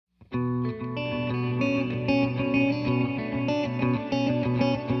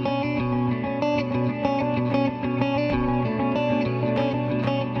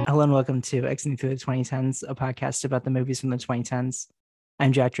Hello and welcome to Exiting Through the 2010s, a podcast about the movies from the 2010s.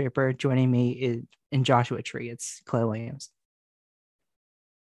 I'm Jack Draper. Joining me is in Joshua Tree. It's Clay Williams.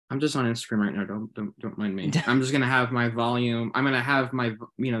 I'm just on Instagram right now. Don't mind me. I'm just gonna have my volume. I'm gonna have my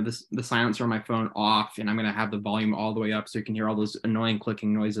the silencer on my phone off, and I'm gonna have the volume all the way up so you can hear all those annoying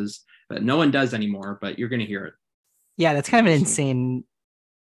clicking noises that no one does anymore. But you're gonna hear it. Yeah, that's kind of an insane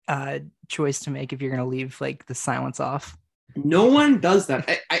choice to make if you're gonna leave like the silence off. No one does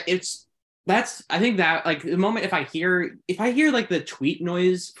that. I think that like the moment if I hear like the tweet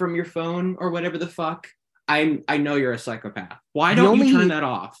noise from your phone or whatever the fuck, I know you're a psychopath. Why don't you turn that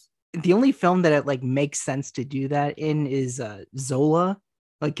off? The only film that it like makes sense to do that in is Zola,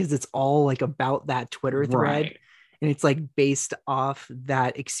 like because it's all like about that Twitter thread, right. And it's like based off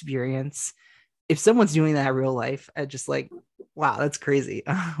that experience. If someone's doing that in real life, I just like, wow, that's crazy.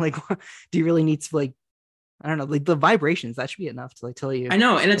 Like, do you really need to like, I don't know, like the vibrations that should be enough to like tell you. I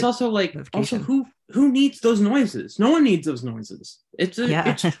know, and it's also like, who needs those noises? No one needs those noises. It's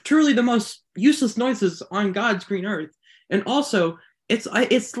truly the most useless noises on God's green earth. And also, it's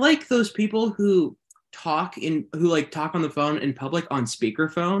like those people who talk on the phone in public on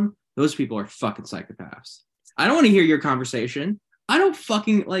speakerphone. Those people are fucking psychopaths. I don't want to hear your conversation. I don't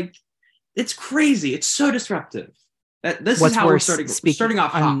fucking like. It's crazy. It's so disruptive. This is how we're starting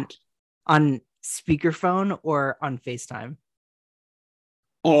off hot. On speakerphone or on FaceTime?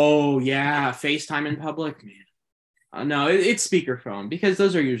 Oh yeah, FaceTime in public, man. No, it's speakerphone because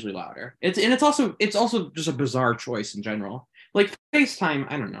those are usually louder. It's also just a bizarre choice in general. Like FaceTime,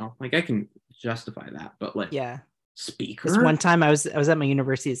 I don't know. Like I can justify that, but like speaker. This one time I was at my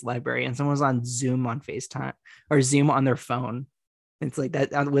university's library and someone was on Zoom on FaceTime or Zoom on their phone. It's like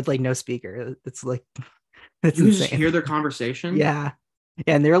that with like no speaker. It's like it's you insane. Just hear their conversation. Yeah,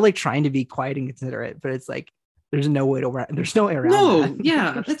 and they're like trying to be quiet and considerate, but it's like there's no way around. There's no way around. No, that.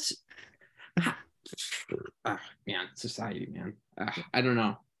 Yeah, that's man, society, man. I don't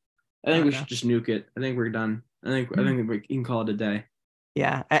know. I think we should just nuke it. I think we're done. I think we can call it a day.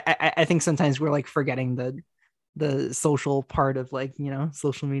 Yeah, I think sometimes we're like forgetting the social part of like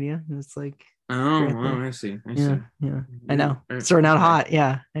social media. And it's like I see. Yeah, I know. Starting out hot.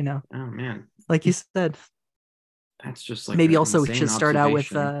 Yeah, I know. Oh man, like you said. That's just like maybe also we should start out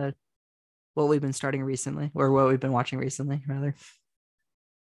with what we've been starting recently, or what we've been watching recently, rather.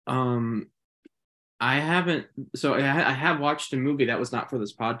 I haven't. So I have watched a movie that was not for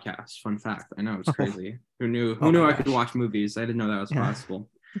this podcast. Fun fact. I know it's crazy. Who knew I could watch movies? I didn't know that was possible.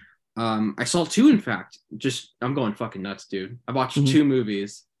 I saw two, in fact. I'm going fucking nuts, dude. I watched two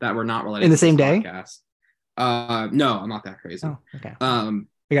movies that were not related in the same day. Podcast. No, I'm not that crazy. Oh, okay.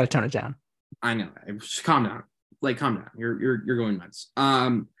 We gotta tone it down. I know. Just calm down. Like, calm down. You're going nuts.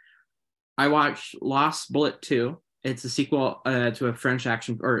 I watched Lost Bullet 2. It's a sequel to a French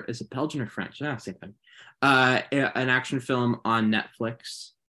action, or is it Belgian or French? Yeah, same thing. An action film on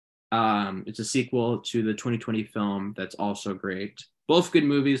Netflix. It's a sequel to the 2020 film that's also great. Both good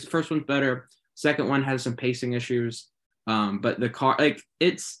movies. The first one's better. Second one has some pacing issues. But the car, like,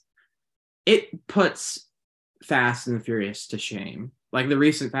 it puts Fast and Furious to shame. Like the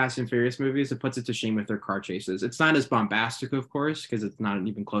recent Fast and Furious movies, it puts it to shame with their car chases. It's not as bombastic, of course, because it's not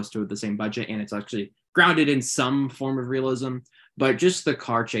even close to the same budget, and it's actually grounded in some form of realism. But just the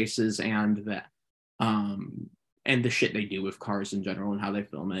car chases and the shit they do with cars in general and how they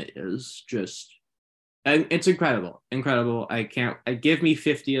film it is just, it's incredible. Give me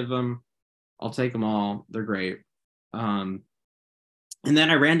 50 of them. I'll take them all. They're great. And then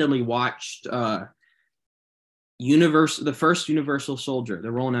I randomly watched the first Universal Soldier,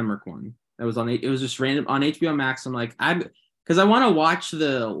 the Roland Emmerich one. That was it was just random on HBO Max. I'm like, because I want to watch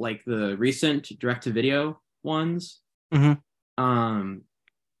the recent direct-to-video ones. Mm-hmm.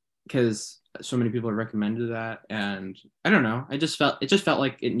 Because so many people have recommended that, and I don't know. It just felt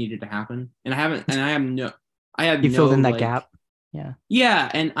like it needed to happen, and I haven't. And you filled in that gap. Yeah,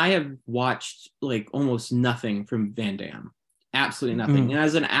 and I have watched like almost nothing from Van Damme. Absolutely nothing. And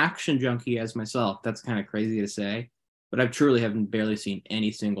as an action junkie as myself, that's kind of crazy to say, but I truly haven't barely seen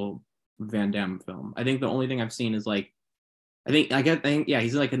any single Van Damme film. I think the only thing I've seen is like, he's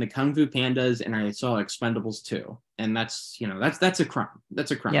like in the Kung Fu Pandas, and I saw Expendables 2, and that's a crime.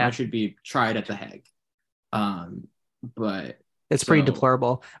 That's a crime. Yeah. I should be tried at the Hague. But it's pretty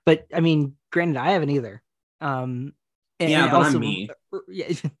deplorable. But I mean, granted, I haven't either. But also, I'm me.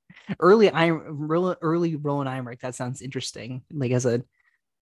 Yeah. Early Roland Emmerich, that sounds interesting. Like as a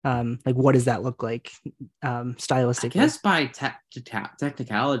like what does that look like stylistically? I guess by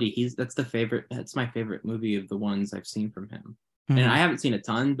technicality, that's my favorite movie of the ones I've seen from him. And I haven't seen a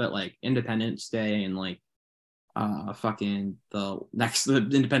ton, but like Independence Day and like fucking the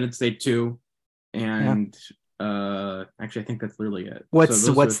Independence Day 2, and actually I think that's literally it. What's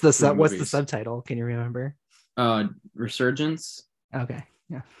so what's the what's the movies. subtitle? Can you remember? Resurgence. Okay,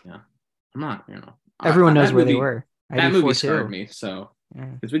 yeah. I'm not, Everyone knows that where they movie, were. that movie 94 scarred too. me, so Yeah,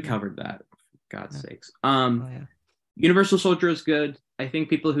 because we yeah, covered that, for God's yeah. sakes. Oh yeah. Universal Soldier is good. I think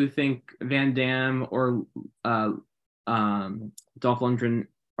people who think Van Damme or uh, Dolph Lundgren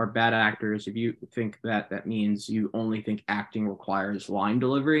are bad actors, if you think that means you only think acting requires line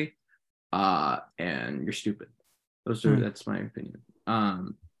delivery, and you're stupid. Hmm. That's my opinion.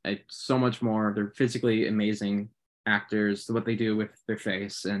 It's so much more. They're physically amazing actors. What they do with their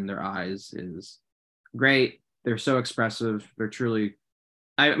face and their eyes is great. They're so expressive. They're truly.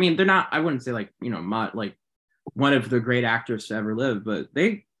 I mean, they're not. I wouldn't say like like one of the great actors to ever live, but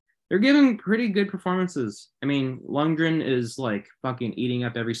they're giving pretty good performances. I mean, Lundgren is like fucking eating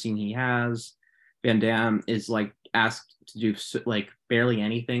up every scene he has. Van Damme is like asked to do like barely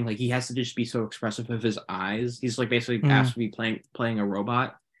anything. Like he has to just be so expressive of his eyes. He's like basically asked to be playing a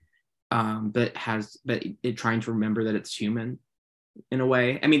robot, but it trying to remember that it's human in a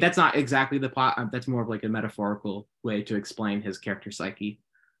way. I mean, that's not exactly the plot. That's more of like a metaphorical way to explain his character psyche.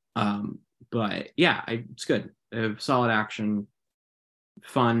 But yeah, it's good. Solid action,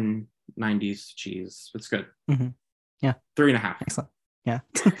 fun 90s cheese. It's good. Mm-hmm. Yeah. 3.5. Excellent. Yeah.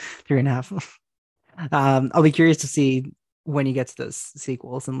 3.5. I'll be curious to see when you get to those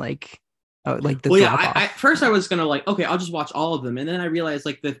sequels and like the Well, yeah, drop I off. first I was gonna like, okay, I'll just watch all of them, and then I realized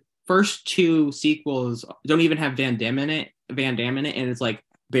like the first two sequels don't even have Van Damme in it, and it's like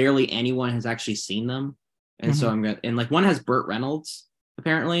barely anyone has actually seen them, and so I'm gonna and like one has Burt Reynolds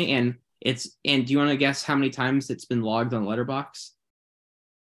apparently, and do you want to guess how many times it's been logged on Letterboxd?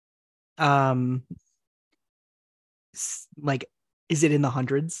 Like, is it in the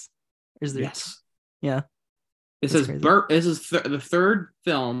hundreds? Is there? Yes. Yeah. It That's says crazy. Burt. This is the third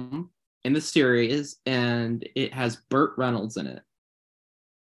film in the series, and it has Burt Reynolds in it.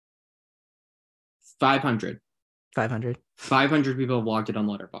 500. 500. 500 people have logged it on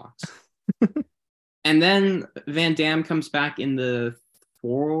Letterboxd. And then Van Damme comes back in the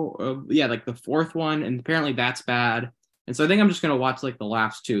like the fourth one, and apparently that's bad. And so I think I'm just gonna watch like the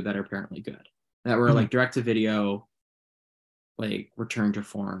last two that are apparently good, that were like direct to video, like return to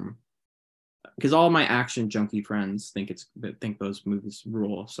form. Because all my action junkie friends think those movies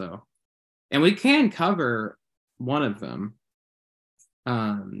rule. So, and we can cover one of them.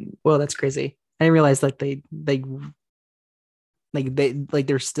 Well, that's crazy. I didn't realize like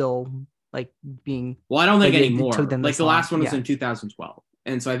they're still like being. Well, I don't think like it took anymore. them Like this the long. last one was Yeah. in 2012,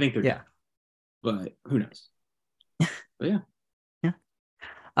 and so I think they're Yeah. good. But who knows? But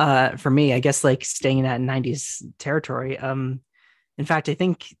yeah. For me, I guess like staying in that 90s territory. In fact, I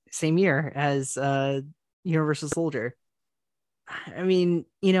think same year as Universal Soldier. I mean,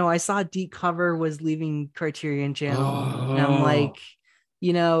 I saw Deep Cover was leaving Criterion Channel, and I'm Oh, like,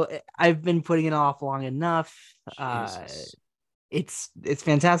 I've been putting it off long enough. Jesus. It's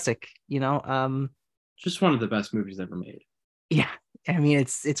fantastic, Just one of the best movies ever made. yeah. I mean,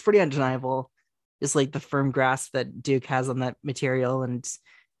 it's pretty undeniable, just like the firm grasp that Duke has on that material, and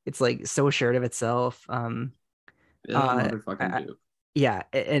it's like so assured of itself. Bill Uh, motherfucking I, Duke. yeah,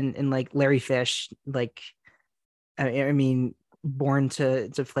 and like Larry Fish, like I mean, born to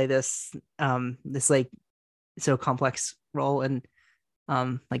play this like so complex role, and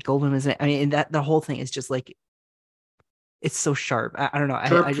like Goldblum is, I mean, that the whole thing is just like it's so sharp. I don't know. I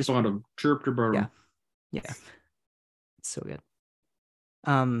Chirp to just bottom. Chirp to yeah, bottom. yeah, it's so good.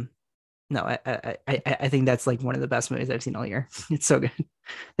 Um, no, I think that's like one of the best movies I've seen all year. It's so good.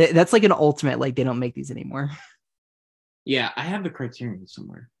 That's like an ultimate. Like they don't make these anymore. Yeah, I have the Criterion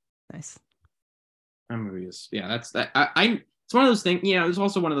somewhere. Nice. That movie is, yeah, that's that. It's one of those things, it's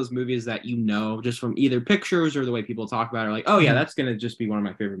also one of those movies that just from either pictures or the way people talk about it, like, oh yeah, Mm-hmm. that's gonna just be one of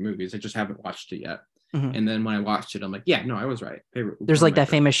my favorite movies. I just haven't watched it yet. Mm-hmm. And then when I watched it, I'm like, yeah, no, I was right. There's One of like my that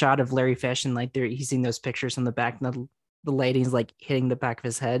favorite. famous shot of Larry Fish, and like he's seeing those pictures on the back, and the lighting's like hitting the back of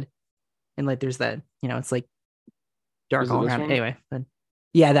his head, and like there's that, it's like dark Was it all this around. one? Anyway, but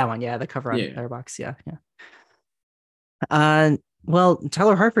yeah, that one, yeah, the cover on Yeah. Letterboxd, yeah, yeah. Well,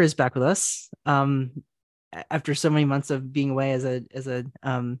 Tyler Harper is back with us. After so many months of being away as a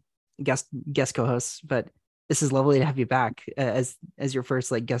guest co-host, but this is lovely to have you back as your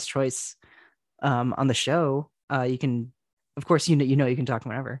first like guest choice on the show. You can, of course, you can talk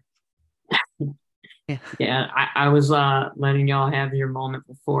whenever. Yeah. Yeah, I was letting y'all have your moment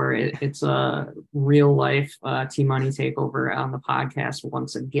before. It's a real life T Money takeover on the podcast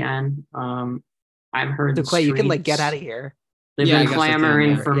once again. I've heard So the Clay, you can like get out streets. of here. They've Yeah, I been guess that's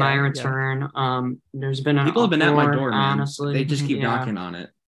clamoring it. for my Yeah. return. There's been an People have been at my uproar, door, man. honestly. They just keep Yeah. knocking on it.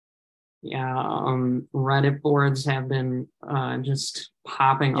 Yeah, Reddit boards have been just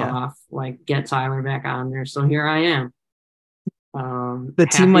popping off, like get Tyler back on there. So here I am. The Team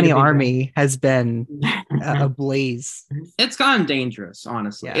happy to Money be Army has been ablaze. It's gotten dangerous,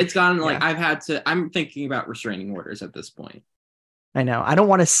 honestly. Yeah. It's gotten like I'm thinking about restraining orders at this point. I know. I don't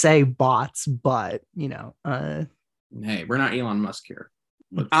want to say bots, but Hey, we're not Elon Musk here.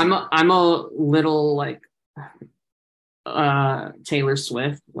 I'm a little like Taylor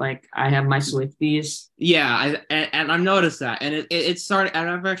Swift. Like I have my Swifties. Yeah, and I've noticed that, and it's starting. And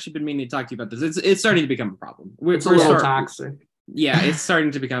I've actually been meaning to talk to you about this. It's starting to become a problem. It's a little toxic. Yeah, it's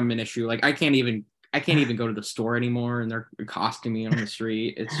starting to become an issue. Like I can't even go to the store anymore, and they're accosting me on the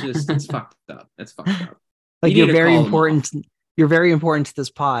street. It's fucked up. It's fucked up. Like you're very important. You're very important to this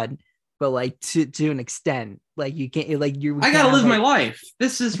pod, but like to an extent, like you can't like you. I gotta live my life.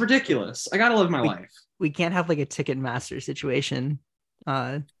 This is ridiculous. I gotta live my life. We can't have like a Ticketmaster situation.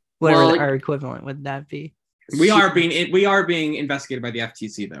 Whatever our equivalent would that be? We are being investigated by the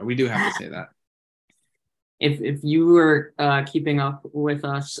FTC, though. We do have to say that. If you were keeping up with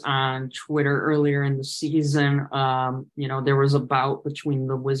us on Twitter earlier in the season, there was a bout between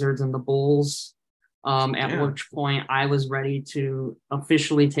the Wizards and the Bulls. Which point I was ready to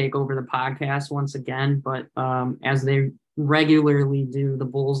officially take over the podcast once again, but as they regularly do, the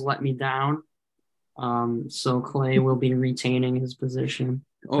Bulls let me down. So Clay will be retaining his position.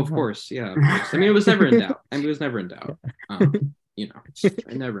 Oh, of course, yeah. Of course. I mean, it was never in doubt. I never in doubt.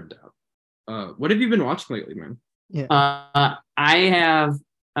 What have you been watching lately, man? Yeah. I have.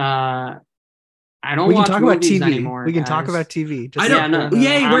 I don't. We can watch talk about movies TV anymore. We can guys. talk about TV. I don't.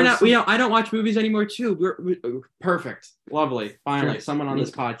 We're not. I don't watch movies anymore too. We're perfect, lovely. Finally, someone on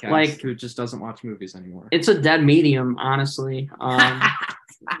this podcast who just doesn't watch movies anymore. It's a dead medium, honestly.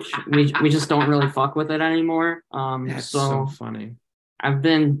 We just don't really fuck with it anymore. That's so funny. I've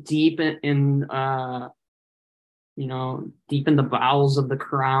been deep in the bowels of The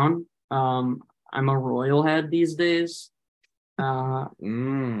Crown. I'm a royal head these days.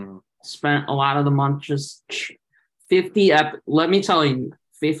 Spent a lot of the month just 50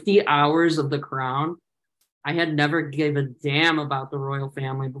 hours of The Crown. I had never gave a damn about the royal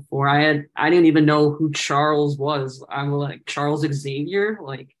family before. I didn't even know who Charles was. I'm like Charles Xavier,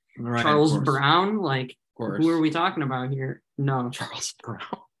 like Charles Brown, like who are we talking about here? No, Charles Brown.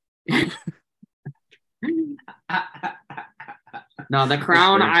 No, The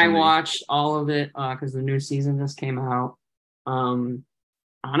Crown. I watched all of it because the new season just came out.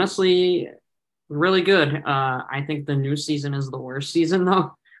 Honestly, really good. I think the new season is the worst season,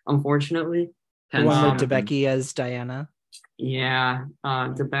 though. Unfortunately, the one with DeBecky as Diana. Yeah,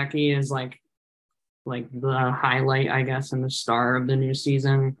 DeBecky is like the highlight, I guess, and the star of the new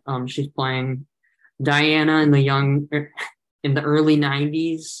season. She's playing Diana in the early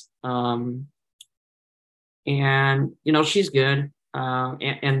 90s. And she's good.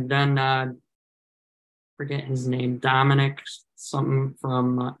 And then forget his name, Dominic something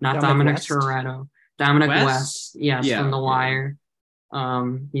from not Dominic Toretto, Dominic West. Yes, from The Wire.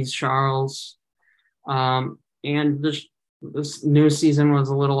 He's Charles. And this new season was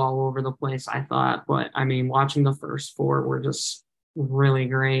a little all over the place, I thought, but I mean, watching the first 4 were just really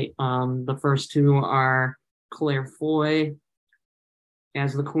great. The first 2 are Claire Foy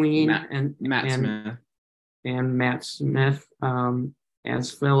as the Queen and Matt Smith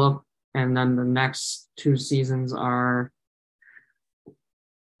as Philip, and then the next 2 seasons are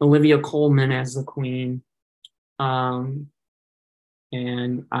Olivia Colman as the Queen. And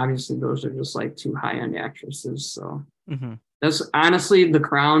obviously those are just like 2 high-end actresses. So that's honestly The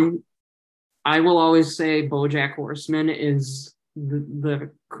Crown. I will always say BoJack Horseman is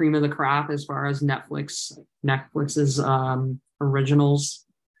the cream of the crop as far as Netflix's originals.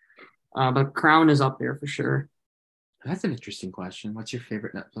 But Crown is up there for sure. That's an interesting question. What's your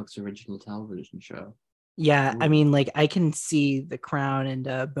favorite Netflix original television show? Yeah, I mean, like I can see The Crown and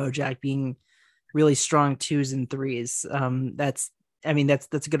BoJack being really strong 2s and 3s. That's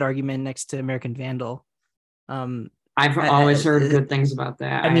a good argument next to American Vandal. I've always heard good things about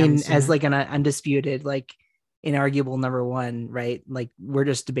that. I mean, as like an undisputed, like inarguable number 1, right? Like we're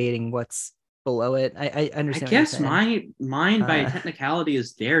just debating what's below it. I understand. I guess mine by technicality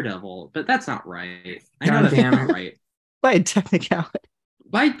is Daredevil, but that's not right. I know that's not right. By technicality.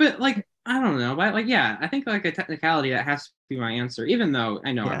 But like I don't know. But like I think like a technicality that has to be my answer, even though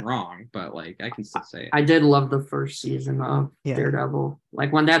I know I'm wrong. But like I can still say it. I did love the first season of Daredevil.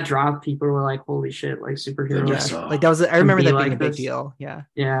 Like when that dropped, people were like, "Holy shit!" Like superheroes. Like that was. I remember that being a big deal. Yeah.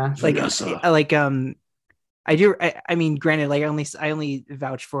 Yeah. Like I do. I mean, granted, like I only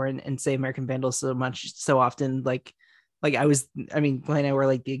vouch for and say American Vandal so often. Like I was. I mean, Glenn and I were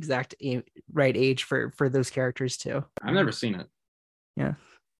like the exact right age for those characters too. I've never seen it. Yeah.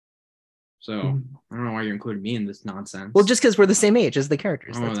 So I don't know why you're including me in this nonsense. Well, just because we're the same age as the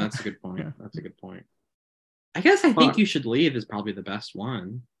characters. Oh, that's a good point. Yeah. That's a good point. I guess I think You Should Leave is probably the best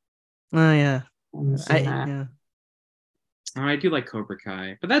one. Oh yeah. Yeah. I do like Cobra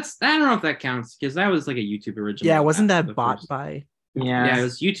Kai, but I don't know if that counts because that was like a YouTube original. Yeah, wasn't that bought by? Yeah, it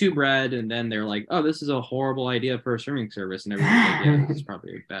was YouTube Red, and then they're like, "Oh, this is a horrible idea for a streaming service," and everyone's like, "Yeah, this is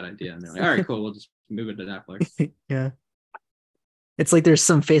probably a bad idea." And they're like, "All right, cool, we'll just move it to Netflix." Yeah, it's like there's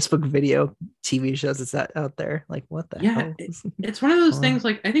some Facebook video TV shows that's out there. Like, what the hell? It's one of those things.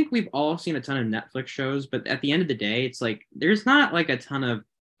 Like, I think we've all seen a ton of Netflix shows, but at the end of the day, it's like there's not like a ton of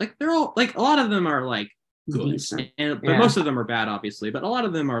like they're all like a lot of them are like good, but most of them are bad, obviously. But a lot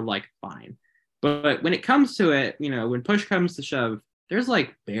of them are like fine. But when it comes to it, when push comes to shove, there's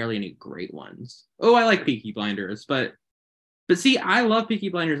like barely any great ones. Oh, I like Peaky Blinders, but see, I love Peaky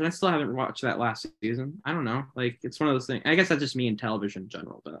Blinders, and I still haven't watched that last season. I don't know, like it's one of those things. I guess that's just me in television in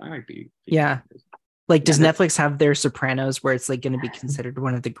general, but I like Peaky Blinders. Like, does Netflix have their Sopranos, where it's like going to be considered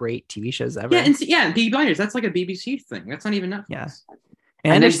one of the great TV shows ever? Yeah, and Peaky Blinders, that's like a BBC thing. That's not even Netflix. Yeah.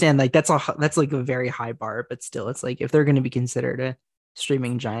 And I understand, like that's like a very high bar, but still, it's like if they're going to be considered a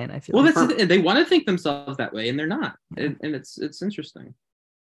streaming giant, I feel. Well, that's they want to think themselves that way, and they're not, and it's interesting.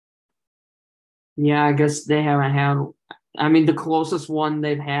 Yeah, I guess they haven't had. I mean, the closest one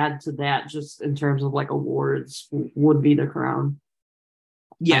they've had to that, just in terms of like awards, would be The Crown.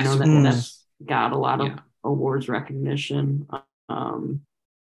 Yes, I know that's got a lot of awards recognition.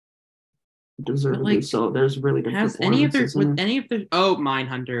 Deservedly so. There's really good. Has any of their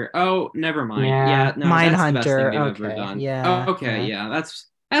Mindhunter? Oh, never mind. Yeah, no, Mindhunter. That's the best thing they've ever done. Yeah. Oh, okay. Yeah, that's.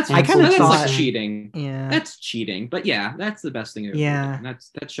 I kind of thought like cheating. Yeah, that's cheating. But yeah, that's the best thing. Yeah,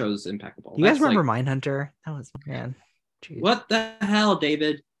 that show's impeccable. You guys remember Mindhunter? That was Jeez. What the hell,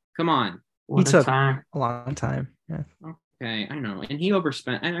 David? Come on. He took a long time. Yeah. Okay, I know, and he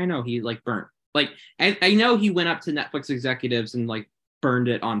overspent. I know he like burnt. Like I know he went up to Netflix executives and like burned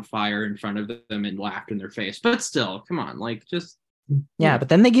it on fire in front of them and laughed in their face. But still, come on, like just. Yeah, but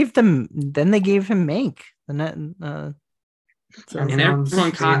then they gave him Mank. And everyone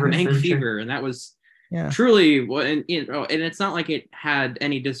caught Mank fever, and that was truly what. And it's not like it had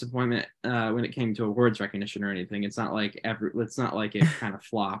any disappointment when it came to awards recognition or anything. It's not like it kind of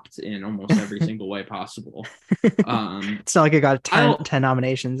flopped in almost every single way possible. It's not like it got 10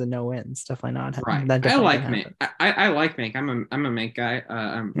 nominations and no wins. Definitely not. Right. I like Mank. I like Mank. I'm a Mank guy.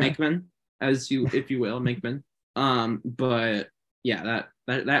 Mankman, if you will, Mankman. But yeah,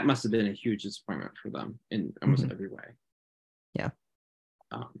 that must have been a huge disappointment for them in almost every way. Yeah.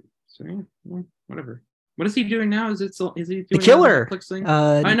 So yeah, whatever. What is he doing now? Is he doing The Killer? Netflix thing?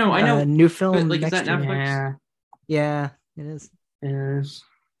 I know. New film. But, like, is that Netflix? Yeah, it is. It is.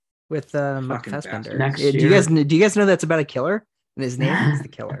 With Mark Fassbender. Next year. Do you guys know that's about a killer? And his name is The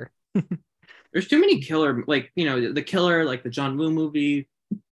Killer. There's too many killer, like, The Killer, like the John Woo movie,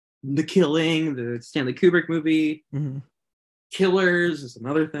 The Killing, the Stanley Kubrick movie. Mm-hmm. Killers is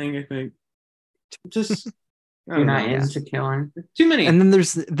another thing, I think. Just you're not into killing. Too many. And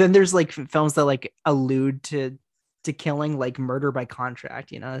then there's like films that like allude to killing, like Murder by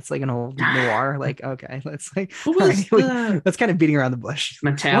Contract. It's like an old noir. Like, okay, let's like that's kind of beating around the bush.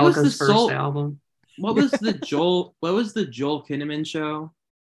 Metallica's first album. What was the Joel Kinnaman show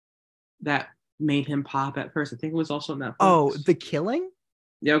that made him pop at first? I think it was also Netflix. Oh, The Killing?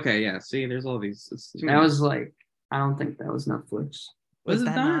 Yeah, okay, yeah. See, there's all these. That was like, I don't think that was Netflix. Was it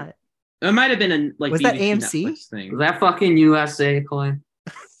not? It might have been a like. Was BBC that AMC? Netflix thing. Was that fucking USA, Clay?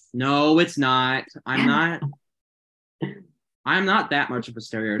 No, it's not. I'm not that much of a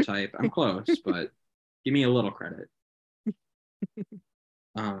stereotype. I'm close, but give me a little credit.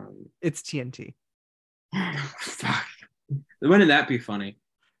 It's TNT. Fuck. Wouldn't that be funny?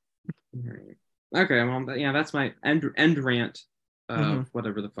 Okay, well, yeah, that's my end rant of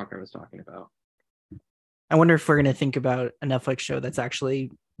whatever the fuck I was talking about. I wonder if we're going to think about a Netflix show that's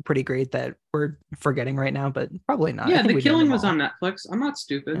actually pretty great that we're forgetting right now, but probably not. Yeah, The Killing was on Netflix. I'm not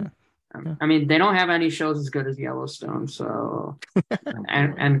stupid. Yeah. I mean, they don't have any shows as good as Yellowstone, so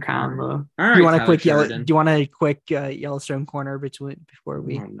and Convo. Right, do you want a quick Yellowstone corner before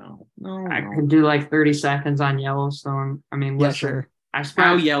we? No. I could do like 30 seconds on Yellowstone. I mean, listen, sure.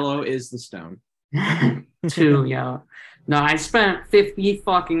 How yellow is the stone? Too yellow. No, I spent 50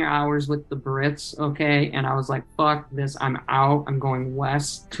 fucking hours with the Brits, okay? And I was like, fuck this. I'm out. I'm going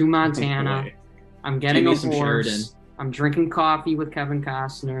west to Montana. I'm getting a horse. I'm drinking coffee with Kevin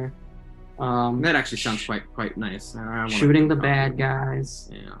Costner. That actually sounds quite nice. Shooting the bad guys.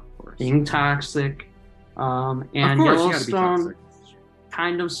 Yeah, of course. Being toxic. And of course, Yellowstone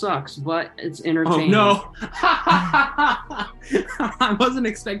kind of sucks, but it's entertaining. Oh no! I wasn't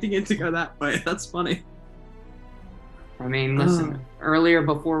expecting it to go that way. That's funny. I mean, listen. Earlier,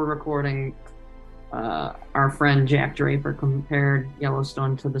 before recording, our friend Jack Draper compared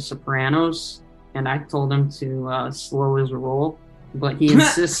Yellowstone to The Sopranos, and I told him to slow his roll, but he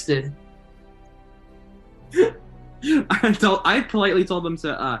insisted. I politely told him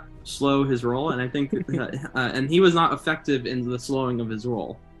to slow his roll, and I think and he was not effective in the slowing of his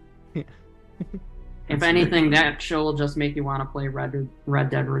roll. If anything, that show will just make you want to play Red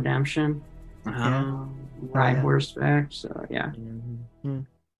Dead Redemption. Ride horseback. So yeah.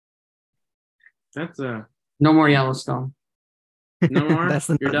 That's no more Yellowstone. No more. That's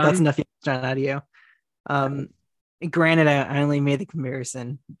enough Yellowstone out of you. Granted, I only made the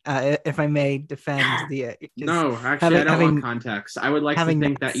comparison. If I may defend the no, actually, I don't want context. I would like to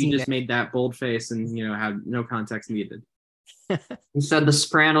think that you just made that bold face and had no context needed. You said The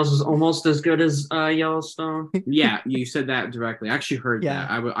Sopranos is almost as good as Yellowstone. Yeah, you said that directly. I actually heard that.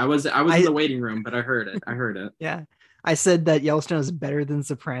 I was in the waiting room, but I heard it. Yeah, I said that Yellowstone is better than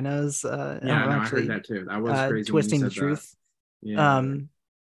Sopranos. I heard that too. That was crazy. Twisting the truth. That.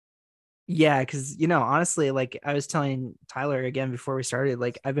 Yeah, because honestly, like I was telling Tyler again before we started,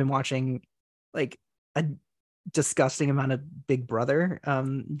 like I've been watching like a disgusting amount of Big Brother,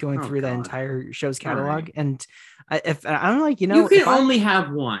 going through the entire show's catalog, and I'm like, you can only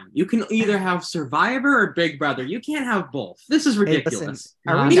have one. You can either have Survivor or Big Brother. You can't have both. This is ridiculous.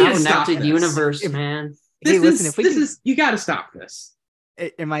 We need to stop this universe, man. You got to stop this.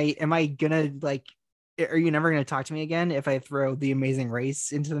 Am I gonna like? Are you never going to talk to me again if I throw The Amazing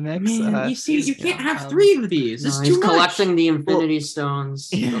Race into the mix? Man, you can't have three of these. It's too much. Collecting the Infinity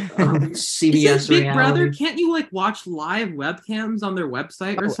Stones. CBS Big reality. Brother, can't you watch live webcams on their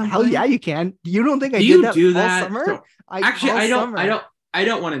website or something? Hell yeah, you can. You don't think I did that all summer? So, I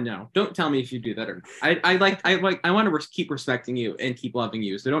don't want to know. Don't tell me if you do that or not. I want to keep respecting you and keep loving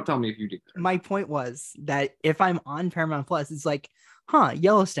you. So don't tell me if you do that. My point was that if I'm on Paramount Plus, it's like,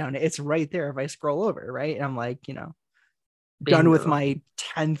 Yellowstone, it's right there if I scroll over, right? And I'm like, done with my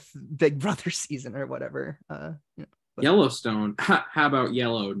 10th Big Brother season or whatever. Yellowstone. How about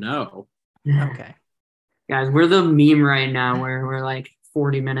Yellow? No. Okay. Guys, we're the meme right now where we're like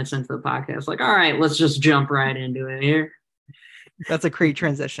 40 minutes into the podcast. Like, all right, let's just jump right into it here. That's a great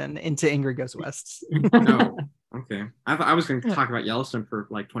transition into Ingrid Goes West. No. Okay. I was going to talk about Yellowstone for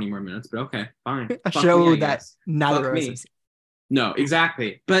like 20 more minutes, but okay, fine. A show that neither of us have seen. No,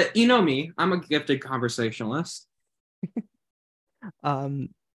 exactly. But you know me, I'm a gifted conversationalist. The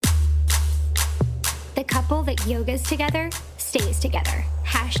couple that yogas together stays together.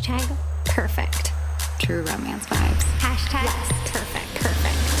 #perfect. True romance vibes.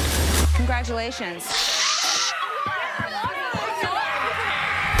 #perfect. Congratulations.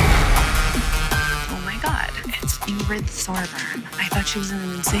 Oh my God, it's Ingrid Thorburn. I thought she was in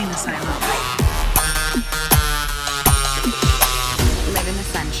an insane asylum. Live in the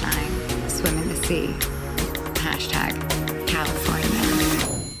sunshine, swim in the sea. #California.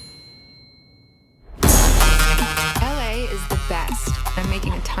 LA is the best. I'm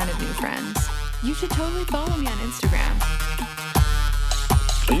making a ton of new friends. You should totally follow me on Instagram.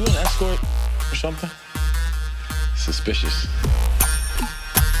 Are you an escort or something? Suspicious.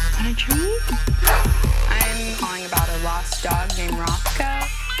 Can I treat? I'm calling about a lost dog named Roscoe.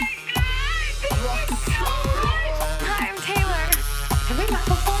 Hi, I'm Taylor. Have we met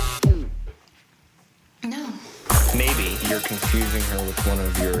before? No. Maybe you're confusing her with one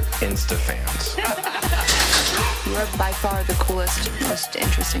of your Insta fans. You are by far the coolest, most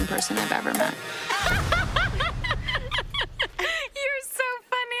interesting person I've ever met. You're so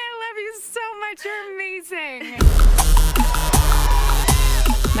funny. I love you so much. You're amazing.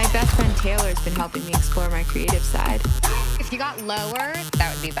 My best friend Taylor's been helping me explore my creative side. If you got lower,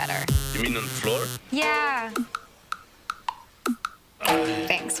 that would be better. You mean on the floor? Yeah.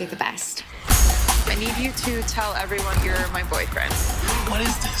 Thanks, you're the best. I need you to tell everyone you're my boyfriend. What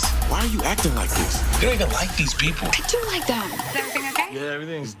is this? Why are you acting like this? You don't even like these people. I do like them. Is everything okay? Yeah,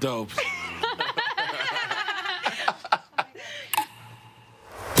 everything's dope.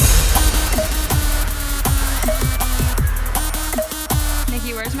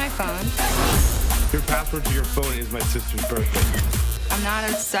 Nikki, where's my phone? Your password to your phone is my sister's birthday. I'm not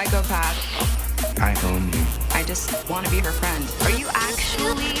a psychopath. I own you. I just want to be her friend. Are you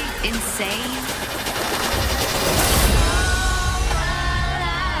actually insane?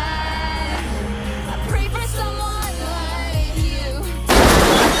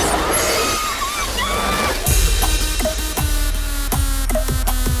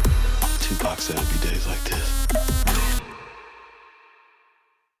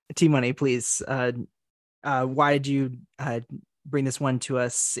 T-Money, please. Why did you bring this one to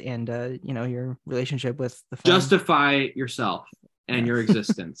us, and your relationship with the film? Justify yourself and your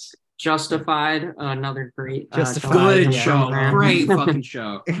existence. Justified, another great good show. Great fucking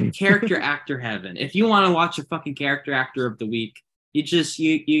show. Character actor heaven. If you want to watch a fucking character actor of the week, you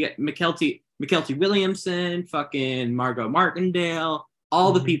get McKelty Williamson, fucking Margot Martindale,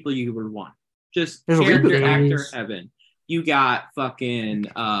 all the people you would want. Just There's character actor heaven. You got fucking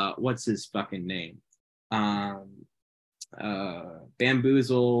what's his fucking name?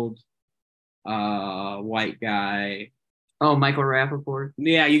 Bamboozled, white guy. Oh, Michael Rappaport.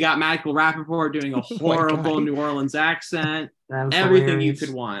 Yeah, you got Michael Rappaport doing a horrible New Orleans accent. Everything hilarious. You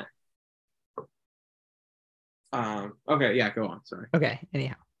could want. Okay, yeah, go on. Sorry. Okay,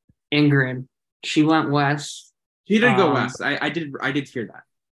 anyhow. Ingrid. She went west. She did go west. I did hear that.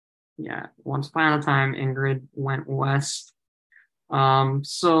 Yeah. Once upon a time, Ingrid went west. My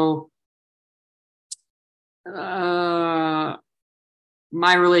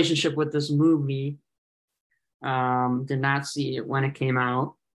relationship with this movie, did not see it when it came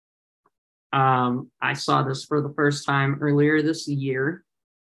out. I saw this for the first time earlier this year.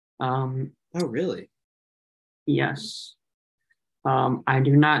 Oh, really? Yes. I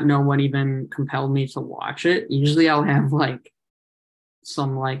do not know what even compelled me to watch it. Usually I'll have like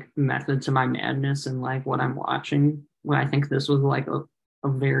some like method to my madness and like what I'm watching. Well, I think this was like a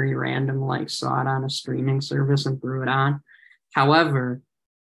very random, like saw it on a streaming service and threw it on. However,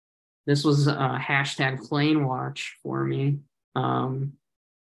 this was a hashtag plane watch for me. Hell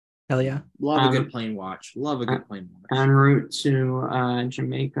yeah. Love a good plane watch. Love a good plane watch. En route to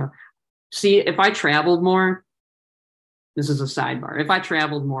Jamaica. See, if I traveled more, this is a sidebar. If I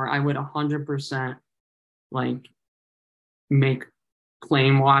traveled more, I would 100% like make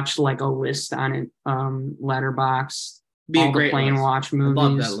plane watch like a list on it. Letterboxd. Be all a great the plane list. watch movies. I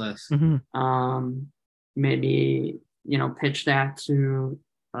love that list. Mm-hmm. Maybe pitch that to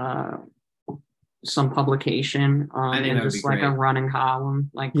some publication. I think and just like a running column.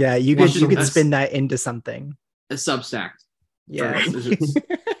 Like you could spin that into something. A Substack. Yeah,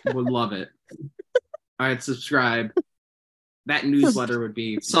 would love it. All right, subscribe. That newsletter would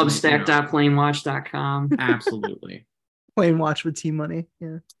be Substack.planewatch.com. Absolutely. Plane watch with T-Money.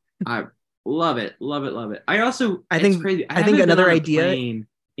 Yeah. I love it. I think crazy. I think another idea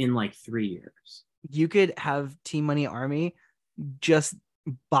in like 3 years. You could have T-Money Army just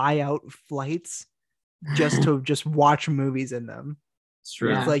buy out flights just to just watch movies in them. It's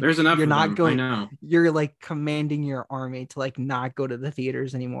true. It's like there's enough. You're not them. going. I know. You're like commanding your army to like not go to the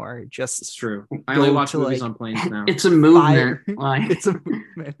theaters anymore. Just it's true. I only watch movies on planes now. It's a movement. It's a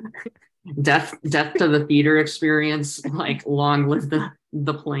movement. Death to the theater experience. Like long live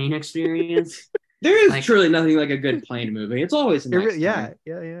the plane experience. There is truly nothing like a good plane movie. It's always a nice yeah.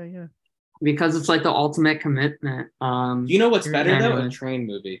 Because it's like the ultimate commitment. You know what's better though? A train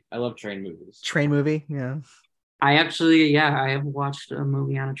movie. I love train movies. Train movie, yeah. I actually, I have watched a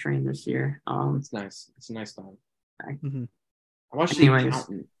movie on a train this year. It's nice. It's a nice time. I watched The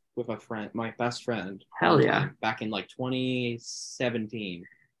Accountant with a friend, my best friend. Hell yeah! Back in like 2017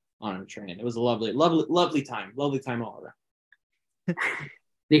 on a train. It was a lovely time. Lovely time all around.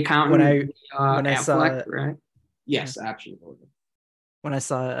 The Accountant. When I saw it, right? Yes, absolutely. When I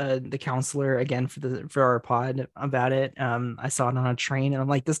saw The Counselor again for our pod about it, I saw it on a train, and I'm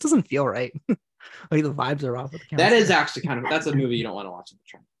like, this doesn't feel right. Like the vibes are off with The Counselor. That is actually that's a movie you don't want to watch on the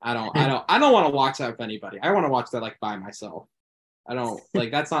train. I don't want to watch that with anybody. I want to watch that like by myself. I don't like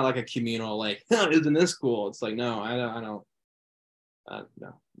that's not like a communal like isn't this cool? It's like no, I don't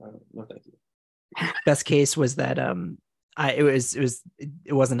no thank you. Best case was that it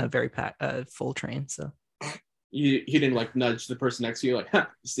wasn't a very full train, so you didn't like nudge the person next to you like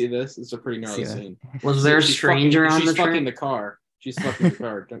see this? It's a pretty gnarly scene. Was there a stranger on the train? She's fucking the car. She's fucking the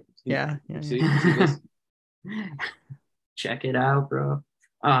car. Yeah. See this? Check it out, bro.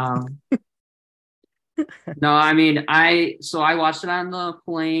 No, I mean, I watched it on the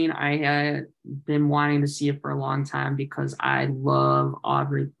plane. I had been wanting to see it for a long time because I love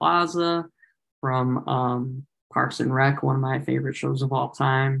Aubrey Plaza from Parks and Rec, one of my favorite shows of all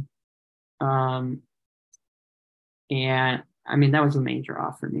time. And I mean, that was a main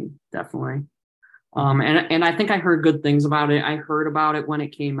draw for me, definitely. And I think I heard good things about it. I heard about it when it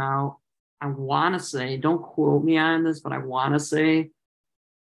came out. I want to say, don't quote me on this, but I want to say,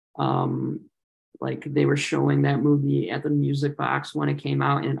 like they were showing that movie at the Music Box when it came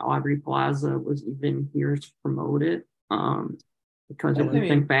out, and Aubrey Plaza was even here to promote it. Because if you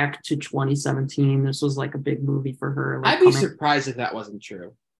think back to 2017, this was like a big movie for her. Like, I'd be surprised if that wasn't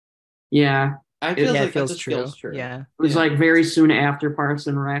true. Yeah. I feel like feels that just true. feels true. Yeah. It was like very soon after Parks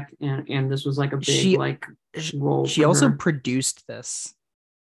and Rec, and this was like a big role. She also produced this.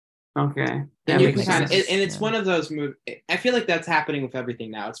 Okay. And you can kind of, and it's one of those movies. I feel like that's happening with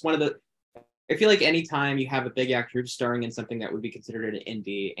everything now. It's one of the. I feel like anytime you have a big actor starring in something that would be considered an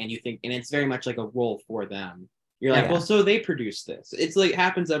indie, and you think, and it's very much like a role for them. You're like, well, so they produced this. It's like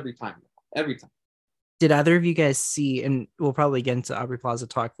happens every time. Every time. Did either of you guys see? And we'll probably get into Aubrey Plaza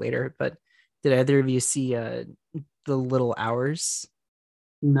talk later, but did either of you see The Little Hours?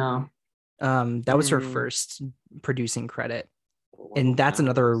 No. That was her first producing credit. And that's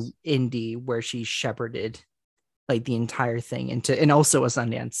another indie where she shepherded like the entire thing and also a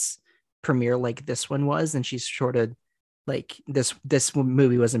Sundance premiere like this one was. And she's sort of like this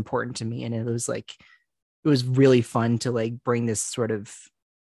movie was important to me. And it was really fun to like bring this sort of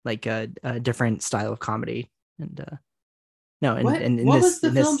like a different style of comedy. And what was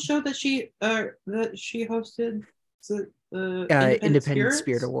the film show that she hosted? Independent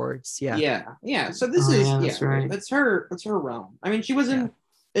Spirit Awards. Yeah. So this is right. That's her realm. I mean, she was in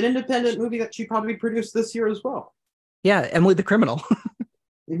an independent movie that she probably produced this year as well. Yeah, Emily the Criminal.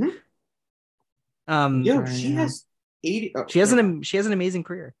 She has 80. She has an amazing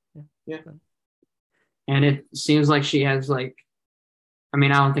career. Yeah. And it seems like she has like. I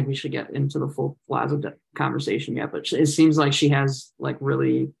mean, I don't think we should get into the full Plaza conversation yet, but it seems like she has like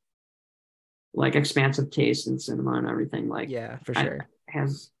really like expansive taste in cinema and everything. Like, yeah, for sure.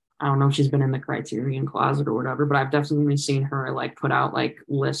 I don't know if she's been in the Criterion Closet or whatever, but I've definitely seen her like put out like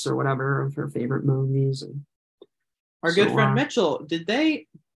lists or whatever of her favorite movies. And our good friend Mitchell, did they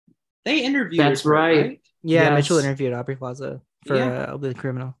interviewed? That's her, right. Yeah, yes. Mitchell interviewed Aubrey Plaza for The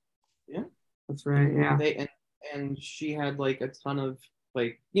Criminal. Yeah, that's right. Yeah, and she had like a ton of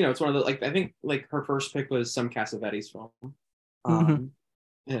like, you know, it's one of the like, I think like her first pick was some Cassavetes film. And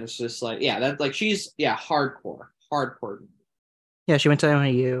it's just like, that like she's hardcore. Yeah, she went to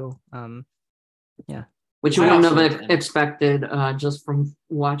NYU. Which you wouldn't have expected just from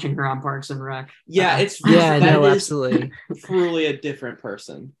watching her on Parks and Rec. Absolutely. Truly a different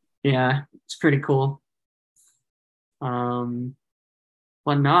person. Yeah, it's pretty cool. But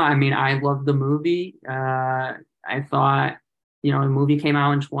no, I mean, I loved the movie. I thought, you know, the movie came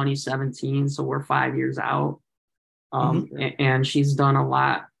out in 2017, so we're 5 years out. And she's done a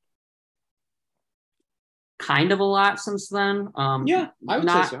lot since then. I would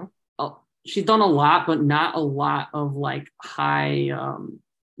say so. She's done a lot, but not a lot of like high.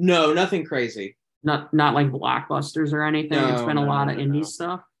 No, nothing crazy. Not like blockbusters or anything. It's been a lot of indie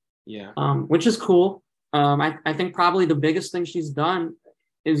stuff. Yeah. Which is cool. I think probably the biggest thing she's done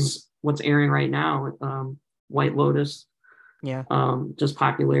is what's airing right now, White Lotus. Yeah. Just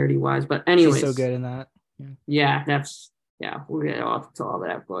popularity wise, but anyways, she's so good in that. Yeah, we'll get off to all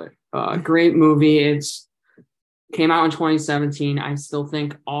that, but great movie. It's came out in 2017. I still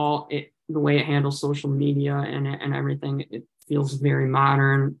think the way it handles social media and everything, it feels very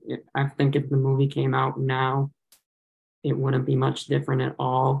modern. I think if the movie came out now, it wouldn't be much different at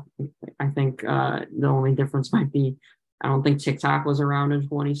all. I think the only difference might be, I don't think TikTok was around in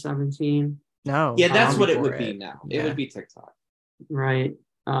 2017. No. Yeah, that's what it would be now. It would be TikTok. Right.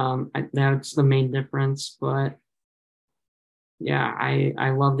 That's the main difference. But yeah,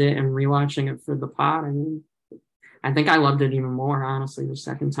 I loved it, and rewatching it for the pod, I mean, I think I loved it even more, honestly, the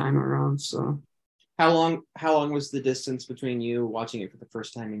second time around. So how long was the distance between you watching it for the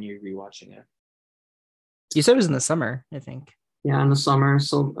first time and you rewatching it? You said it was in the summer, I think. Yeah, in the summer,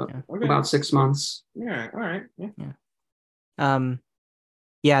 so about 6 months. Yeah, all right. Yeah.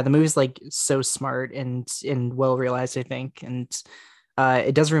 The movie's like so smart and well realized, I think, and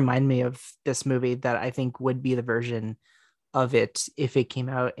it does remind me of this movie that I think would be the version of it if it came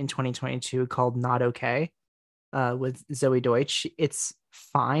out in 2022, called Not Okay, with Zoe Deutsch. It's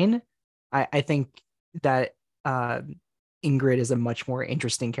fine. I think that Ingrid is a much more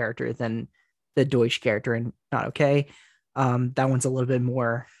interesting character than the Deutsch character in Not Okay. That one's a little bit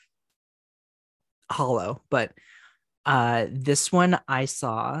more hollow, but this one I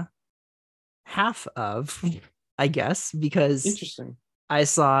saw half of, I guess, because interesting. I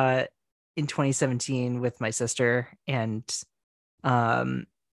saw in 2017 with my sister, and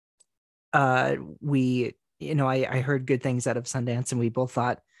we, you know, I heard good things out of Sundance, and we both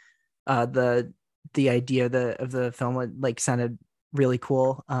thought the idea of the film like sounded really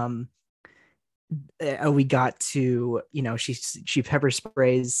cool. We got to, you know, she pepper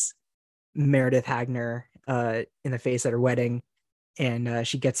sprays Meredith Hagner in the face at her wedding, and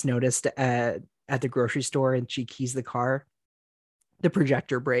she gets noticed at the grocery store, and she keys the car. The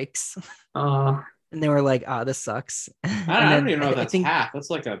projector breaks. And they were like, this sucks. I don't even know if that's half.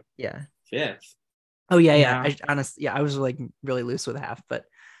 That's like a fifth. Oh yeah. I was like really loose with half, but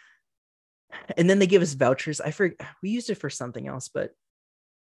and then they give us vouchers. I forget, we used it for something else, but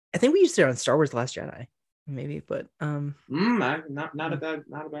I think we used it on Star Wars: The Last Jedi, maybe. But not a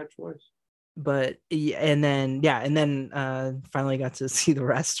bad choice. But and then finally got to see the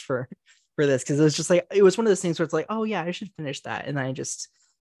rest for this, because it was just like, it was one of those things where it's like, oh yeah, I should finish that, and then I just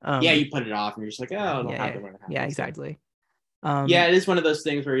you put it off and you're just like, oh, yeah, exactly. It is one of those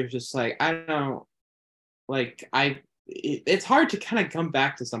things where you're just like, I don't know, like it's hard to kind of come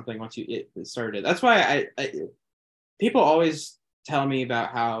back to something once it started. That's why I people always tell me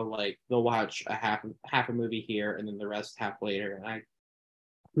about how like they'll watch a half a movie here and then the rest half later, and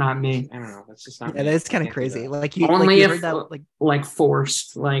not me. I don't know. That's just not. Yeah, that's kind of crazy. Like you only like you if heard that, like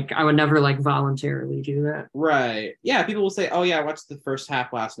forced. Like I would never like voluntarily do that. Right. Yeah. People will say, "Oh yeah, I watched the first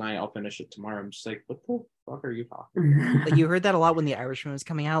half last night. I'll finish it tomorrow." I'm just like, what the fuck are you talking about? Like you heard that a lot when The Irishman was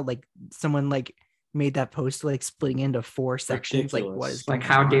coming out. Like someone like made that post like splitting into 4 sections. Ridiculous. Like what is like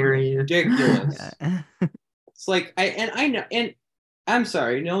how dare you? Ridiculous. It's like I know, and I'm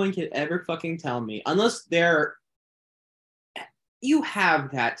sorry, no one can ever fucking tell me unless you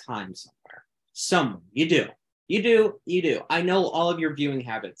have that time somewhere. You do. I know all of your viewing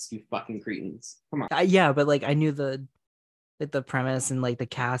habits, you fucking cretins. Come on. Yeah, but like I knew the premise and like the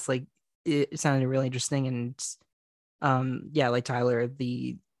cast, like it sounded really interesting, and yeah, like Tyler,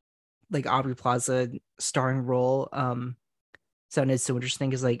 the like Aubrey Plaza starring role sounded so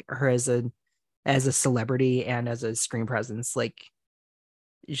interesting, because like her as a celebrity and as a screen presence, like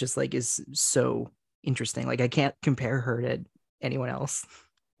it's just like is so interesting. Like I can't compare her to anyone else.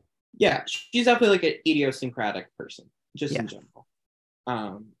 Yeah, she's definitely like an idiosyncratic person, just in general.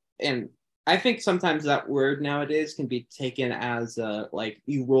 And I think sometimes that word nowadays can be taken as like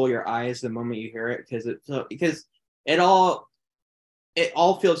you roll your eyes the moment you hear it, because it all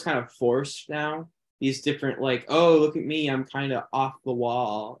feels kind of forced now. These different like, oh, look at me, I'm kind of off the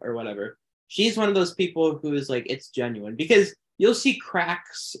wall or whatever. She's one of those people who is like, it's genuine, because you'll see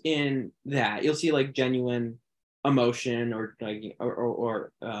cracks in that. You'll see like genuine emotion or like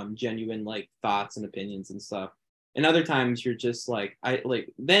or genuine like thoughts and opinions and stuff. And other times you're just like,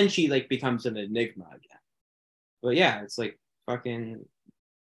 then she like becomes an enigma again. But yeah, it's like fucking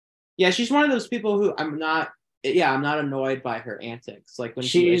she's one of those people who I'm not annoyed by her antics. Like when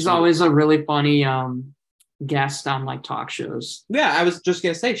she's always a really funny guest on like talk shows. Yeah, I was just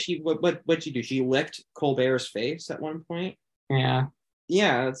gonna say, what'd she do? She licked Colbert's face at one point. Yeah,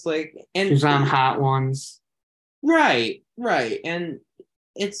 it's like, and she's on Hot Ones. Right, and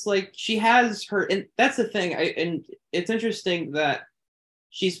it's like she has her, and that's the thing. And it's interesting that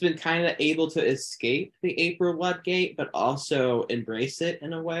she's been kind of able to escape the April Ludgate, but also embrace it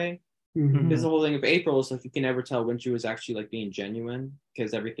in a way. Mm-hmm. Because the whole thing of April is like you can never tell when she was actually like being genuine,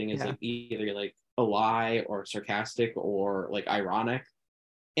 because everything is like either like a lie or sarcastic or like ironic.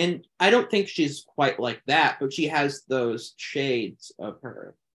 And I don't think she's quite like that, but she has those shades of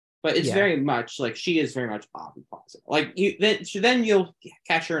her. But it's very much like she is very much Aubrey Plaza. Like then you'll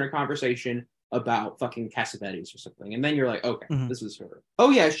catch her in a conversation about fucking Cassavetes or something, and then you're like, okay, this is her.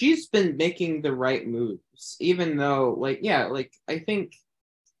 Oh yeah, she's been making the right moves, even though like I think,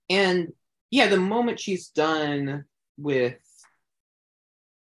 and the moment she's done with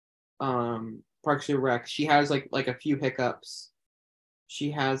Parks and Rec, she has like a few hiccups. She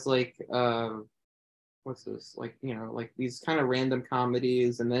has like what's this, like, like these kind of random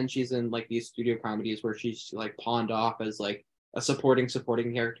comedies, and then she's in like these studio comedies where she's like pawned off as like a supporting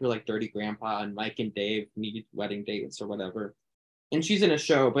character, like Dirty Grandpa and Mike and Dave Needed Wedding Dates or whatever. And she's in a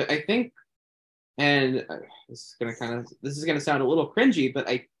show, but I think, and this is gonna sound a little cringy, but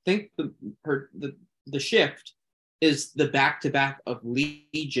I think the shift is the back-to-back of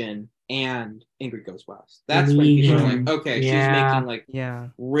Legion and Ingrid Goes West. That's when people are like, okay, she's making like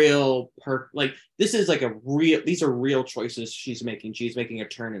real like this is like these are real choices she's making. She's making a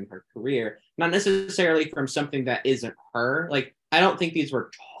turn in her career, not necessarily from something that isn't her. Like I don't think these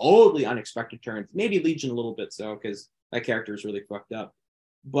were totally unexpected turns. Maybe Legion a little bit so, because that character is really fucked up.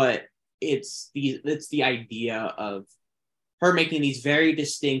 But it's the idea of her making these very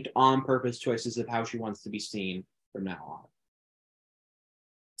distinct on purpose choices of how she wants to be seen from now on.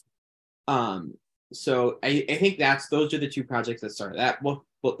 So I think those are the two projects that started that.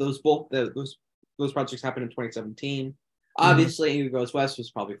 Those projects happened in 2017. Obviously, Ingrid Goes West was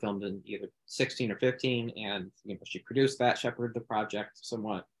probably filmed in either 16 or 15, and she produced that, shepherded the project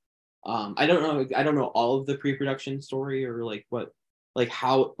somewhat. I don't know all of the pre-production story or like what, like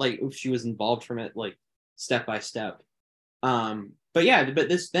how, like if she was involved from it, like step by step. But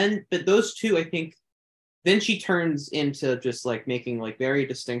those two, I think, then she turns into just like making like very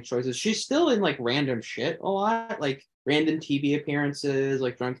distinct choices. She's still in like random shit a lot, like random TV appearances,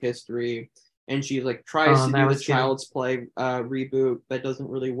 like Drunk History, and she like tries to do the Child's Play reboot that doesn't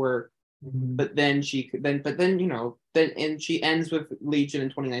really work. But then she ends with Legion in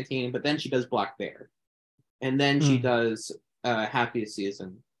 2019, but then she does Black Bear, and then she does Happiest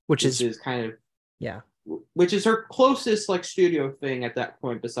Season, which is kind of which is her closest like studio thing at that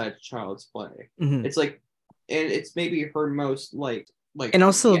point besides Child's Play. It's like, and it's maybe her most like and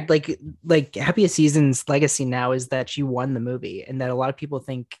also like Happiest Season's legacy now is that she won the movie, and that a lot of people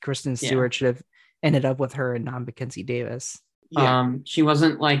think Kristen Stewart should have ended up with her and not Mackenzie Davis. She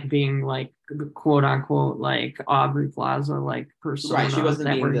wasn't like being like quote unquote like Aubrey Plaza like persona, right? She wasn't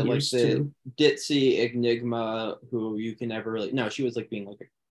that being we're used the ditzy enigma who you can never really. No, she was like being like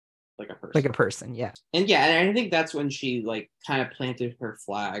a person. Like a person, yeah. And and I think that's when she like kind of planted her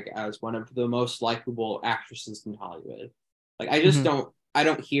flag as one of the most likable actresses in Hollywood. Like I just I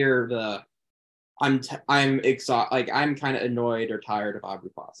don't hear the I'm exhausted. Like I'm kind of annoyed or tired of Aubrey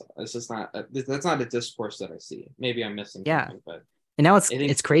Plaza. It's just not that's not a discourse that I see. Maybe I'm missing something, but and now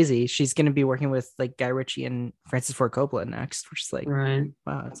it's crazy. She's going to be working with like Guy Ritchie and Francis Ford Coppola next, which is like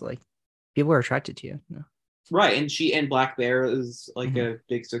wow. It's like people are attracted to you. No. Right, and Black Bear is like a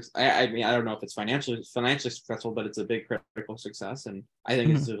big success. I mean, I don't know if it's financially successful, but it's a big critical success, and I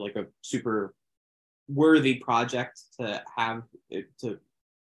think it's like a super worthy project to have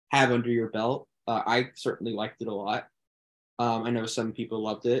under your belt. I certainly liked it a lot. I know some people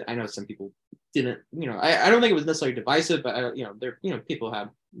loved it. I know some people didn't. I don't think it was necessarily divisive, but people have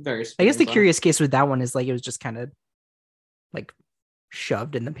various. I guess the curious case with that one is like it was just kind of like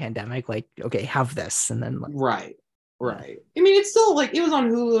shoved in the pandemic, like okay, have this, and then like, right. I mean, it's still like it was on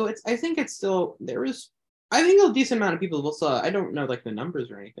Hulu. I think it's still there was. I think a decent amount of people saw. I don't know like the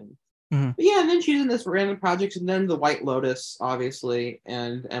numbers or anything. But yeah, and then she's in this random projects, and then The White Lotus, obviously,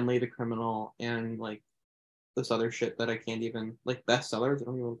 and Emily the Criminal, and like this other shit that I can't even like bestsellers. I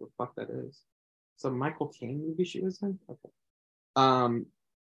don't even know what the fuck that is. Some Michael Caine movie she was in. Okay.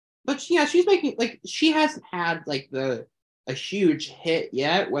 But yeah, she's making like she hasn't had like a huge hit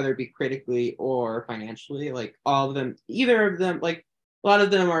yet, whether it be critically or financially. Like all of them, either of them, like a lot of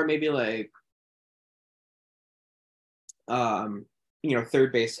them are maybe like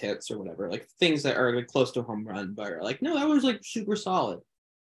third base hits or whatever, like things that are like close to home run, but are like, no, that was like super solid.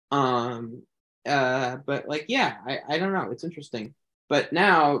 But like, yeah, I don't know. It's interesting. But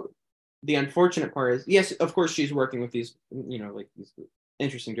now the unfortunate part is, yes, of course she's working with these, like these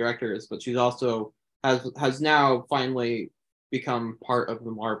interesting directors, but she's also has now finally become part of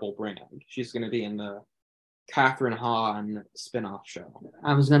the Marvel brand. She's going to be in the Catherine Hahn spin-off show.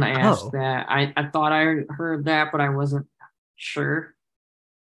 I was going to ask that. I thought I heard that, but I wasn't sure.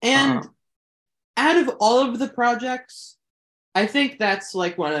 And out of all of the projects, I think that's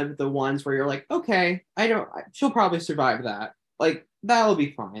like one of the ones where you're like, okay, she'll probably survive that. Like, that'll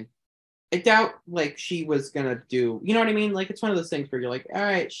be fine. I doubt like she was gonna do, you know what I mean? Like, it's one of those things where you're like, all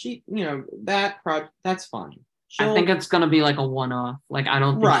right, that project, that's fine. I think it's gonna be like a one-off. Like, I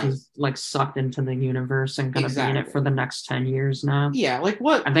don't think she's like sucked into the universe and gonna be in it for the next 10 years now. Yeah, like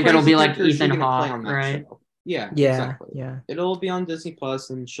what? I think it'll be like Ethan Hawke, right? Yeah, exactly. Yeah, it'll be on Disney Plus,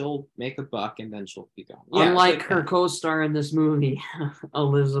 and she'll make a buck, and then she'll be gone. Yeah, unlike her co-star in this movie,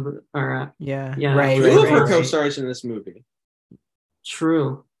 Elizabeth. Or right. Two of her co-stars in this movie.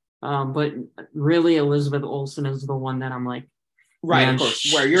 True, but really, Elizabeth Olsen is the one that I'm like, right, of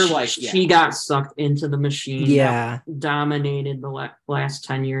course. Where you're like, she got sucked into the machine. Yeah, that dominated the last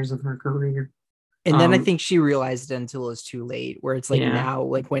 10 years of her career. And then I think she realized it until it was too late. Where it's like now,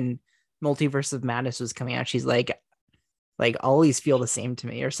 like when Multiverse of Madness was coming out, she's like all these feel the same to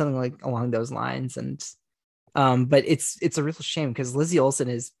me, or something like along those lines. And but it's a real shame because Lizzie Olsen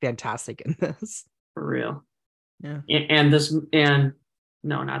is fantastic in this. For real. Yeah. And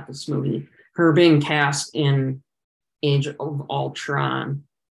no, not this movie. Her being cast in Age of Ultron,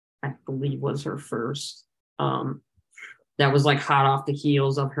 I believe was her first. That was like hot off the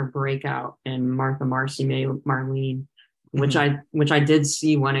heels of her breakout in Martha Marcy May Marlene, which I did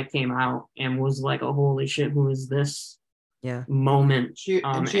see when it came out and was like, oh, holy shit, who is this? Yeah. Moment. She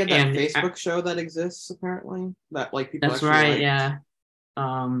had that Facebook show that exists apparently. That like people. That's right. Like. Yeah.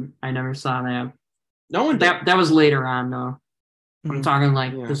 I never saw that. No one. That was later on though. I'm talking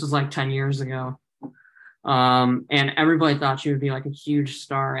like this was like 10 years ago. And everybody thought she would be like a huge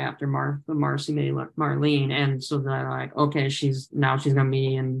star after Marcy May Marlene, and so they're like, okay, she's gonna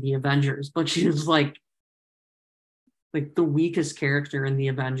be in the Avengers, but she was like the weakest character in the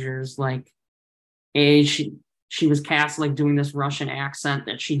Avengers. Like, she was cast like doing this Russian accent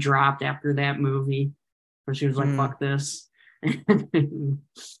that she dropped after that movie. where she was like, fuck this.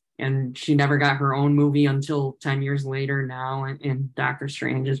 And she never got her own movie until 10 years later now, and Doctor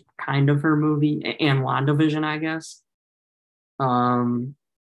Strange is kind of her movie, and WandaVision, I guess.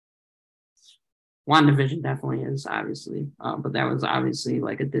 WandaVision definitely is, obviously, but that was obviously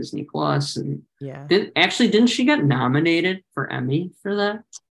like a Disney Plus, and didn't she get nominated for Emmy for that?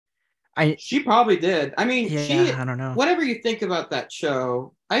 She probably did. I mean, I don't know. Whatever you think about that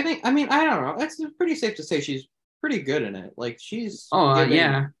show, I don't know. It's pretty safe to say she's pretty good in it. Like she's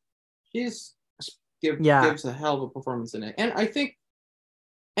gives a hell of a performance in it, and I think,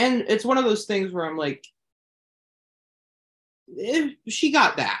 and it's one of those things where I'm like, if she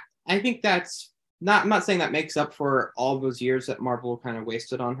got that, I think that's. I'm not saying that makes up for all those years that Marvel kind of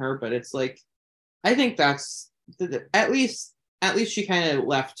wasted on her, but it's like, I think that's at least she kind of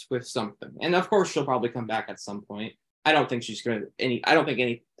left with something. And of course, she'll probably come back at some point. I don't think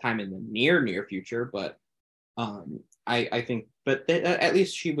any time in the near future, but I think, but at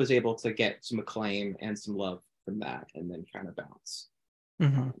least she was able to get some acclaim and some love from that, and then kind of bounce.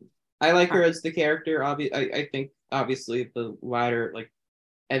 Mm-hmm. I like her as the character. I think obviously the latter, like.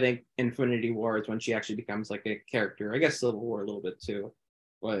 I think Infinity War is when she actually becomes like a character. I guess Civil War a little bit too.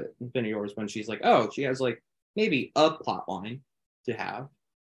 But Infinity War is when she's like, oh, she has like maybe a plot line to have.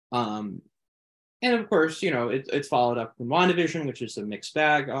 And of course, it's followed up from WandaVision, which is a mixed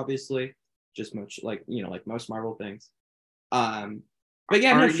bag, obviously. Just much like, like most Marvel things. But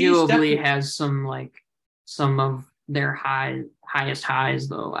yeah, arguably has some of their highest highs,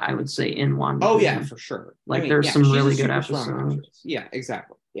 though, I would say, in WandaVision. Oh yeah, for sure. There's some really good episodes. Yeah,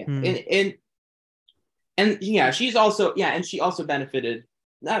 exactly. Yeah, and yeah, she also benefited.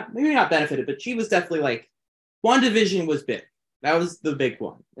 Maybe not benefited, but she was definitely like, WandaVision was big. That was the big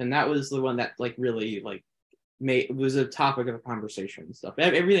one, and that was the one that like really like was a topic of a conversation and stuff.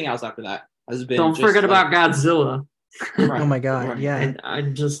 Everything else after that has been. Don't forget about Godzilla. Right, oh my god, yeah. And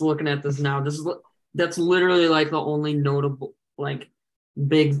I'm just looking at this now. That's literally like the only notable like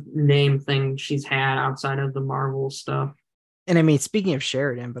big name thing she's had outside of the Marvel stuff. And I mean, speaking of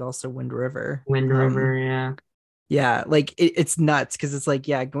Sheridan, but also Wind River. Yeah. Yeah, like it's nuts because it's like,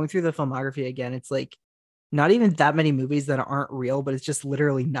 going through the filmography again, it's like not even that many movies that aren't real, but it's just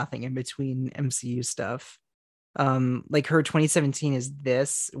literally nothing in between MCU stuff. Like her 2017 is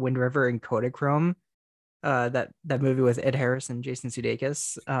this, Wind River, and Kodachrome. That movie with Ed Harris and Jason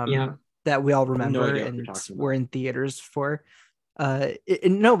Sudeikis. That we all remember and were in theaters for.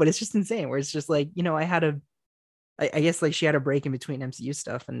 No, but it's just insane. Where it's just like, I guess like she had a break in between MCU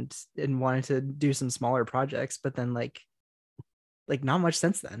stuff and wanted to do some smaller projects, but then like not much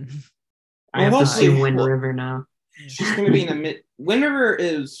since then. I have to see Wind River now. She's going to be in the mid. Wind River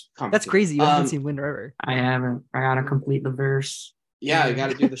is that's crazy. You haven't seen Wind River. I haven't. I gotta complete the verse. Yeah, you got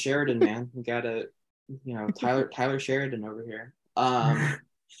to do the Sheridan, man. You got to, Tyler Sheridan over here.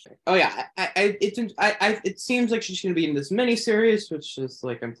 Oh yeah, it seems like she's going to be in this miniseries, which is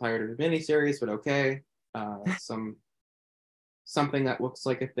like, I'm tired of the miniseries, but okay. Something that looks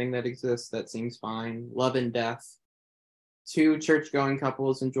like a thing that exists that seems fine. Love and Death. 2 church-going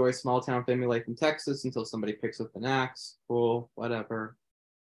couples enjoy small-town family life in Texas until somebody picks up an axe. Cool, whatever.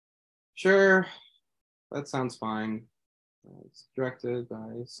 Sure, that sounds fine. It's directed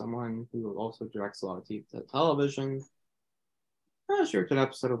by someone who also directs a lot of television. Sure, it's an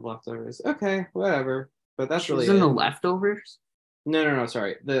episode of Leftovers. Okay, whatever. But that's really in The Leftovers? No,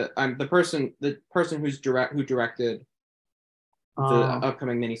 sorry. The person who directed the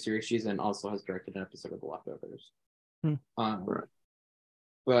upcoming miniseries she's in also has directed an episode of The Leftovers. Right.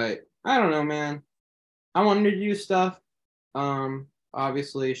 But I don't know, man. I wanted to do stuff.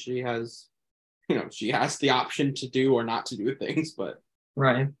 Obviously she has the option to do or not to do things, but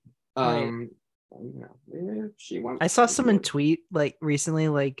right. If she wants. I saw someone tweet like recently,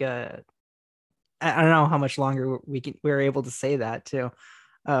 like I don't know how much longer we're able to say that too.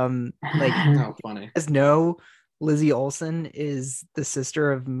 Like, funny. As Lizzie Olsen is the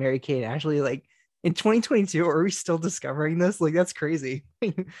sister of Mary-Kate Ashley. Like in 2022, are we still discovering this? Like that's crazy.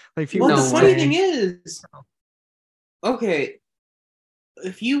 Like people. Well, the funny thing is, okay,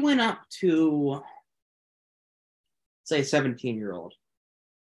 if you went up to say a 17-year-old,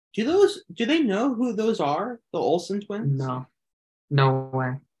 do they know who those are? The Olsen twins? No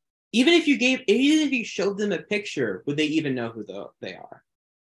way. Even if you showed them a picture, would they even know who they are?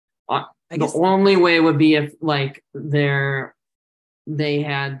 The only way would be if like they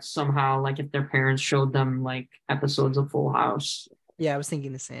had somehow, like if their parents showed them like episodes of Full House. Yeah, I was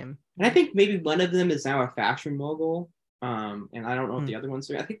thinking the same. And I think maybe one of them is now a fashion mogul. And I don't know if the other one's.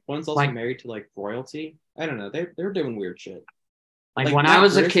 I think one's also married to like royalty. I don't know. They're doing weird shit. Like when I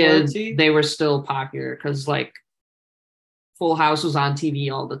was a kid, they were still popular because like Full House was on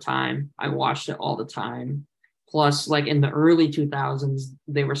TV all the time. I watched it all the time. Plus, like in the early 2000s,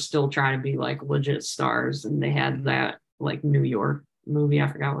 they were still trying to be like legit stars, and they had that like New York movie. I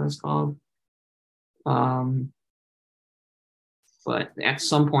forgot what it's called. But at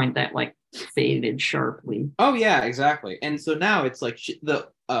some point, that like faded sharply. Oh yeah, exactly. And so now it's like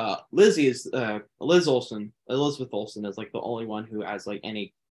Lizzie is Liz Olsen, Elizabeth Olsen is like the only one who has like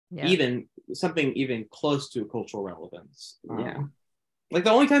any even something even close to cultural relevance. Like the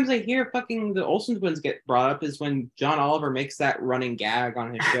only times I hear fucking the Olsen twins get brought up is when John Oliver makes that running gag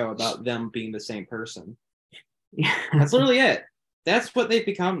on his show about them being the same person. Yeah. That's literally it. That's what they've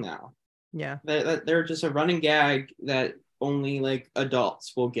become now. Yeah. They're just a running gag that only like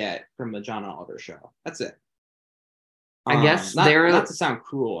adults will get from the John Oliver show. That's it. I guess not to sound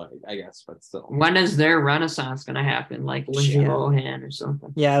cruel, I guess, but still. When is their renaissance gonna happen? Like Lindsay Lohan or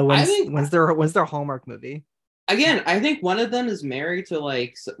something? Yeah, when's their Hallmark movie? Again, I think one of them is married to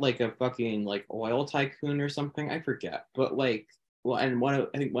like a fucking like oil tycoon or something. I forget, but like, well, and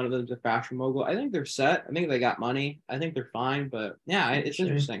I think one of them's a fashion mogul. I think they're set. I think they got money. I think they're fine. But yeah, it's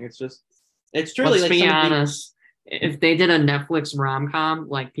interesting. It's truly. Let's be honest. If they did a Netflix rom-com,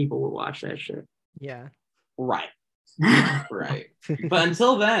 like people would watch that shit. Yeah. Right. Right. But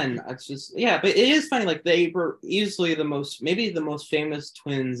until then, it's just but it is funny. Like they were easily maybe the most famous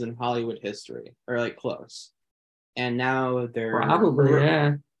twins in Hollywood history, or like close. And now they're probably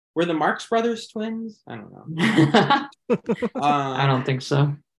Were the Marx Brothers twins? I don't know. I don't think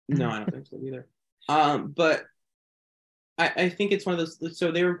so. No, I don't think so either. But I think it's one of those.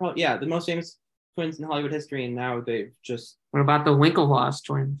 So they were probably the most famous twins in Hollywood history, and now they've just. What about the Winklevoss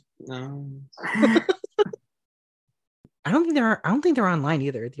twins? No. I don't think they're online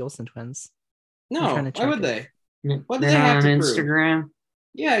either. The Olsen twins. No, why would they? What do They're they have on to Instagram. Prove?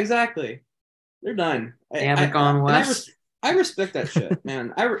 Yeah, exactly. They're done. They haven't gone west. I respect that shit,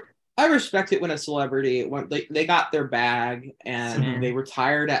 man. I respect it when a celebrity they got their bag and they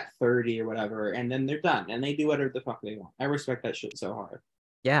retired at 30 or whatever, and then they're done and they do whatever the fuck they want. I respect that shit so hard.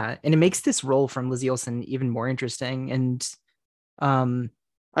 Yeah, and it makes this role from Lizzie Olsen even more interesting and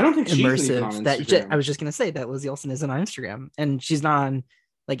I don't think immersive. She's even on Instagram. I was just gonna say that Lizzie Olsen isn't on Instagram, and she's not on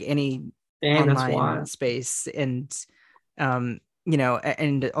like any online space, and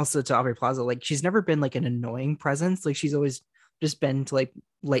and also to Aubrey Plaza, like she's never been like an annoying presence. Like she's always just been to like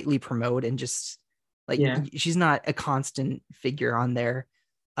lightly promote and just like she's not a constant figure on there.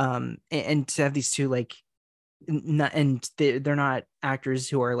 And to have these two like they're not actors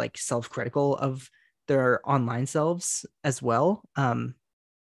who are like self-critical of their online selves as well.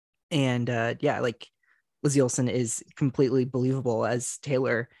 Like Lizzie Olsen is completely believable as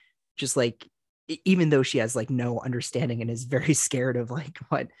Taylor, just like even though she has like no understanding and is very scared of like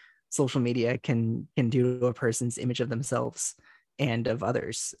what social media can do to a person's image of themselves and of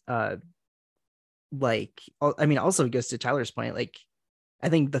others. Like, I mean, also it goes to Tyler's point. Like, I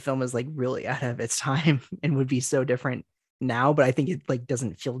think the film is like really out of its time and would be so different now, but I think it like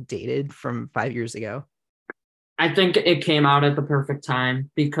doesn't feel dated from 5 years ago. I think it came out at the perfect time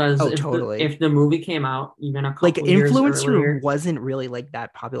because if the movie came out even a couple like years influencer earlier, wasn't really like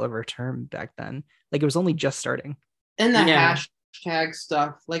that popular of a term back then. Like it was only just starting. And the hashtag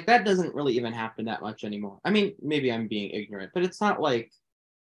stuff, like that doesn't really even happen that much anymore. I mean, maybe I'm being ignorant, but it's not like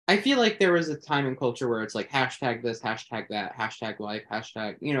I feel like there was a time in culture where it's like hashtag this, hashtag that, hashtag life,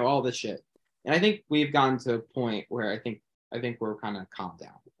 hashtag, all this shit. And I think we've gotten to a point where I think we're kind of calmed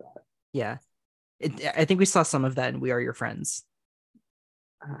down with that. Yeah. I think we saw some of that in We Are Your Friends.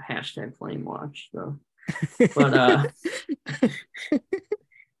 Hashtag flame watch though. But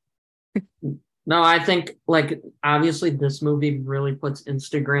no, I think like obviously this movie really puts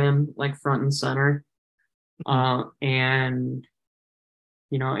Instagram like front and center. And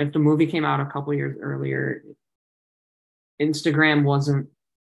if the movie came out a couple years earlier, Instagram wasn't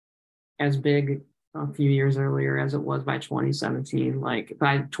as big a few years earlier as it was by 2017. Like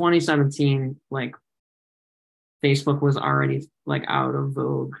by 2017, like Facebook was already like out of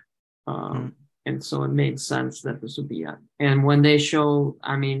vogue. And so it made sense that this would be it. And when they show,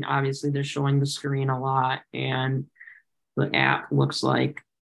 I mean, obviously they're showing the screen a lot and the app looks like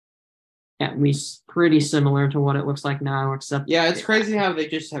at least pretty similar to what it looks like now, except it's crazy how they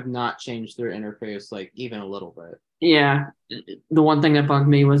just have not changed their interface like even a little bit. Yeah, the one thing that bugged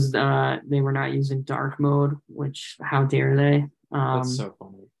me was they were not using dark mode, which how dare they? That's so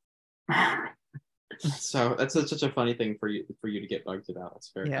funny. So that's such a funny thing for you to get bugged about.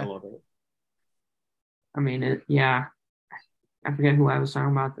 It's very I love it. I mean, I forget who I was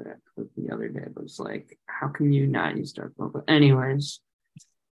talking about that the other day, but it's like, how can you not use dark mode? But anyways,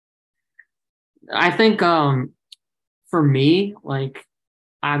 I think for me, like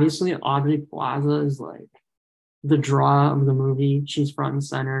obviously Aubrey Plaza is like the draw of the movie. She's front and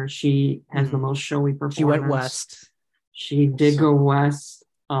center. She has the most showy performance. She went west. She did go west.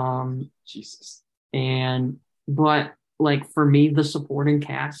 Jesus. But like for me, the supporting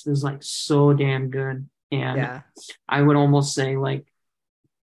cast is like so damn good. And I would almost say like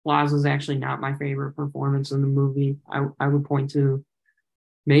Plaza's actually not my favorite performance in the movie. I would point to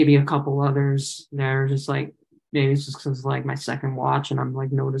maybe a couple others that are just like, maybe it's just because like my second watch and I'm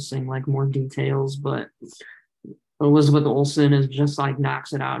like noticing like more details, but Elizabeth Olsen is just like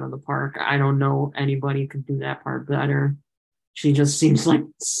knocks it out of the park. I don't know anybody could do that part better. She just seems like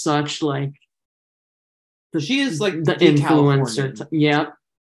such like she is like the influencer. Yep.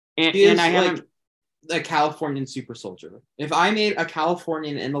 And I haven't a Californian super soldier. If I made a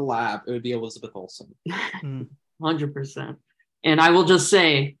Californian in the lab, it would be Elizabeth Olsen. 100%. And I will just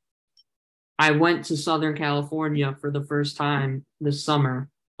say, I went to Southern California for the first time this summer,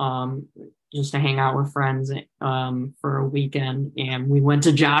 just to hang out with friends for a weekend. And we went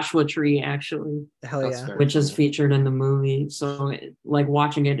to Joshua Tree, actually. Hell yeah. Which is featured in the movie. So like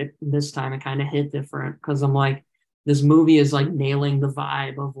watching it this time, it kind of hit different because I'm like, this movie is like nailing the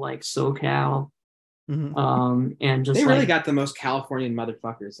vibe of like SoCal. And just they really got the most Californian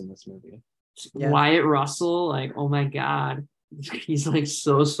motherfuckers in this movie. Wyatt Russell, like, oh my God. He's like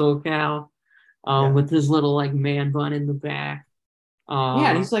so SoCal. With his little like man bun in the back.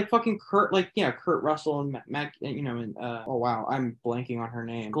 And he's like fucking Kurt Russell and Mac, and oh wow, I'm blanking on her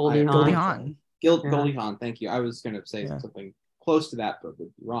name. Goldie Hawn. Goldie Hawn, thank you. I was gonna say something close to that, but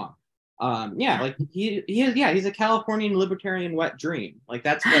would be wrong. Like he's a Californian libertarian wet dream. Like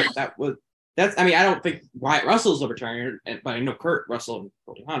that's what I mean, I don't think Wyatt Russell's libertarian, but I know Kurt Russell and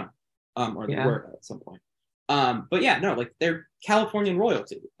Goldie Hawn they were at some point. But yeah, no, like they're Californian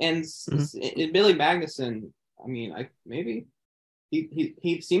royalty, and Billy Magnuson. I mean, maybe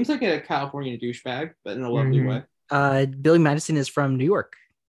he seems like a Californian douchebag, but in a lovely way. Billy Madison is from New York.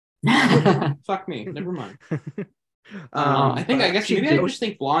 Fuck me, never mind. I guess maybe I just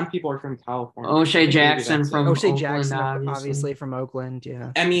think blonde people are from California. O'Shea Jackson from O'Shea Oakland, Jackson, obviously from Oakland.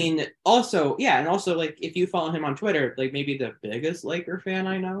 Yeah. I mean, also like if you follow him on Twitter, like maybe the biggest Laker fan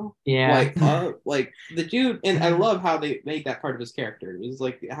I know. Yeah. Like the dude, and I love how they made that part of his character. Is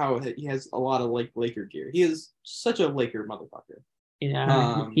like how he has a lot of like Laker gear. He is such a Laker motherfucker.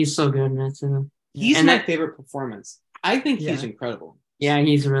 Yeah, he's so good in it too. He's my favorite performance. I think he's incredible. Yeah,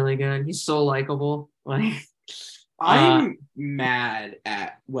 he's really good. He's so likable. Like. I'm mad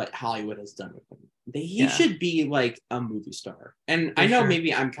at what Hollywood has done with him. He should be like a movie star. And I know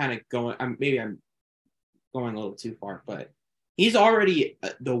maybe I'm going a little too far, but he's already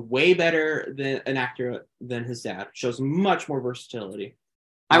the way better than an actor than his dad. Shows much more versatility.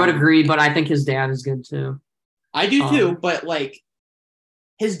 I would agree, but I think his dad is good too. I do too, but like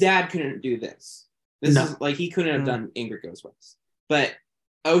his dad couldn't do this. This is like he couldn't have done Ingrid Goes West. But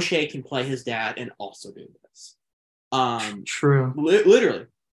O'Shea can play his dad and also do this. True. Literally.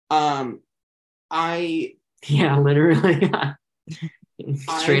 Literally.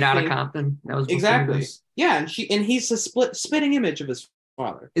 Straight out of Compton. That was exactly. Yeah, and he's a spitting image of his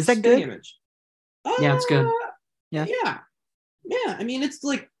father. Is that good? Image. Yeah, it's good. Yeah. I mean, it's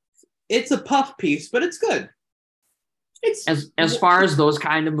like it's a puff piece, but it's good. It's as far as those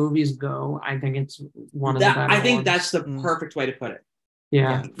kind of movies go, I think it's one of the better I think ones. that's the perfect way to put it.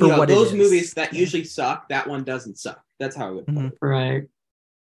 Yeah. Those movies that usually suck, that one doesn't suck. That's how I would put it. Right.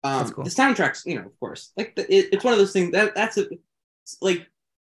 That's cool. The soundtracks, of course, like it's one of those things that's like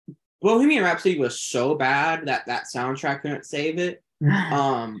Bohemian Rhapsody was so bad that soundtrack couldn't save it.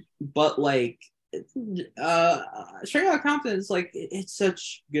 But like Straight Outta Compton is like it's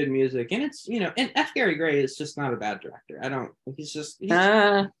such good music, and it's and F. Gary Gray is just not a bad director.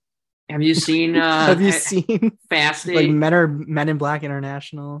 Have you seen Fast 8? Like Men in Black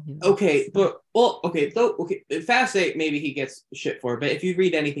International? Okay, Fast 8 maybe he gets shit for, but if you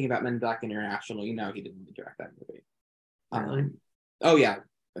read anything about Men in Black International, he didn't direct that movie. Really? Oh yeah,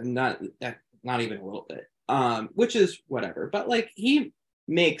 not even a little bit. Which is whatever, but like he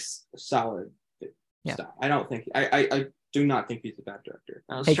makes solid stuff. I don't think I do not think he's a bad director.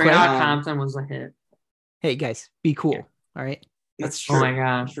 Straight Outta Compton was a hit. Hey guys, be cool. All right. That's true. Oh my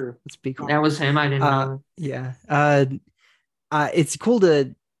gosh. True. Let's be cool. That was him. I didn't know. Yeah. It's cool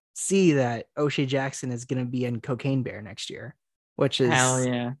to see that O'Shea Jackson is going to be in Cocaine Bear next year, which is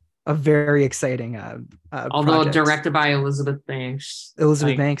a very exciting although project. directed by Elizabeth Banks.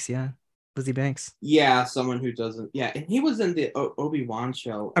 Banks, yeah. Lizzie Banks. Yeah, someone who doesn't. Yeah, and he was in the Obi-Wan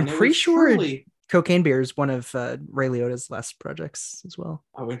show. I'm pretty sure Cocaine Bear is one of Ray Liotta's last projects as well.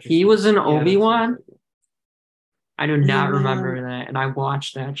 Oh, interesting. He was in Obi-Wan? I do not remember that, and I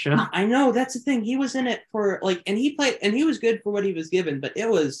watched that show. I know, that's the thing. He was in it for like, and he was good for what he was given, but it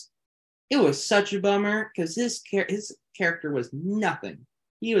was such a bummer because his character was nothing.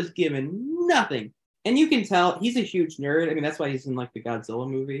 He was given nothing, and you can tell he's a huge nerd. I mean, that's why he's in like the Godzilla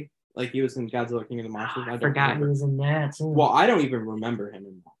movie. Like he was in Godzilla King of the Monsters. I forgot he was in that too. Well, I don't even remember him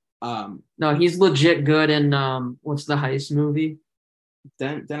in that. No, he's legit good in what's the heist movie?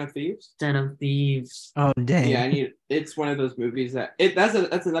 Den of Thieves. Den of Thieves. Oh dang! Yeah, it's one of those movies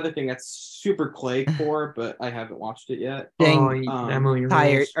that's another thing that's super Clay for, but I haven't watched it yet. Dang, that movie.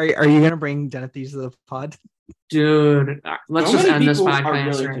 Ty, are you gonna bring Den of Thieves to the pod? Dude, let's just end this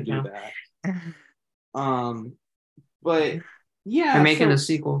podcast right now. But yeah, they're making a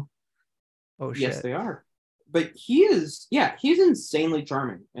sequel. Oh shit! Yes, they are. But he's insanely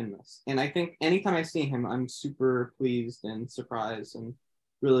charming in this. And I think anytime I see him, I'm super pleased and surprised and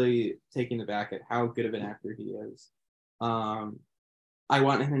really taken aback at how good of an actor he is. I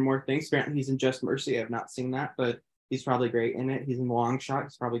want him in more things. Apparently he's in Just Mercy. I have not seen that, but he's probably great in it. He's in Long Shot.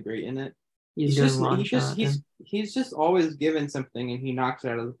 He's probably great in it. He's just always given something and he knocks it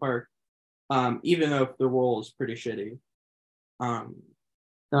out of the park. Even though the role is pretty shitty.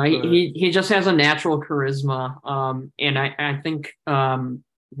 No, he just has a natural charisma, and I think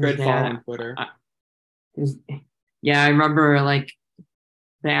Great follow on Twitter. I remember like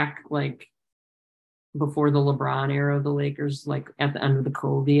back like before the LeBron era of the Lakers, like at the end of the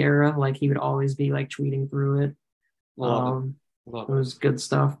Kobe era, like he would always be like tweeting through it. It was good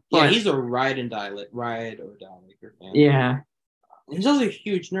stuff. Yeah, he's a ride or die Laker fan. Yeah. He's also a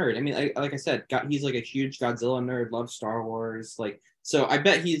huge nerd. I mean, like I said, he's like a huge Godzilla nerd, loves Star Wars. Like, so I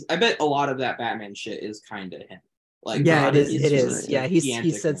bet a lot of that Batman shit is kind of him. Like, yeah, it is. Yeah,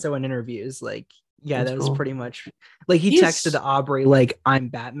 he said so in interviews. Like, yeah, that was pretty much like he texted Aubrey like, "I'm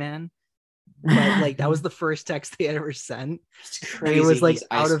Batman," but like that was the first text they had ever sent. It's crazy. And it was like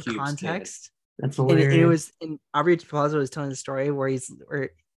out of context. Kid. That's hilarious. And it was, and Aubrey Plaza was telling the story where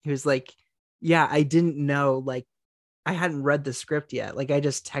he was like, "Yeah, I didn't know, like, I hadn't read the script yet. Like, I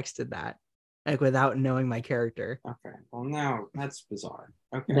just texted that, like, without knowing my character." Okay, well, now that's bizarre.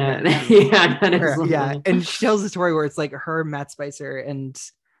 Okay, yeah, and she tells the story where it's like her, Matt Spicer, and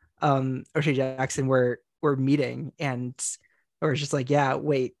O'Shea Jackson were meeting, and or it's just like, yeah,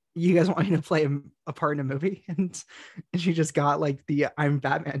 wait, you guys want me to play a part in a movie? And she just got like the "I'm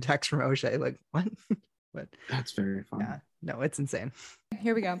Batman" text from O'Shea. Like, what? But that's very fun. Yeah, no, it's insane.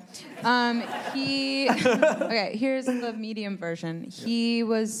 Here we go. Okay, here's the medium version. He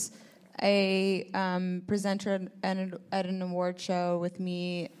was a presenter at an award show with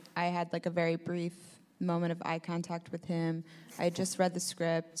me. I had like a very brief moment of eye contact with him. I had just read the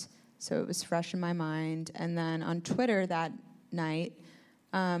script, so it was fresh in my mind. And then on Twitter that night,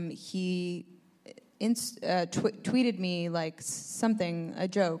 he tweeted me like a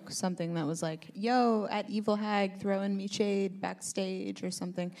joke, something that was like, "Yo, at Evil Hag throwing me shade backstage" or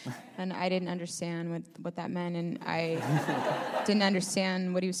something, and I didn't understand what that meant, and I didn't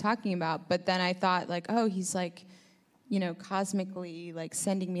understand what he was talking about. But then I thought like, oh, he's like, cosmically like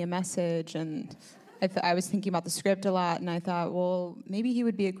sending me a message, and I was thinking about the script a lot, and I thought, well, maybe he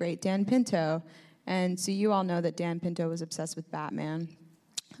would be a great Dan Pinto. And so you all know that Dan Pinto was obsessed with Batman,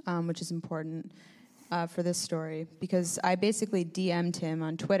 which is important for this story, because I basically DM'd him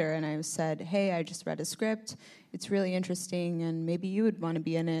on Twitter and I said, "Hey, I just read a script. It's really interesting and maybe you would want to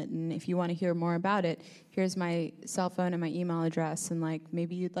be in it. And if you want to hear more about it, here's my cell phone and my email address. And like,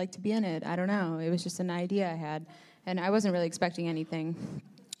 maybe you'd like to be in it. I don't know. It was just an idea I had." And I wasn't really expecting anything.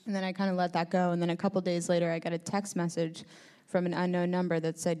 And then I kind of let that go. And then a couple days later, I got a text message from an unknown number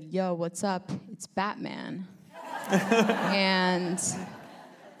that said, "Yo, what's up? It's Batman." And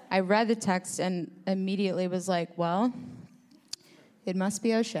I read the text and immediately was like, well, it must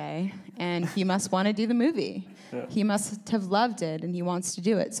be O'Shea, and he must want to do the movie. Yeah. He must have loved it, and he wants to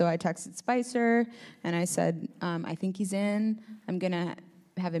do it. So I texted Spicer, and I said, I think he's in. I'm going to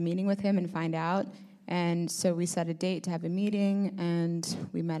have a meeting with him and find out. And so we set a date to have a meeting, and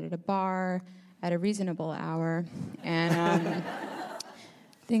we met at a bar at a reasonable hour. And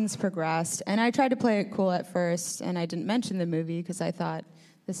things progressed. And I tried to play it cool at first, and I didn't mention the movie because I thought,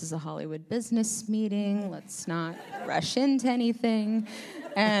 this is a Hollywood business meeting. Let's not rush into anything.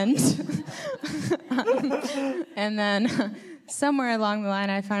 And and then somewhere along the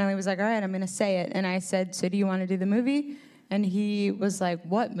line, I finally was like, all right, I'm going to say it. And I said, so do you want to do the movie? And he was like,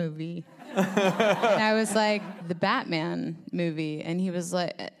 what movie? And I was like, the Batman movie. And he was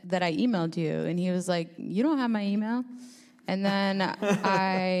like, that I emailed you. And he was like, you don't have my email? And then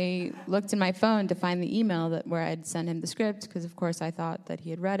I looked in my phone to find the email where I'd sent him the script, because of course I thought that he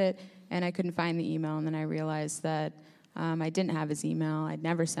had read it, and I couldn't find the email. And then I realized that I didn't have his email. I'd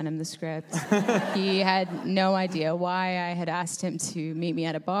never sent him the script. He had no idea why I had asked him to meet me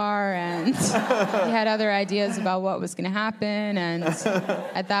at a bar, and he had other ideas about what was going to happen. And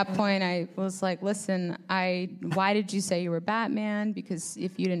at that point, I was like, listen, why did you say you were Batman? Because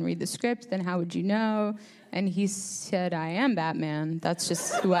if you didn't read the script, then how would you know? And he said, I am Batman. That's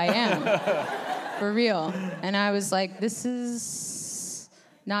just who I am, for real. And I was like, this is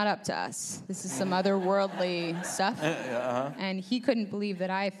not up to us. This is some otherworldly stuff. And he couldn't believe that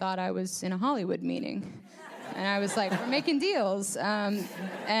I thought I was in a Hollywood meeting. And I was like, we're making deals.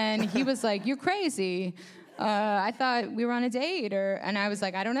 And he was like, you're crazy. I thought we were on a date. And I was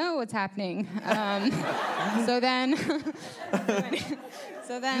like, I don't know what's happening.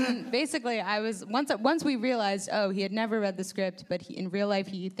 So then basically I was, once we realized, he had never read the script, but in real life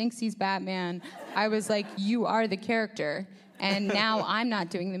he thinks he's Batman, I was like, you are the character. And now I'm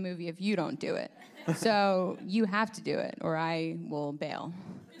not doing the movie if you don't do it. So you have to do it or I will bail.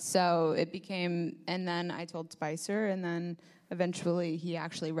 So it became, and then I told Spicer, and then eventually he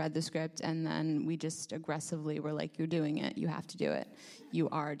actually read the script, and then we just aggressively were like, you're doing it. You have to do it. You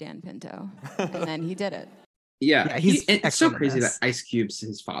are Dan Pinto. And then he did it. Yeah, it's so crazy that Ice Cube's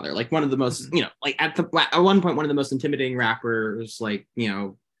his father. Like one of the most, like at one point, one of the most intimidating rappers, like,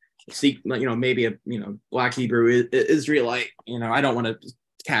 maybe a Black Hebrew Israelite. I don't want to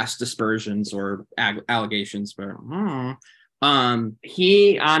cast aspersions or allegations, but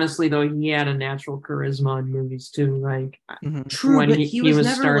he honestly though he had a natural charisma in movies too. Like true, when but he was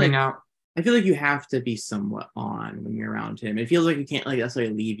never starting out. I feel like you have to be somewhat on when you're around him. It feels like you can't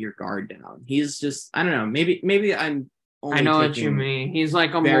necessarily leave your guard down. He's just, I don't know. Maybe I'm. Only I know what you mean. He's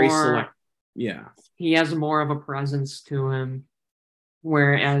like a very more select. Yeah. He has more of a presence to him.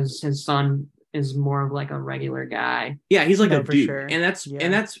 Whereas his son is more of like a regular guy. Yeah, he's like a dude, sure. and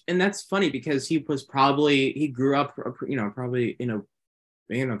that's funny because he grew up, probably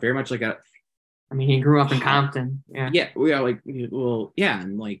very much like a. I mean, he grew up in Compton. Yeah,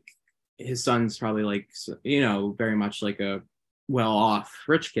 and like his son's probably like very much like a well-off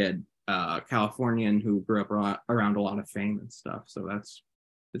rich kid, Californian who grew up around a lot of fame and stuff. So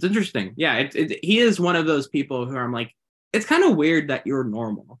it's interesting. Yeah, he is one of those people who I'm like. It's kind of weird that you're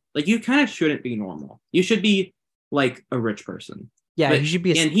normal. Like, you kind of shouldn't be normal. You should be like a rich person. Yeah, he should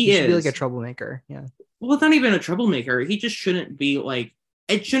be. He should be like a troublemaker. Yeah. Well, it's not even a troublemaker. He just shouldn't be like.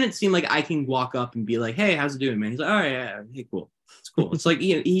 It shouldn't seem like I can walk up and be like, "Hey, how's it doing, man?" He's like, "Oh yeah, hey, cool. It's cool." It's like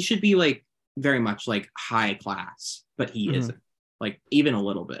he should be like very much like high class, but he isn't. Like even a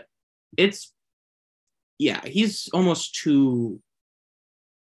little bit. He's almost too.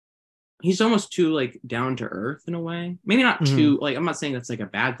 He's almost too like down to earth in a way. Maybe not too like. I'm not saying that's like a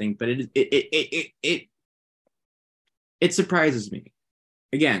bad thing, but it surprises me.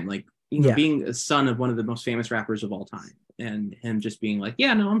 Again, like being a son of one of the most famous rappers of all time, and him just being like,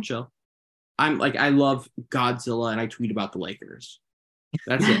 "Yeah, no, I'm chill. I'm like, I love Godzilla, and I tweet about the Lakers.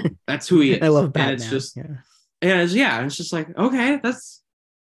 That's it. That's who he is. I love Batman. And it's just, it's just like, okay, that's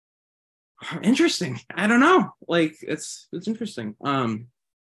interesting. I don't know. Like, it's interesting.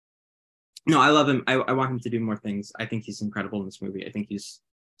 No, I love him. I want him to do more things. I think he's incredible in this movie. I think he's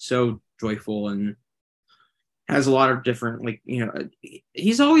so joyful and has a lot of different, like,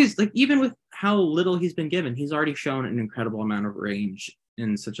 he's always, like, even with how little he's been given, he's already shown an incredible amount of range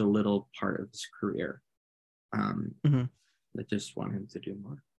in such a little part of his career. I just want him to do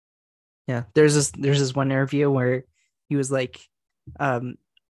more. Yeah, there's this one interview where he was like, it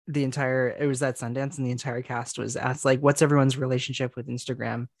was at Sundance, and the entire cast was asked, like, what's everyone's relationship with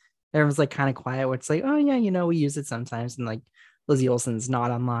Instagram? Everyone's like kind of quiet, where it's like, oh yeah, we use it sometimes, and like Lizzie Olsen's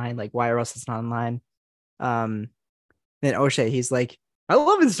not online, like why else it's not online. Then O'Shea, he's like, I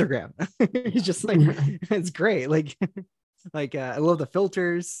love Instagram. He's just like, it's great, like I love the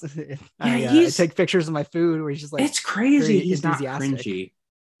filters. I take pictures of my food, where he's just like, it's crazy he's not cringy.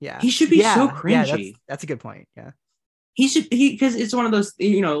 Yeah, he should be so cringy. Yeah, that's a good point. Yeah, because it's one of those,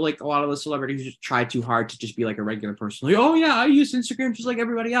 like a lot of those celebrities just try too hard to just be like a regular person. Like, oh yeah, I use Instagram just like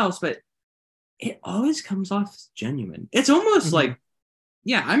everybody else, but it always comes off as genuine. It's almost like,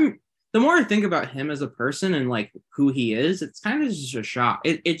 the more I think about him as a person and like who he is, it's kind of just a shock.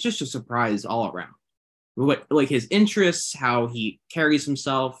 It's just a surprise all around. What, like, his interests, how he carries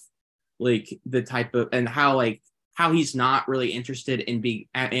himself, like the type of, and how he's not really interested in being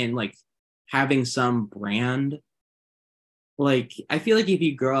in like having some brand like I feel like if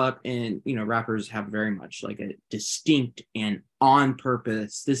you grow up in, rappers have very much like a distinct and on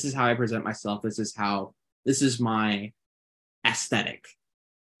purpose, this is how I present myself, this is my aesthetic.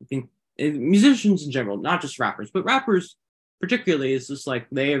 I think musicians in general, not just rappers, but rappers particularly, is just like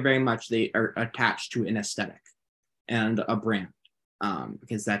they are attached to an aesthetic and a brand,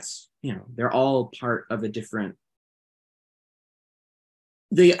 because that's, they're all part of a different,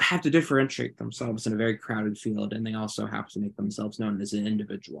 they have to differentiate themselves in a very crowded field, and they also have to make themselves known as an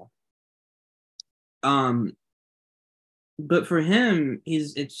individual. But for him,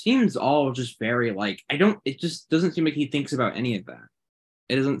 it seems all just very like, it just doesn't seem like he thinks about any of that.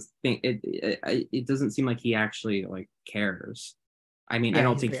 It doesn't seem like he actually like cares. I mean, I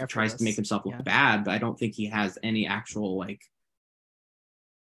don't think he tries to make himself look bad, but I don't think he has any actual like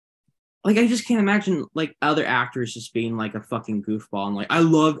I just can't imagine like other actors just being like a fucking goofball and like,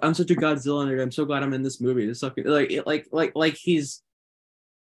 I'm such a Godzilla nerd, I'm so glad I'm in this movie. It's fucking like he's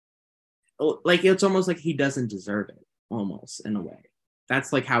like, it's almost like he doesn't deserve it, almost, in a way.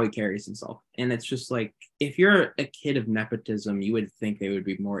 That's like how he carries himself. And it's just like, if you're a kid of nepotism, you would think they would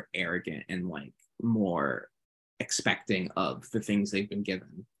be more arrogant and like more expecting of the things they've been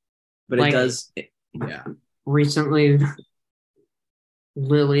given. But yeah. Recently,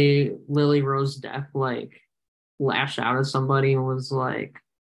 Lily Rose Depp like lashed out at somebody and was like,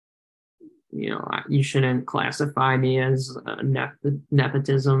 you shouldn't classify me as a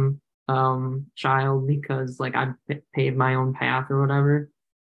nepotism child because like I paved my own path or whatever.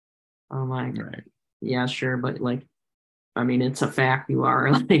 I'm like, right. Yeah, sure, but like, I mean, it's a fact you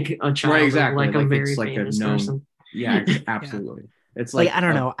are like a child, right? Exactly. Of, like a very famous person. Yeah, absolutely. Yeah. It's like I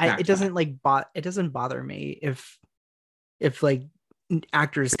don't know. It doesn't like it doesn't bother me if like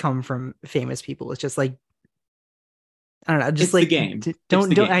actors come from famous people. It's just like, I don't know. Just it's like the game.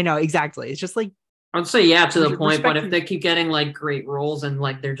 Don't. I know exactly. It's just like, I'd say yeah to the point, but if they keep getting like great roles and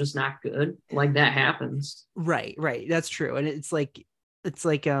like they're just not good, like that happens. Right. That's true. And it's like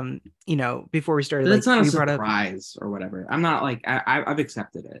before we started, that's like, not a surprise or whatever. I'm not like I've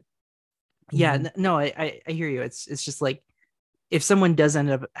accepted it. Yeah. No, I hear you. It's just like, if someone does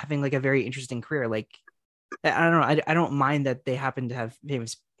end up having like a very interesting career, like I don't know, I don't mind that they happen to have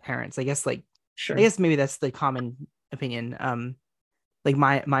famous parents. I guess like, sure. I guess maybe that's the common opinion. Like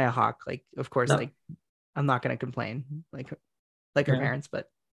Maya Hawke, like of course, no. Like I'm not gonna complain like her parents, but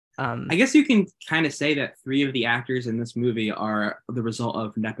I guess you can kind of say that 3 of the actors in this movie are the result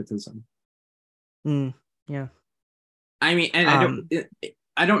of nepotism. Yeah. I mean, and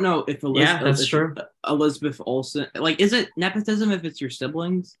I don't know if Elizabeth Olsen, like, is it nepotism if it's your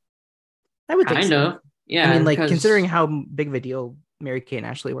siblings? I would think kind of. Yeah. I mean, like, considering how big of a deal Mary-Kate and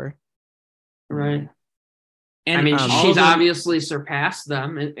Ashley were. Right. And I mean, she's obviously surpassed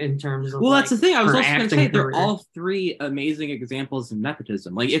them in terms of. Well, that's the thing. I was also going to say they're all 3 amazing examples of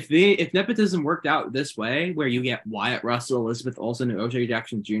nepotism. Like, if nepotism worked out this way, where you get Wyatt Russell, Elizabeth Olsen, and O.J.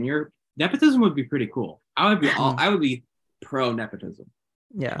 Jackson Jr., nepotism would be pretty cool. I would be pro nepotism.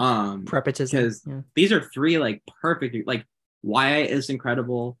 Yeah. Prepotism. Because these are 3 like perfect. Like, Wyatt is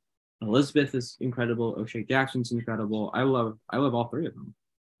incredible. Elizabeth is incredible. O'Shea Jackson's incredible. I love all 3 of them.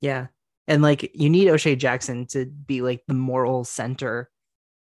 Yeah. And like, you need O'Shea Jackson to be like the moral center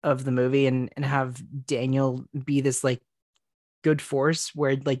of the movie and have Daniel be this like good force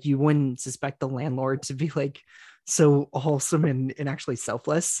where like you wouldn't suspect the landlord to be like so wholesome and actually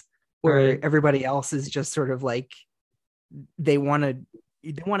selfless, where everybody else is just sort of like, they want to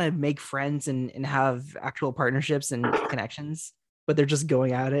make friends and have actual partnerships and connections, but they're just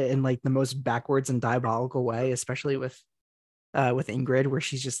going at it in like the most backwards and diabolical way, especially with Ingrid, where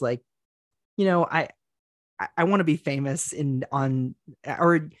she's just like, I want to be famous she's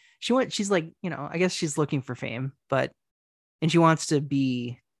like, I guess she's looking for fame, and she wants to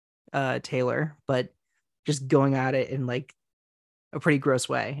be Taylor, but just going at it in like a pretty gross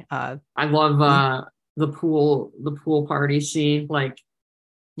way. I love the pool party scene, like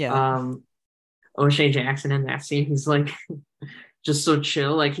O'Shea Jackson in that scene, he's like just so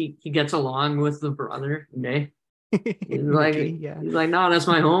chill, like he gets along with the brother, he's like, no, that's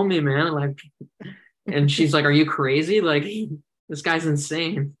my homie, man. Like, and she's like, are you crazy? Like, this guy's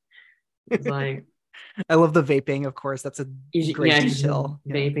insane. It's like, I love the vaping, of course. That's a great detail.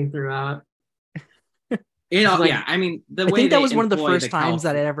 Vaping throughout. I mean, I think that was one of the first times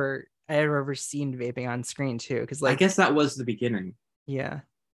that I ever seen vaping on screen too. Because like, I guess that was the beginning. Yeah.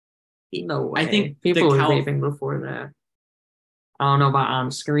 No way. I think people were vaping before that. I don't know about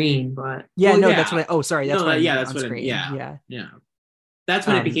on screen, but that's what. That's what. That's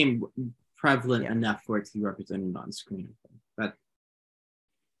when it became prevalent enough for it to be represented on screen. But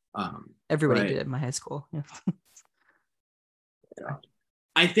everybody did it in my high school. Yeah.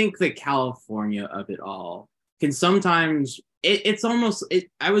 I think the California of it all can sometimes it's almost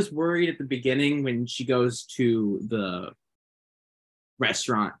I was worried at the beginning when she goes to the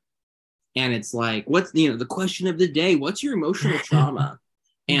restaurant and it's like, what's the question of the day, what's your emotional trauma?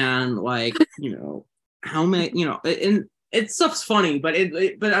 And like, how many, and it stuff's funny, but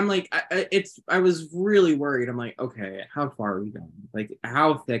but I'm like, I was really worried. I'm like, okay, how far are we going? Like,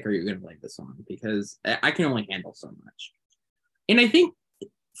 how thick are you going to lay this on? Because I can only handle so much. And I think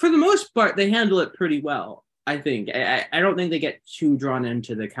for the most part, they handle it pretty well. I think I don't think they get too drawn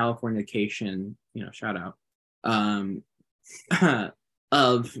into the Californication, shout out,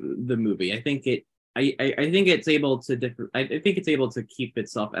 of the movie. I think I think it's able to I think it's able to keep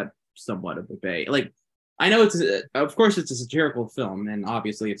itself at somewhat of a bay. Like, I know of course it's a satirical film, and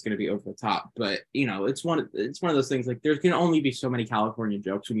obviously it's going to be over the top. But it's one of those things. Like, there's going to only be so many California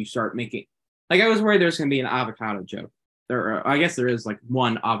jokes when you start making. Like, I was worried there's going to be an avocado joke. I guess there is like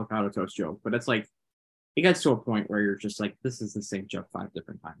one avocado toast joke, but it's like it gets to a point where you're just like, this is the same joke 5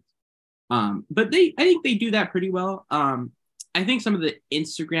 different times. But I think they do that pretty well. I think some of the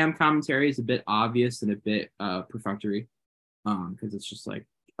Instagram commentary is a bit obvious and a bit perfunctory, because it's just like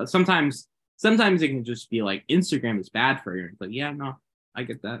sometimes it can just be like, Instagram is bad for you. It's like, yeah, no, I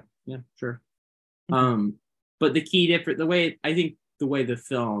get that. Yeah, sure. But the way the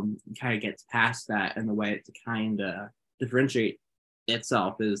film kind of gets past that and the way it kind of differentiate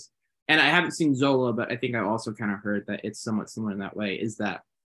itself is, and I haven't seen Zola, but I think I also kind of heard that it's somewhat similar in that way, is that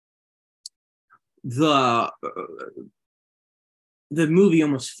the movie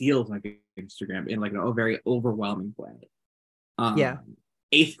almost feels like Instagram in like a very overwhelming way. Yeah.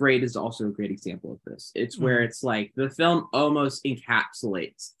 8th Grade is also a great example of this. It's where it's like the film almost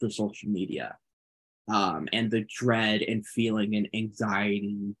encapsulates the social media, and the dread and feeling and anxiety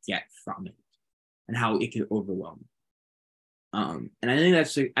you get from it, and how it can overwhelm. And I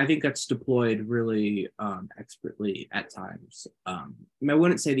think that's deployed really expertly at times. I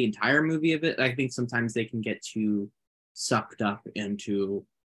wouldn't say the entire movie of it. I think sometimes they can get too sucked up into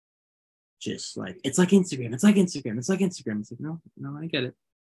just like, it's like Instagram. It's like no, I get it.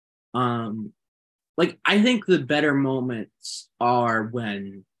 Like, I think the better moments are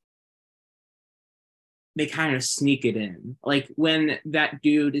when they kind of sneak it in, like when that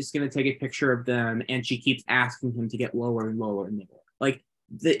dude is going to take a picture of them and she keeps asking him to get lower and lower and lower. Like,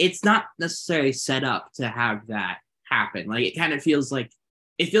 it's not necessarily set up to have that happen. Like, it kind of feels like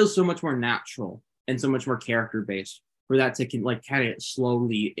it feels so much more natural and so much more character based for that to like kind of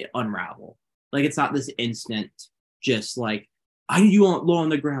slowly unravel. Like, it's not this instant, just like, I need you low on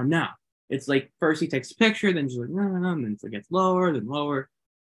the ground now. It's like, first he takes a picture, then she's like, no, and then it gets lower, then lower.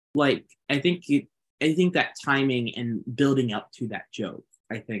 Like, I think that timing and building up to that joke,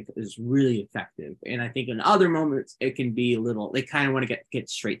 I think, is really effective. And I think in other moments, it can be they kind of want to get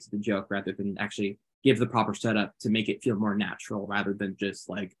straight to the joke rather than actually give the proper setup to make it feel more natural, rather than just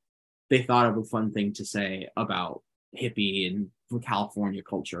like they thought of a fun thing to say about hippie and California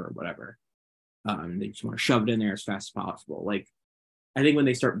culture or whatever. They just want to shove it in there as fast as possible. Like, I think when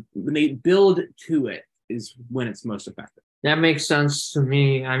they build to it is when it's most effective. That makes sense to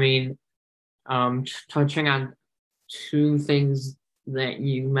me. I mean, touching on 2 things that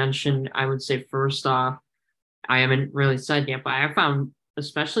you mentioned, I would say first off, I haven't really said yet, but I found,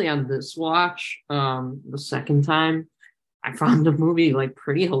 especially on this watch, the second time, I found the movie like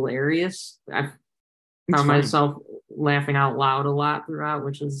pretty hilarious. I found myself laughing out loud a lot throughout,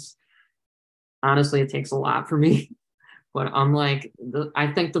 which is honestly, it takes a lot for me. But I'm like, I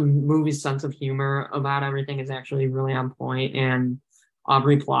think the movie's sense of humor about everything is actually really on point, and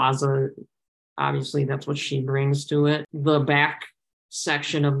Aubrey Plaza, obviously, that's what she brings to it. The back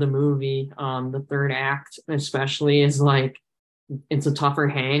section of the movie, the third act especially, is like, it's a tougher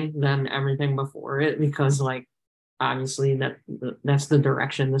hang than everything before it, because like, obviously that's the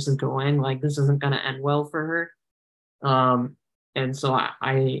direction this is going. Like, this isn't going to end well for her. And so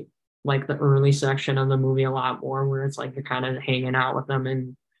I like the early section of the movie a lot more, where it's like you're kind of hanging out with them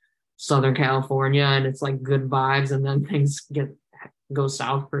in Southern California and it's like good vibes, and then things go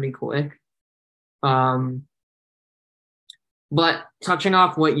south pretty quick. But touching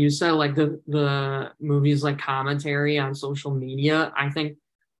off what you said, like the movie's like commentary on social media, I think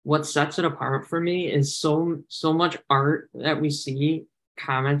what sets it apart for me is so much art that we see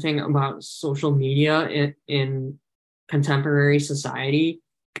commenting about social media in contemporary society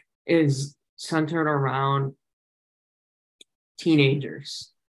is centered around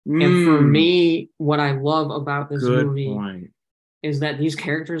teenagers. And for me, what I love about this movie is that these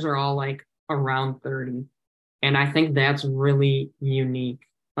characters are all like around 30. And I think that's really unique.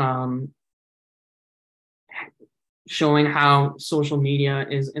 showing how social media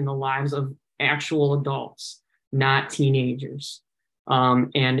is in the lives of actual adults, not teenagers.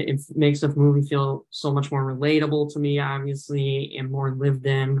 And it makes the movie feel so much more relatable to me, obviously, and more lived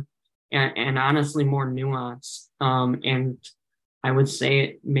in, and honestly more nuanced. And I would say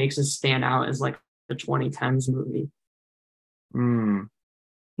it makes it stand out as like the 2010s movie.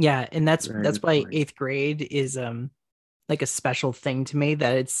 Yeah, and that's why Eighth Grade is like a special thing to me,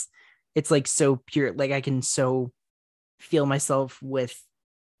 that it's like so pure. Like I can so feel myself with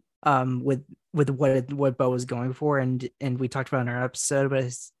what Bo was going for, and we talked about in our episode, but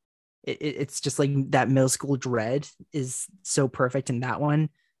it's just like that middle school dread is so perfect in that one,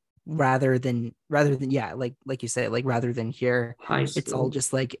 rather than yeah, like you say, like rather than here, it's all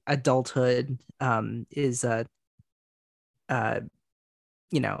just like adulthood is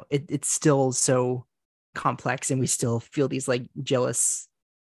you know, it's still so complex, and we still feel these like jealous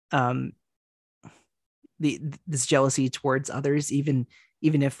this jealousy towards others, even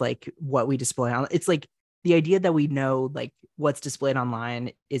if like what we display on, it's like the idea that we know like what's displayed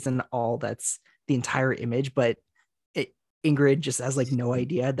online isn't all that's the entire image, but Ingrid just has like no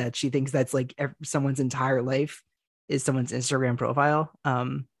idea that she thinks that's like someone's entire life is someone's Instagram profile,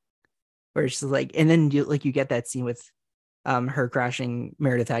 where it's just like, and then you get that scene with her crashing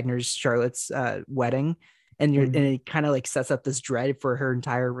Meredith Agner's Charlotte's wedding, and and it kind of like sets up this dread for her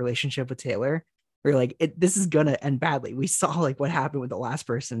entire relationship with Taylor. We're like, this is gonna end badly. We saw like what happened with the last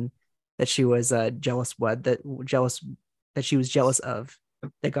person that she was jealous that she was jealous of,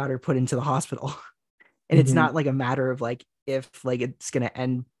 that got her put into the hospital. And it's not like a matter of like if like it's gonna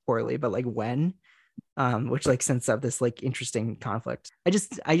end poorly, but like when, which like sets up this like interesting conflict. I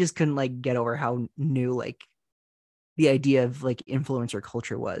just couldn't like get over how new like the idea of like influencer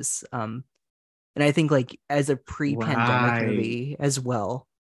culture was. And I think like as a pre-pandemic movie as well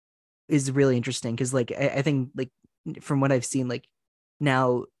is really interesting, because like I think like from what I've seen, like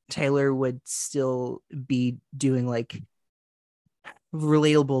now Taylor would still be doing like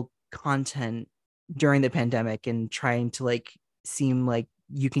relatable content during the pandemic and trying to like seem like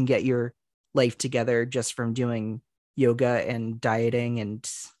you can get your life together just from doing yoga and dieting and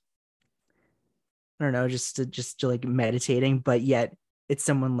I don't know, just to like meditating, but yet it's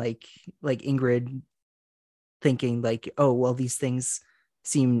someone like Ingrid thinking like, oh well, these things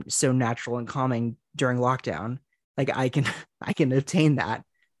seem so natural and calming during lockdown. Like I can obtain that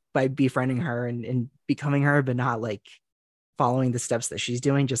by befriending her and becoming her, but not like following the steps that she's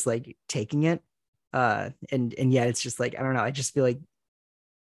doing, just like taking it. And yet it's just like, I don't know. I just feel like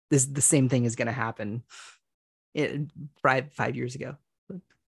the same thing is going to happen 5 years ago.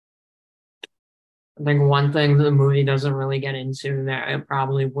 I think one thing the movie doesn't really get into that it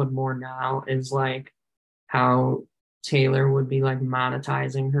probably would more now is like how Taylor would be like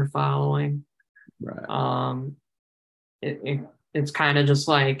monetizing her following. Right. It's kind of just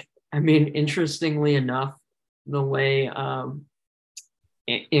like, I mean, interestingly enough, the way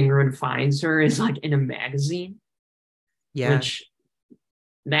Ingrid finds her is like in a magazine. Yeah. Which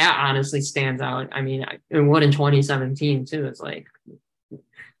that honestly stands out. I mean, it would in 2017 too. It's like,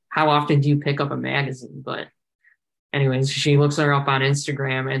 how often do you pick up a magazine? But anyways, she looks her up on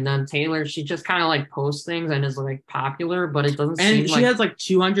Instagram, and then Taylor, she just kind of like posts things and is like popular, but it doesn't seem she has like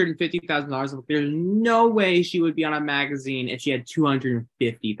 $250,000. There's no way she would be on a magazine if she had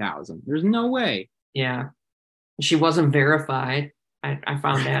 250,000. There's no way. Yeah. She wasn't verified. I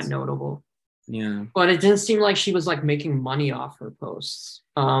found that notable. Yeah. But it didn't seem like she was like making money off her posts,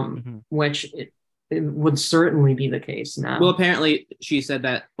 which it would certainly be the case now. Well, apparently she said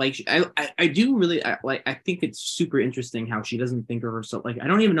that like I do really like, I think it's super interesting how she doesn't think of herself like, I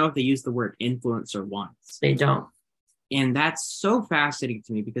don't even know if they use the word influencer once. They don't. And that's so fascinating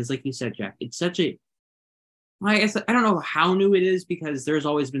to me because like you said, Jack, it's such a, I guess I don't know how new it is because there's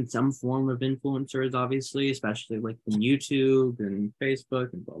always been some form of influencers, obviously, especially like from YouTube and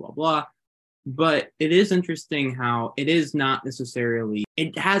Facebook and blah, blah, blah. But it is interesting how it is not necessarily,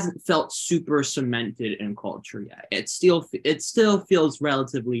 it hasn't felt super cemented in culture yet. It still feels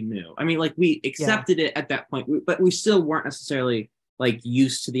relatively new. I mean, like we accepted it at that point, but we still weren't necessarily like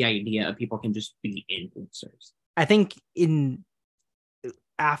used to the idea of people can just be influencers. I think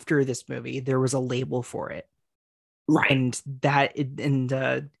after this movie, there was a label for it. Right. And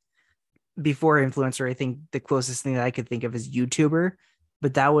before influencer, I think the closest thing that I could think of is YouTuber.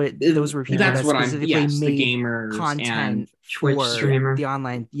 But those were people that specifically made the gamers content and for Twitch streamer. the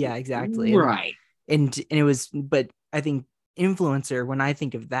online. Yeah, exactly. Right. And it was, but I think influencer, when I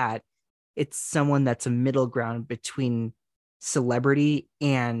think of that, it's someone that's a middle ground between celebrity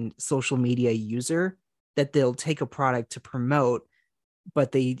and social media user, that they'll take a product to promote,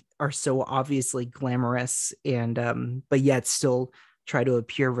 but they are so obviously glamorous and but yet still try to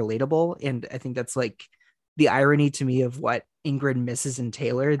appear relatable. And I think that's like the irony to me of what Ingrid misses in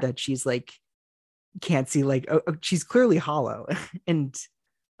Taylor, that she's like can't see, like she's clearly hollow. And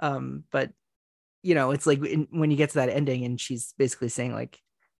but you know, it's like when you get to that ending and she's basically saying like,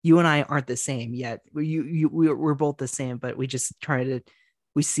 you and I aren't the same yet. We're both the same, but we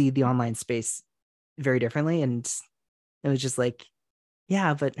see the online space very differently. And it was just like,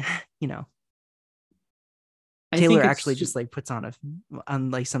 yeah, but you know, Taylor actually just like puts on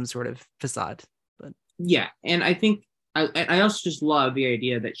like some sort of facade. But yeah, and I think I also just love the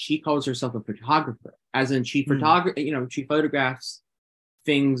idea that she calls herself a photographer, as in she she photographs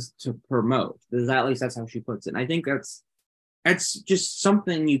things to promote. At least that's how she puts it. And I think that's just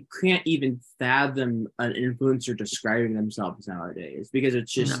something you can't even fathom an influencer describing themselves nowadays, because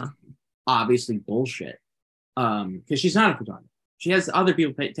it's just obviously bullshit. Because she's not a photographer. She has other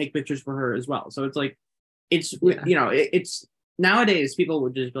people take pictures for her as well. So it's like, it's nowadays people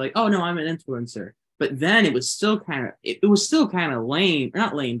would just be like, oh no, I'm an influencer. But then it was still kind of lame,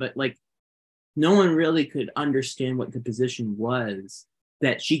 not lame, but like no one really could understand what the position was,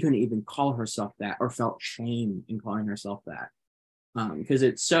 that she couldn't even call herself that or felt shame in calling herself that. Because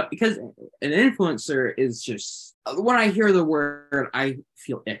an influencer is just, when I hear the word, I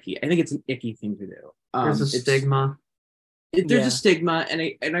feel icky. I think it's an icky thing to do. There's a stigma. There's a stigma,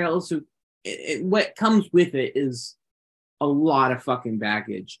 and I also, what comes with it is a lot of fucking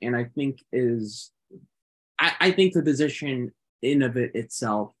baggage. And I think I think the position in of it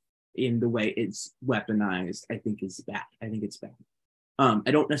itself, in the way it's weaponized, I think is bad. I think it's bad.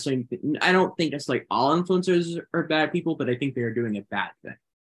 I don't think necessarily all influencers are bad people, but I think they're doing a bad thing.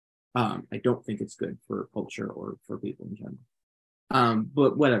 I don't think it's good for culture or for people in general.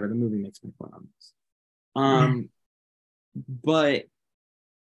 But whatever, the movie makes me fun on this. But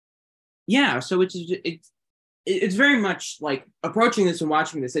yeah, so it's very much like approaching this and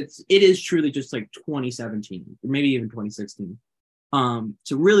watching this. It is truly just like 2017, maybe even 2016. To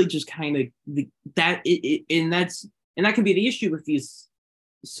really just kind of that can be the issue with these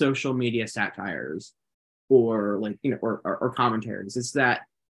social media satires or like, you know, or commentaries. It's that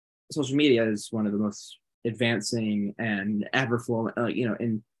social media is one of the most advancing and ever flowing,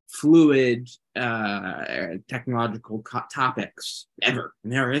 in fluid technological topics ever in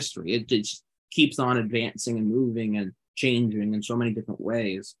their history. It just keeps on advancing and moving and changing in so many different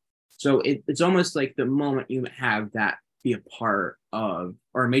ways. So it's almost like the moment you have that be a part of,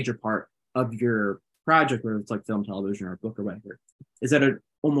 or a major part of your project, whether it's like film, television, or a book or whatever, is that it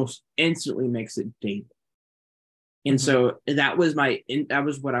almost instantly makes it dated. And so that was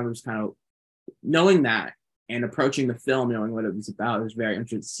what I was kind of knowing that and approaching the film, knowing what it was about. I was very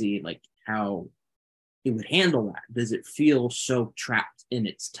interested to see like how it would handle that. Does it feel so trapped in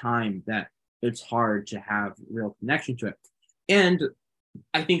its time that it's hard to have real connection to it? And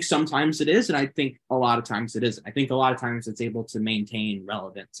I think sometimes it is, and I think a lot of times it isn't. I think a lot of times it's able to maintain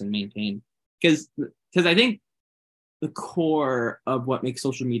relevance and maintain, because I think the core of what makes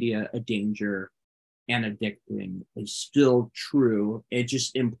social media a danger and addicting is still true. It's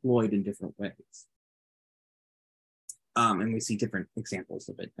just employed in different ways. And we see different examples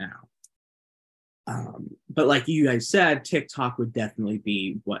of it now. But like you guys said, TikTok would definitely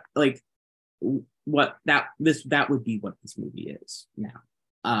be that would be what this movie is now.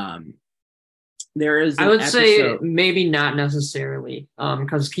 There is I would say maybe not necessarily,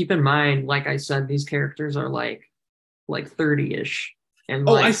 because keep in mind, like I said, these characters are like 30-ish. And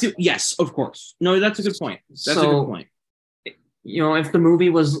I see. Yes, of course. No, that's a good point. That's a good point. You know, if the movie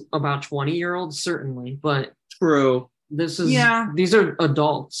was about 20-year-olds, certainly, but true. These are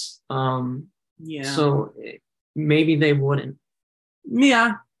adults. So maybe they wouldn't.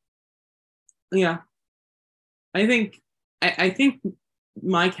 Yeah. I think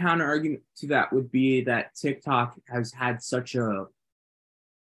my counter argument to that would be that TikTok has had such a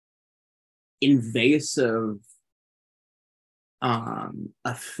invasive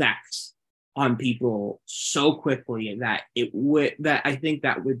effect on people so quickly that I think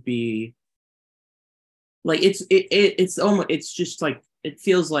that would be like it's almost, it's just like, it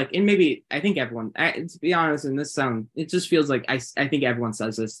feels like, and maybe I think everyone, to be honest, it just feels like I think everyone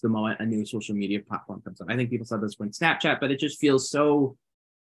says this the moment a new social media platform comes up. I think people said this when Snapchat, but it just feels so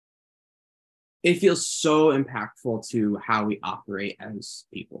impactful to how we operate as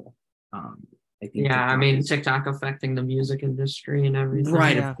people. I think TikTok affecting the music industry and everything.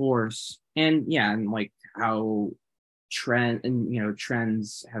 Right, of course. And like how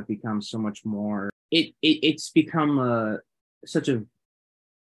trends have become so much more. It's become such a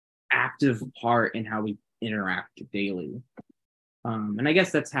active part in how we interact daily. And I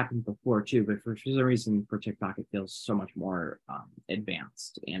guess that's happened before too, but for some reason for TikTok, it feels so much more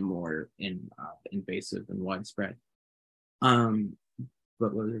advanced and more invasive and widespread.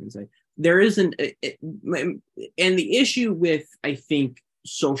 But what was I going to say? There isn't, and the issue with, I think,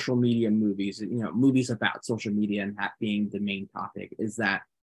 social media movies, movies about social media and that being the main topic, is that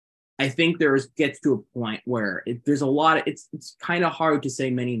I think gets to a point where there's a lot of, it's kind of hard to say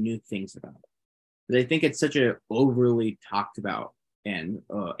many new things about it. But I think it's such a overly talked about and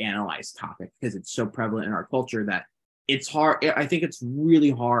analyzed topic because it's so prevalent in our culture that it's hard. I think it's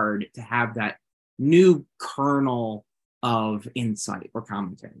really hard to have that new kernel of insight or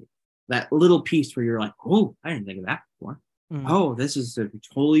commentary, that little piece where you're like, oh, I didn't think of that before. Oh, this is a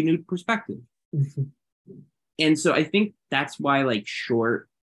totally new perspective. And so I think that's why, like, short.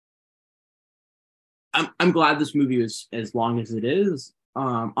 I'm glad this movie is as long as it is.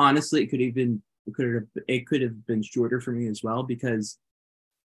 Honestly, it could have been shorter for me as well, because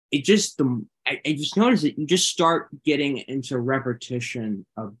I just noticed that you just start getting into repetition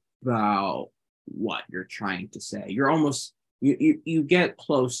about what you're trying to say. You're almost you get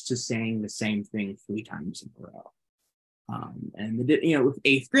close to saying the same thing 3 times in a row. And with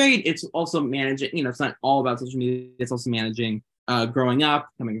 8th grade, it's also managing. It's not all about social media. It's also managing growing up,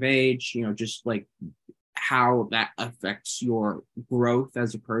 coming of age. Just like how that affects your growth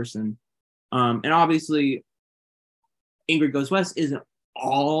as a person. And obviously, Ingrid Goes West isn't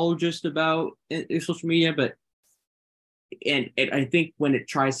all just about social media, but I think when it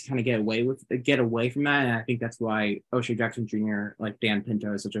tries to kind of get away from that, and I think that's why O'Shea Jackson Jr., like Dan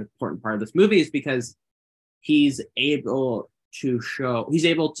Pinto, is such an important part of this movie, is because he's able to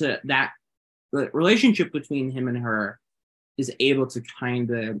that the relationship between him and her is able to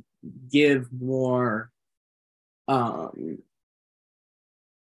kind of give more,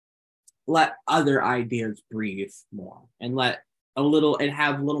 let other ideas breathe more, and have a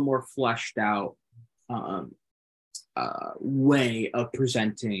little more fleshed out way of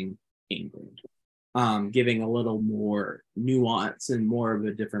presenting Ingrid, giving a little more nuance and more of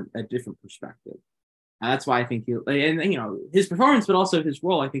a different perspective. And that's why I think his performance, but also his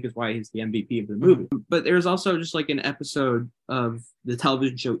role, I think, is why he's the MVP of the movie. But there's also just like an episode of the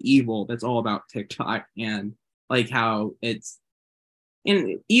television show Evil that's all about TikTok and like how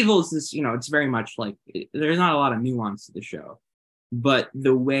Evil is this, it's very much like there's not a lot of nuance to the show, but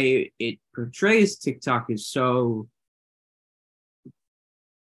the way it portrays TikTok is so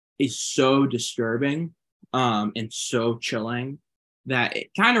disturbing and so chilling that it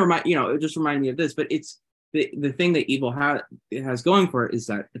kind of it just reminded me of this. But it's the thing that Evil has going for it is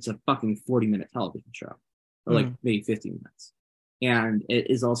that it's a fucking 40-minute television show, or like maybe 15 minutes, and it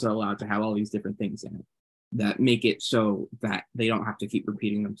is also allowed to have all these different things in it that make it so that they don't have to keep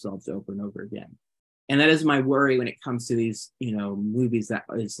repeating themselves over and over again. And that is my worry when it comes to these movies that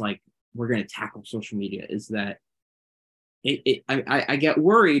is like, we're going to tackle social media, is that I get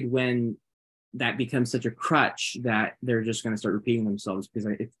worried when that becomes such a crutch that they're just going to start repeating themselves because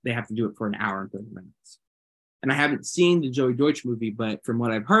they have to do it for an hour and 30 minutes. And I haven't seen the Joey Deutsch movie, but from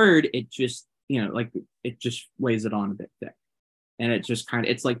what I've heard, it just, it just weighs it on a bit thick. And it just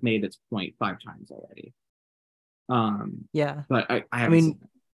it's like made its point 5 times already. Yeah. But I mean,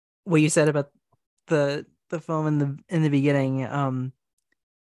 what you said about the film in the beginning,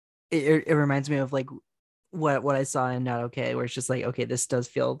 it reminds me of like what I saw in Not Okay, where it's just like, okay, this does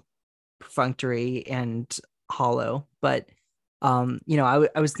feel perfunctory and hollow, but I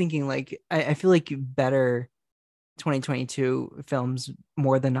was thinking like I feel like better 2022 films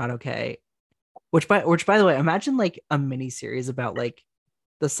more than Not Okay, which by the way, imagine like a mini series about like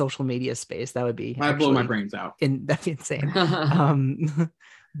the social media space. That would be blow my brains out, and that'd be insane.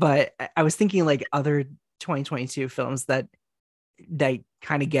 But I was thinking like other 2022 films that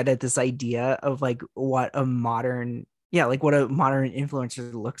kind of get at this idea of like what a modern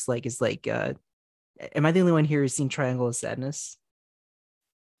influencer looks like is like, am I the only one here who's seen Triangle of Sadness?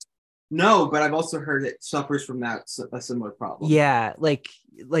 No, but I've also heard it suffers from a similar problem. Yeah, like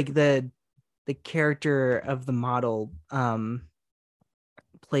the character of the model,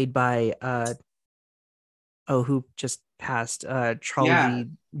 played by who just passed, Charlie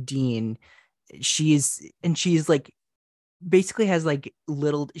Dean. She's like basically has like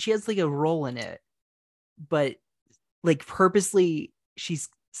she has like a role in it, but like purposely she's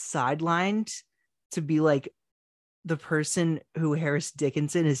sidelined to be like the person who Harris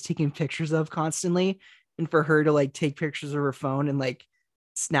Dickinson is taking pictures of constantly, and for her to like take pictures of her phone and like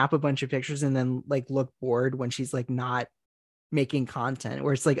snap a bunch of pictures and then like look bored when she's like not making content,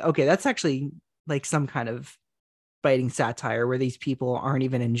 where it's like, okay, that's actually like some kind of biting satire where these people aren't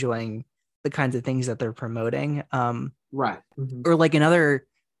even enjoying the kinds of things that they're promoting. Right. Or like another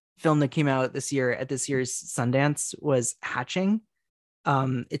film that came out this year at this year's Sundance was Hatching.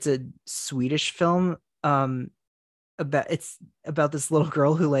 It's a Swedish film. It's about this little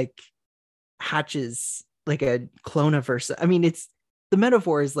girl who like hatches like a clone of herself. I mean, it's the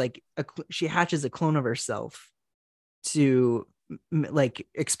metaphor is like she hatches a clone of herself to like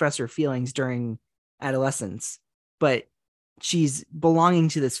express her feelings during adolescence, but she's belonging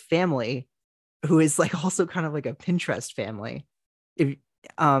to this family who is like also kind of like a Pinterest family. If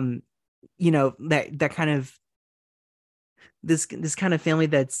that kind of this kind of family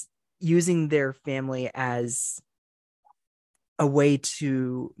that's using their family as a way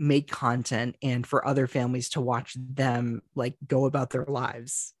to make content and for other families to watch them like go about their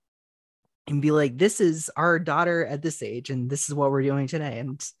lives and be like, this is our daughter at this age and this is what we're doing today.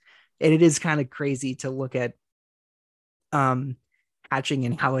 And it is kind of crazy to look at Hatching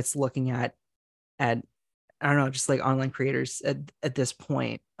and how it's looking at I don't know, just like online creators at this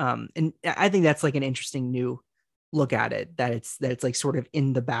point. And I think that's like an interesting new look at it, that it's like sort of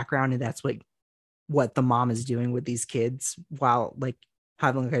in the background, and that's like what the mom is doing with these kids while like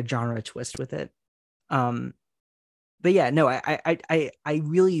having like a genre twist with it. But yeah, no, I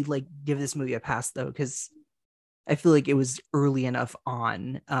really like give this movie a pass though, because I feel like it was early enough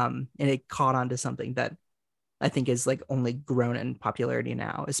on, and it caught on to something that I think is like only grown in popularity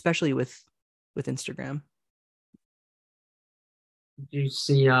now, especially with Instagram. Did you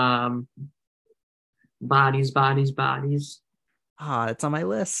see Bodies? It's on my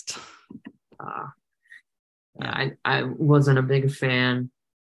list. I wasn't a big fan.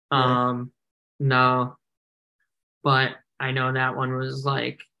 No, but I know that one was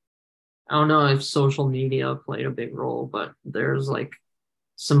like, I don't know if social media played a big role, but there's like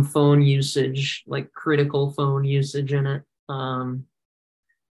some phone usage, like critical phone usage in it.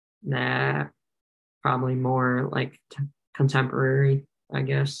 Probably more like contemporary, I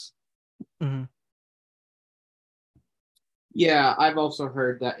guess. Mm-hmm. Yeah, I've also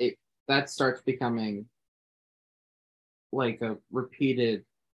heard that that starts becoming like a repeated,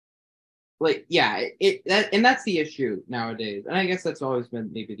 like, yeah, and that's the issue nowadays. And I guess that's always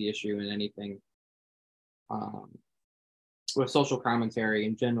been maybe the issue in anything with social commentary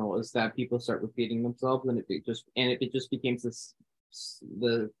in general, is that people start repeating themselves, and if it just becomes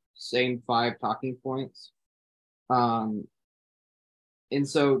the same 5 talking points. And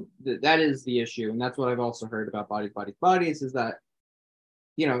so that is the issue, and that's what I've also heard about Bodies, is that,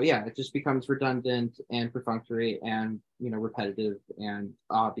 it just becomes redundant and perfunctory and, repetitive and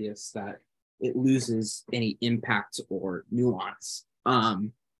obvious, that it loses any impact or nuance.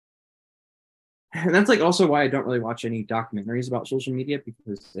 And that's like also why I don't really watch any documentaries about social media,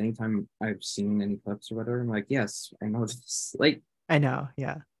 because anytime I've seen any clips or whatever, I'm like, yes, I know this. Like, I know,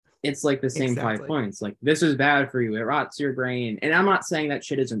 yeah. It's like the same 5 points. Like, this is bad for you. It rots your brain. And I'm not saying that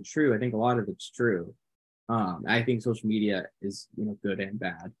shit isn't true. I think a lot of it's true. I think social media is, good and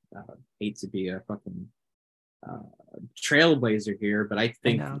bad. Hate to be a fucking trailblazer here, but I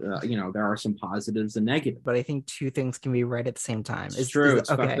think, there are some positives and negatives. But I think 2 things can be right at the same time. It's true.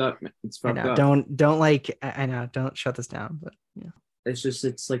 It's okay. Fucked up. It's fucked up. Don't like, I know, don't shut this down, but yeah.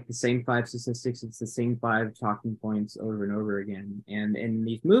 It's like the same 5 statistics. It's the same 5 talking points over and over again. And in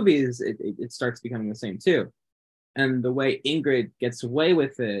these movies, it starts becoming the same too. And the way Ingrid gets away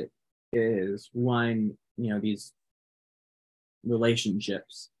with it is, one, these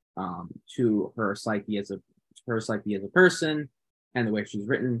relationships to her psyche as a person, and the way she's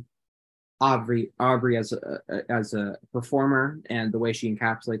written. Aubrey as a performer, and the way she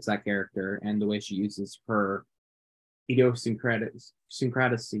encapsulates that character, and the way she uses her idiosyncrasies.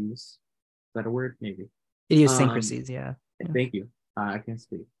 Is that a word? Maybe. Idiosyncrasies, yeah. Thank you. I can't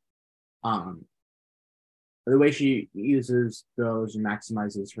speak. The way she uses those and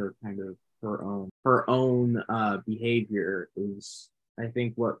maximizes her kind of her own behavior is, I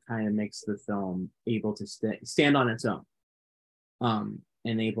think, what kind of makes the film able to stand on its own, and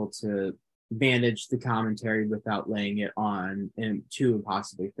able to manage the commentary without laying it on and too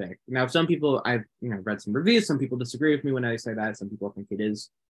impossibly thick. Now, some people, I've read some reviews, some people disagree with me when I say that. Some people think it is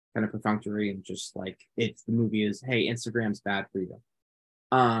kind of perfunctory and just like, the movie is, hey, Instagram's bad for you.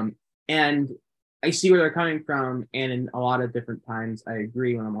 And I see where they're coming from, and in a lot of different times I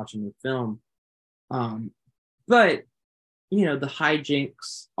agree when I'm watching the film. But the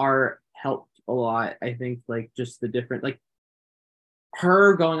hijinks are helped a lot. I think, like, just the different, like,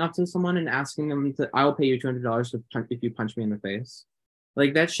 her going up to someone and asking them I will pay you $200 if you punch me in the face.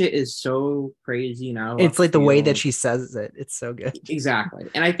 Like that shit is so crazy now. It's like the way that she says it. It's so good. Exactly.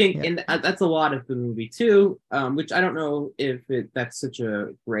 And I think and that's a lot of the movie too, which I don't know if that's such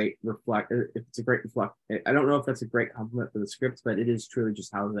a great if it's a great reflect. I don't know if that's a great compliment for the script, but it is truly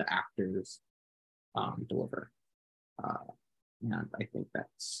just how the actors deliver. And I think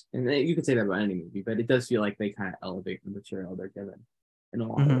and you could say that about any movie, but it does feel like they kind of elevate the material they're given in a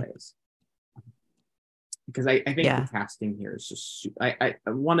lot of ways. Because I think the casting here is just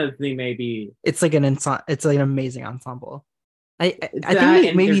one of the maybe it's like it's like an amazing ensemble. I think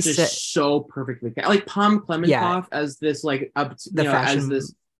it maybe so perfectly like Pom Klementov as this like as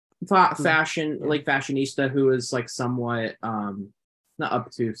this fashion like fashionista who is like somewhat not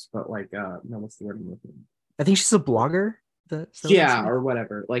obtuse but like no, what's the word I'm looking for? I think she's a blogger. Or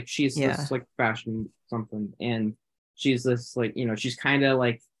whatever. Like she's this like fashion something, and she's this like she's kind of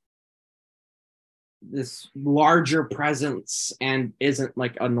like this larger presence and isn't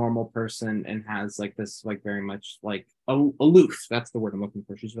like a normal person and has like this like very much like aloof. That's the word I'm looking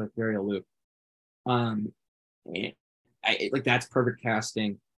for. She's like very aloof. Like that's perfect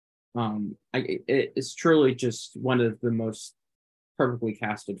casting. It's truly just one of the most perfectly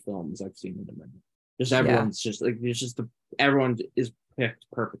casted films I've seen in a minute. Just everyone's just like it's just everyone is picked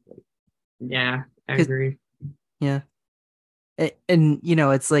perfectly. Yeah, I agree. Yeah. And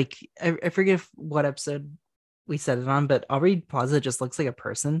it's like I forget what episode we said it on, but Aubrey Plaza just looks like a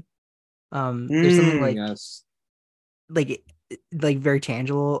person. There's something like very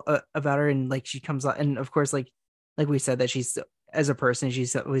tangible about her, and like she comes out, and of course like we said that she's as a person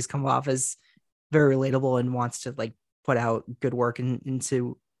she's always come off as very relatable and wants to like put out good work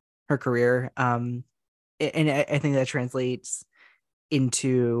into her career. And I think that translates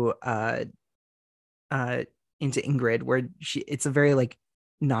into Ingrid, where it's a very like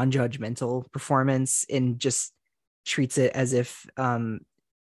non-judgmental performance and just treats it as if I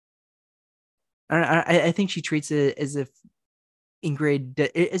think she treats it as if Ingrid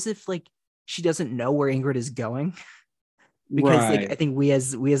as if like she doesn't know where Ingrid is going, because like I think we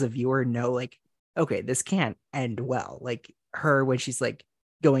as a viewer know like, okay, this can't end well. Like her when she's like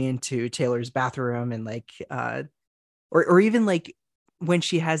going into Taylor's bathroom and like or even like when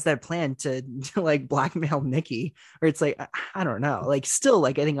she has that plan to like blackmail Nikki, or it's like, I don't know, like still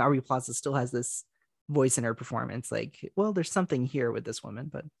like I think Aubrey Plaza still has this voice in her performance. Like, well, there's something here with this woman,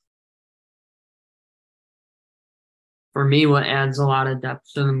 but for me, what adds a lot of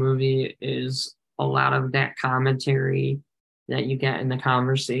depth to the movie is a lot of that commentary that you get in the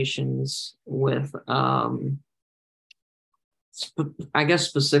conversations with, I guess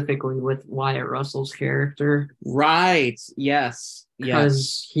specifically with Wyatt Russell's character. Right. Yes.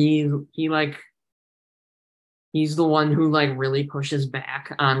 Because he's the one who like really pushes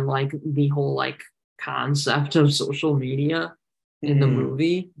back on like the whole like concept of social media in the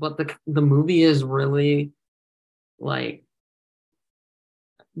movie, but the movie is really like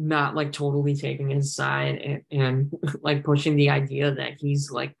not like totally taking his side and like pushing the idea that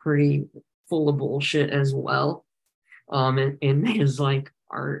he's like pretty full of bullshit as well. In his like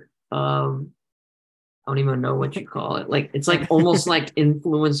art, I don't even know what you call it. Like it's like almost like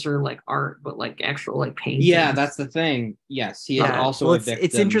influencer like art, but like actual like painting. Yeah, that's the thing. Yes, he is also a victim.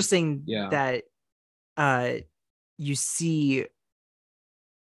 It's interesting that you see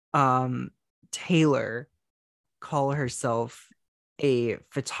Taylor call herself a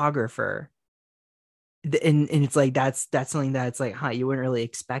photographer, and it's like that's something that's like, you wouldn't really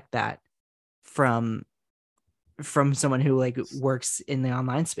expect that from someone who like works in the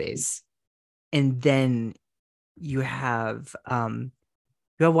online space. And then you have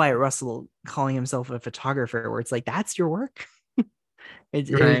Wyatt Russell calling himself a photographer, where it's like, that's your work.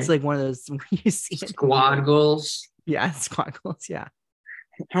 It's like one of those where you see squad goals. Yeah, squad goals. Yeah.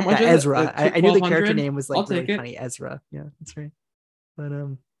 How much? Ezra. I knew the character name was like really funny. Ezra. Yeah, that's right. But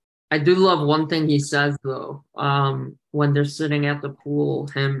I do love one thing he says though. When they're sitting at the pool,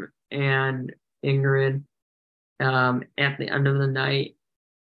 him and Ingrid, at the end of the night.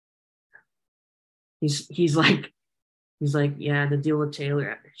 He's like, yeah, the deal with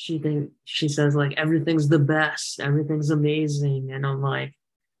Taylor. She says like everything's the best, everything's amazing, and I'm like,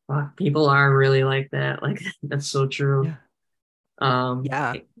 fuck, people are really like that. Like that's so true.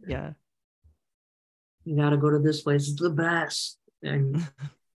 Yeah. You gotta go to this place. It's the best. And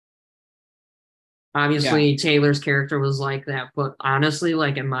obviously Taylor's character was like that, but honestly,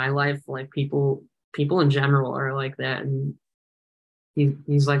 like in my life, like people in general are like that, and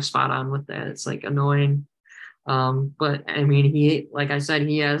he's like spot on with that. It's like annoying. But I mean, he, like I said,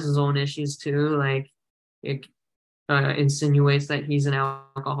 he has his own issues too. Like it insinuates that he's an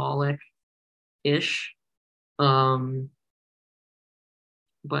alcoholic ish.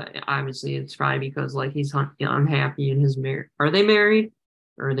 but obviously it's probably because like he's unhappy in his marriage. Are they married,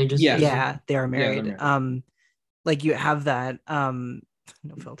 or are they just? Yes. Yeah, they are married. Yeah, they're married. Like you have that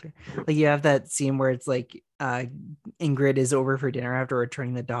no filter. Like you have that scene where it's like Ingrid is over for dinner after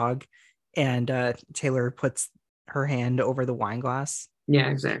returning the dog, and Taylor puts her hand over the wine glass. Yeah,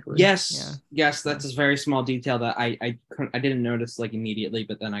 exactly. Yes, that's a very small detail that I didn't notice like immediately,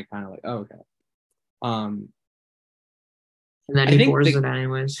 but then I kind of like, oh, okay. And then he pours it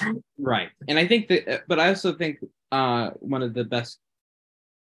anyways. Right, and I think that, but I also think one of the best,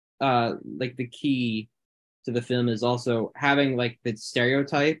 like the key to the film is also having like the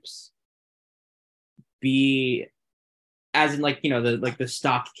stereotypes be as in like, you know, the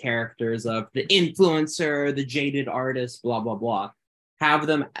stock characters of the influencer, the jaded artist, blah blah blah, have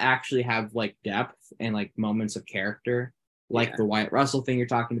them actually have like depth and like moments of character, like the Wyatt Russell thing you're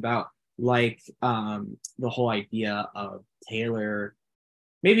talking about, like the whole idea of Taylor,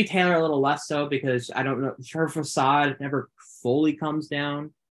 maybe Taylor a little less so because I don't know, her facade never fully comes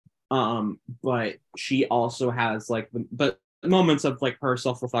down. But she also has like the moments of like her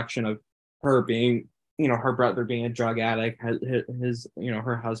self-reflection of her being, you know, her brother being a drug addict, his you know,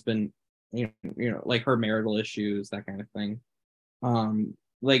 her husband, you know, like her marital issues, that kind of thing.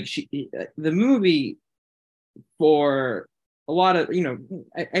 Like the movie for a lot of, you know,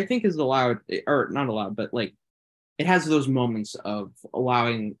 I think is allowed, or not allowed, but like it has those moments of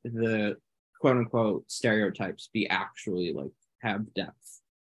allowing the quote unquote stereotypes be actually like have depth.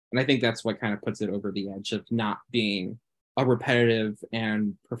 And I think that's what kind of puts it over the edge of not being a repetitive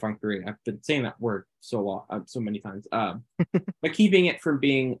and perfunctory. I've been saying that word so many times. But keeping it from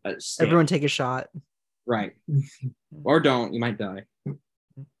being a everyone take a shot. Right. Or don't, you might die.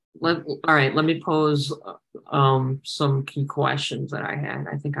 All right, let me pose some key questions that I had.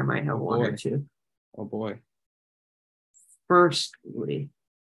 I think I might have one or two. Oh boy. Firstly,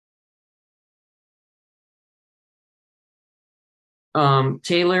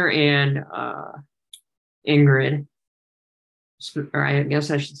 Taylor and Ingrid, or I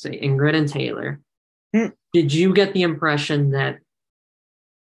guess I should say Ingrid and Taylor. Did you get the impression that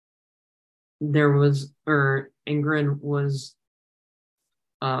there was, or Ingrid was,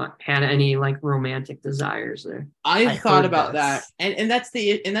 had any like romantic desires there? I thought about that, and that's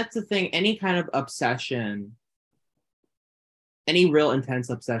the thing. Any kind of obsession, any real intense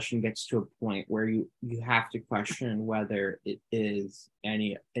obsession gets to a point where you have to question whether it is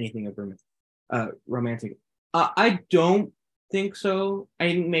anything of romantic. I don't think so. I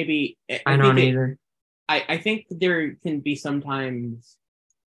think maybe I don't either. I think there can be sometimes.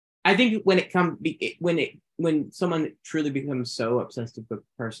 I think when someone truly becomes so obsessed with a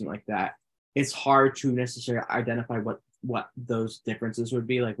person like that, it's hard to necessarily identify what those differences would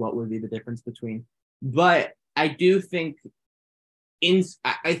be, like what would be the difference between. But I do think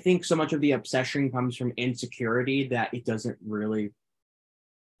I think so much of the obsession comes from insecurity that it doesn't really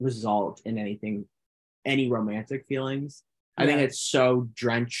result in any romantic feelings. I think it's so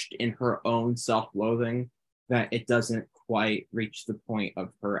drenched in her own self-loathing that it doesn't quite reach the point of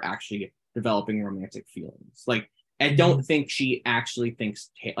her actually developing romantic feelings. Like, I don't think she actually thinks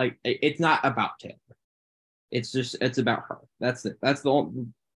like it's not about Taylor. It's about her. That's it. That's the only,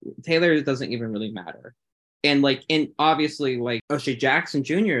 Taylor doesn't even really matter. And like, and obviously, like O'Shea Jackson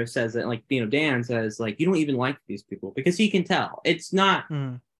Jr. says that, like, you know, Dan says, like, you don't even like these people because he can tell it's not.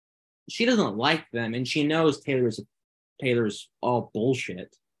 She doesn't like them, and she knows Taylor's all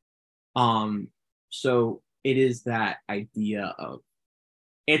bullshit. So it is that idea of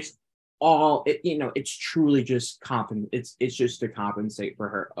it's truly just it's just to compensate for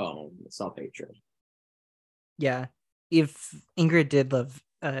her own self-hatred. Yeah, if Ingrid did love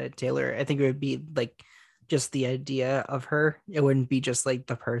Taylor, I think it would be like just the idea of her. It wouldn't be just like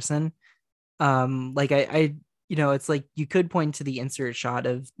the person. Like I you know, it's like you could point to the insert shot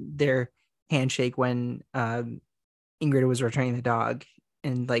of their handshake when Ingrid was returning the dog,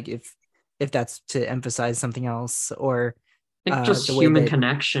 and like if that's to emphasize something else, or just the human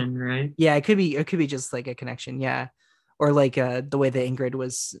connection, right? Yeah, it could be just like a connection, yeah. Or like the way that Ingrid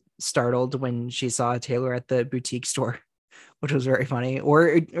was startled when she saw Taylor at the boutique store, which was very funny.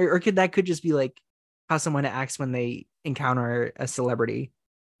 Or could just be like how someone acts when they encounter a celebrity,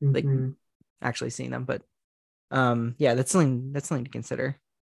 like actually seeing them. But yeah, that's something to consider.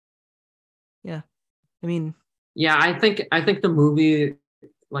 Yeah, I mean, yeah, I think the movie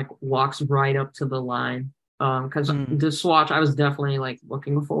like walks right up to the line. Because this watch, I was definitely like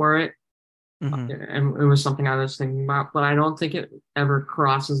looking for it, and it was something I was thinking about, but I don't think it ever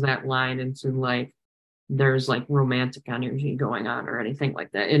crosses that line into like there's like romantic energy going on or anything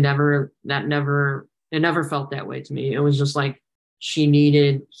like that. It never felt that way to me. It was just like she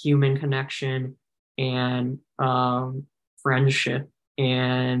needed human connection and friendship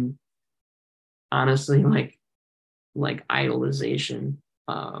and honestly like idolization.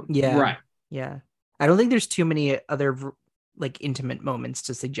 Right. Yeah. I don't think there's too many other like intimate moments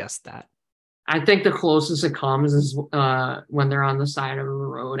to suggest that. I think the closest it comes is when they're on the side of the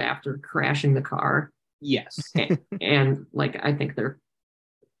road after crashing the car. Yes. And like I think they're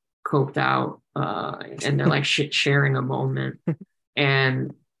coked out and they're like sharing a moment.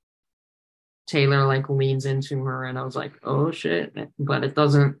 And Taylor like leans into her and I was like, oh shit. But it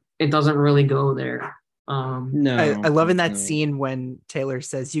doesn't really go there. No, I love in that scene when Taylor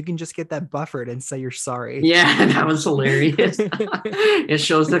says you can just get that buffered and say you're sorry. Yeah, that was hilarious. It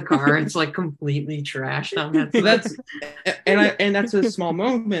shows the car, it's like completely trashed on that. So that's and that's a small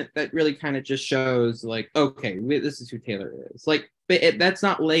moment that really kind of just shows like, okay, this is who Taylor is. Like, but that's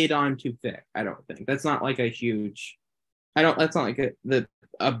not laid on too thick. I don't think that's not like a huge. That's not like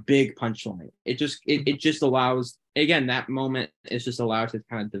a big punchline. It just allows, again, that moment is just allowed to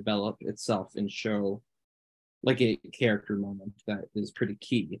kind of develop itself and show like a character moment that is pretty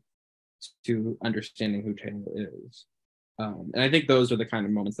key to understanding who Taylor is. And I think those are the kind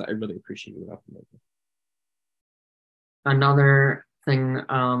of moments that I really appreciate about the movie. Another thing,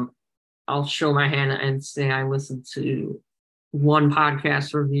 I'll show my hand and say I listened to one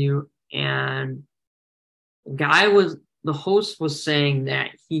podcast review and the host was saying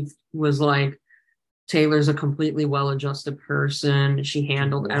that he was like, Taylor's a completely well-adjusted person. She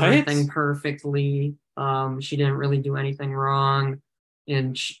handled everything perfectly. She didn't really do anything wrong.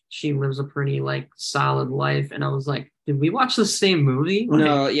 And she lives a pretty like solid life. And I was like, did we watch the same movie? Like,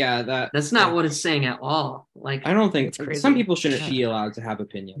 no, yeah, that's not what it's saying at all. Like, I don't think some people shouldn't be allowed to have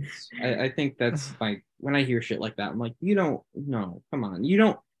opinions. I think that's like when I hear shit like that, I'm like, come on, you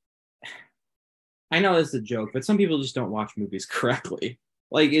don't. I know it's a joke, but some people just don't watch movies correctly.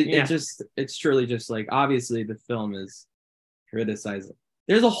 Like it's truly just like, obviously the film is criticizing.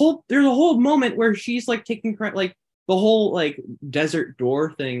 There's a whole moment where she's like taking credit, like the whole like desert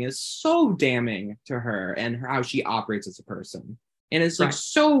door thing is so damning to her and how she operates as a person, and it's like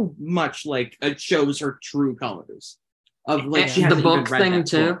so much like it shows her true colors of like she hasn't the book even read thing that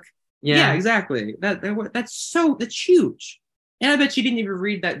too. Book. Yeah, exactly. That's huge. And I bet she didn't even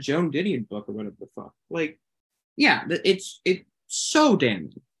read that Joan Didion book or whatever the fuck. Like, yeah, it's so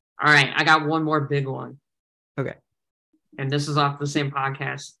damning. All right, I got one more big one. Okay. And this is off the same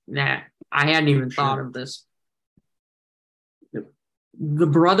podcast that I hadn't even thought of this. The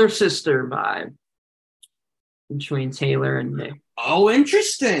brother-sister vibe between Taylor and Nick. Oh,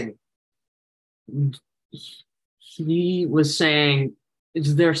 interesting. He was saying,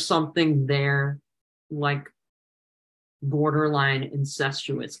 is there something there like borderline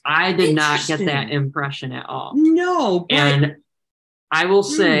incestuous? I did not get that impression at all. No. And I will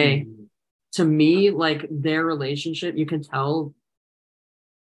say, to me, like their relationship, you can tell,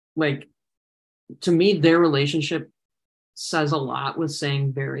 like, to me, their relationship says a lot with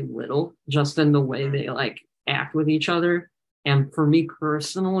saying very little, just in the way they like act with each other. And for me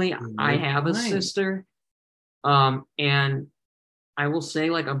personally, I have a sister. And I will say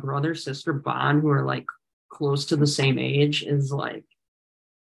like a brother-sister bond who are like close to the same age is like,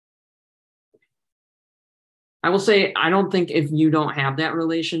 I will say, I don't think if you don't have that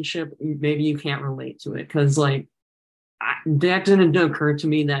relationship, maybe you can't relate to it. Cause like, that didn't occur to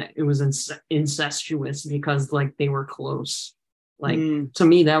me that it was incestuous because like they were close. Like to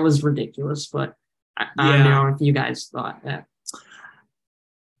me, that was ridiculous, but I don't know if you guys thought that.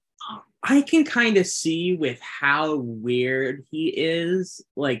 I can kind of see with how weird he is,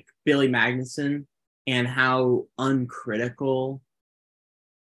 like Billy Magnuson, and how uncritical.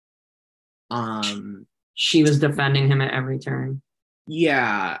 She was defending him at every turn.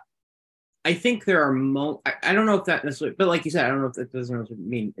 Yeah. I think there are I don't know if that necessarily, but like you said, I don't know if that doesn't necessarily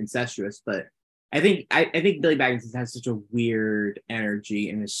mean incestuous, but I think Billy Baggins has such a weird energy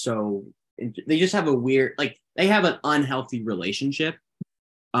and is so, they just have a weird, like they have an unhealthy relationship,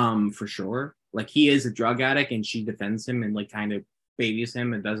 for sure. Like he is a drug addict and she defends him and like kind of babies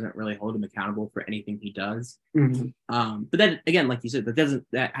him and doesn't really hold him accountable for anything he does. But then again, like you said,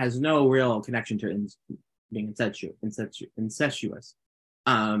 that has no real connection to being incestuous.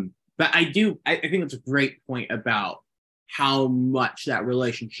 But I think that's a great point about how much that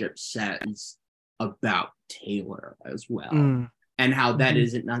relationship says about Taylor as well. And how that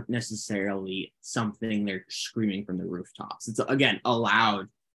isn't not necessarily something they're screaming from the rooftops. It's, again, allowed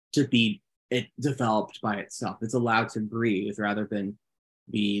to be developed by itself. It's allowed to breathe rather than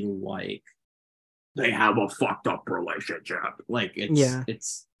be like, they have a fucked up relationship. Like,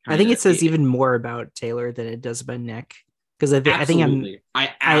 it's I think it says even more about Taylor than it does about Nick. because I think I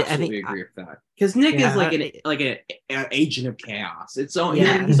absolutely agree with that. Because Nick is like an agent of chaos. It's so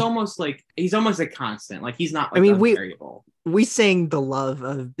he's almost a constant. Like he's not like variable. We sang the love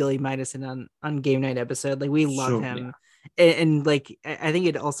of Billy Madison on Game Night episode. Like we love him, and like I think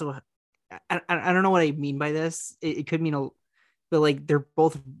it also. I don't know what I mean by this. It could mean but like they're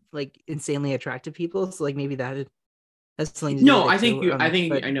both like insanely attractive people. So like maybe that has something to do with it. I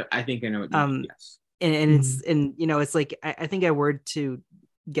think I know what you mean. Yes. And it's and you know it's like I think I were to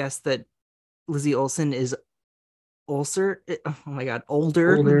guess that Lizzie Olsen is older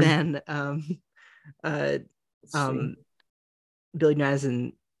than Billy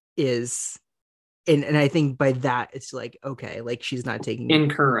Madison is, and I think by that it's like okay, like she's not taking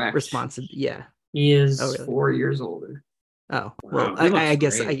incorrect responsibility. Yeah, he is 4 years older. Oh well, I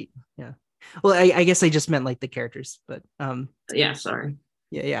guess Well, I guess I just meant like the characters, but sorry.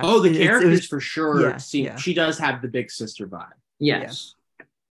 Yeah. Oh, the characters for sure. She does have the big sister vibe. Yes.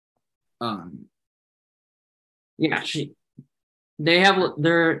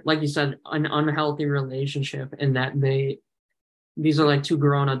 They're like you said, an unhealthy relationship in that these are like two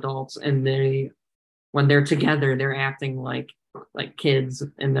grown adults, and when they're together, they're acting like kids,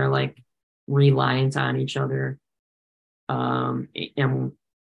 and they're like reliant on each other. And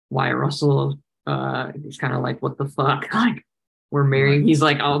Wyatt Russell is kind of like, what the fuck? Like, we're married. Right. He's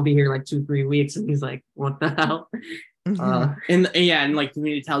like, I'll be here like 2-3 weeks, and he's like, what the hell? And like when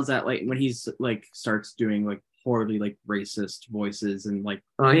he tells that, like when he's like starts doing like horribly like racist voices and like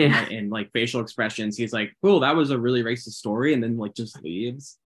and like facial expressions, he's like, cool, that was a really racist story, and then like just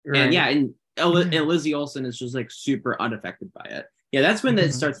leaves. Right. And and Lizzie Olsen is just like super unaffected by it. Yeah, that's when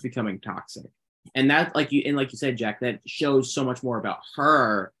it starts becoming toxic. And that like you said, Jack, that shows so much more about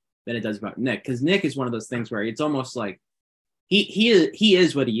her than it does about Nick, because Nick is one of those things where it's almost like he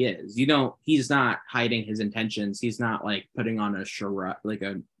is what he is. He's not hiding his intentions. He's not like putting on a charade, like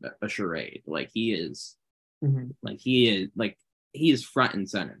a charade. Like he is, he is front and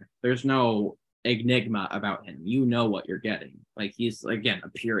center. There's no enigma about him. You know what you're getting. Like he's again a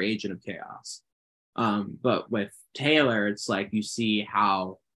pure agent of chaos. But with Taylor, it's like you see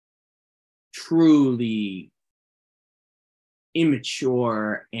how truly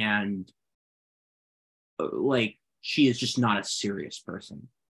immature and like she is just not a serious person.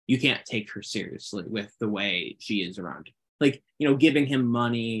 You can't take her seriously with the way she is around. Like, giving him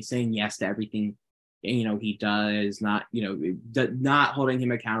money, saying yes to everything, he does, not holding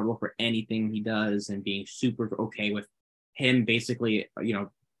him accountable for anything he does, and being super okay with him basically,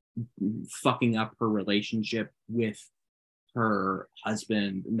 fucking up her relationship with her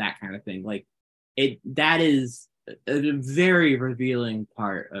husband and that kind of thing. Like that is a very revealing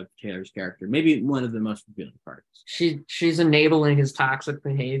part of Taylor's character, maybe one of the most revealing parts. She's enabling his toxic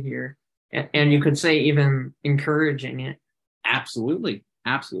behavior, and you could say even encouraging it. Absolutely.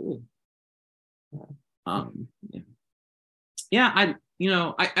 I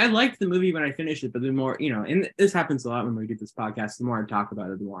liked the movie when I finished it, but the more and this happens a lot when we do this podcast, the more I talk about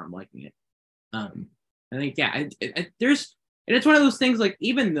it, the more I'm liking it. I think and it's one of those things, like,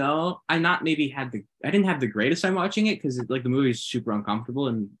 even though I didn't have the greatest time watching it, because like the movie is super uncomfortable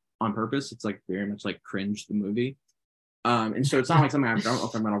and on purpose. It's like very much like cringe the movie. And so it's not like something I don't know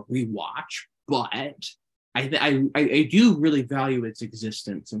if I'm gonna rewatch, but I do really value its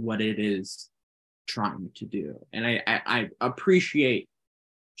existence and what it is trying to do. And I appreciate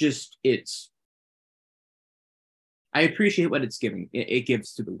just I appreciate what it's giving. It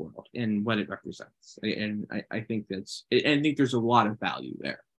gives to the world and what it represents. And I think I think there's a lot of value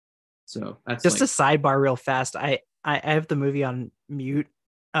there. So that's just a sidebar real fast. I have the movie on mute,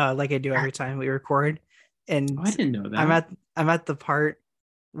 like I do every time we record. And I didn't know that. I'm at the part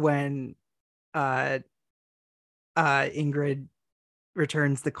when Ingrid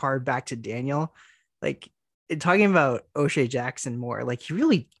returns the card back to Daniel. Like, talking about O'Shea Jackson more, like he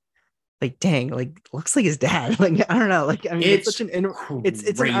really, like, dang, like looks like his dad. Like, I don't know. Like, I mean, it's such an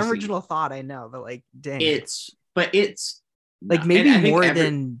unoriginal thought, I know, but like, dang, it's like maybe more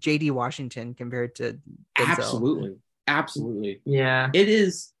than JD Washington compared to Denzel. Absolutely. Yeah, it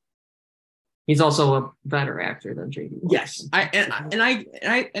is. He's also a better actor than JD Washington. Yes,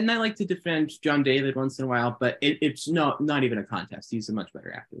 I like to defend John David once in a while, but it's not even a contest. He's a much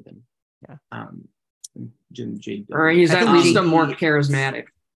better actor than Jim J. Or he's at least a more charismatic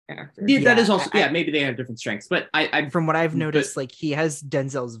actor. Yeah, that is also maybe they have different strengths, but I from what I've noticed, like he has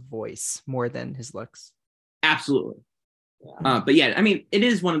Denzel's voice more than his looks. Absolutely. But yeah, I mean, it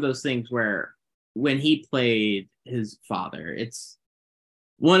is one of those things where when he played his father, it's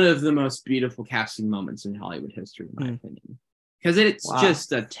one of the most beautiful casting moments in Hollywood history, in my opinion, because it's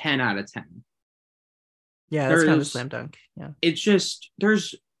just a 10 out of 10. Yeah, that's kind of a slam dunk. Yeah. It's just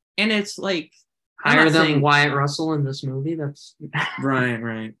and it's like higher than Wyatt Russell in this movie. That's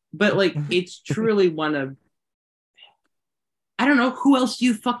right. But like, it's truly one of, I don't know, who else do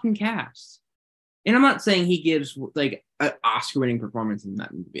you fucking cast? And I'm not saying he gives like an Oscar-winning performance in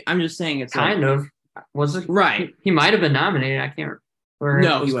that movie. I'm just saying it's kind of was it right. He might have been nominated. I can't.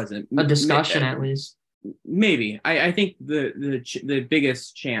 No, he wasn't. A discussion at least. Maybe. I think the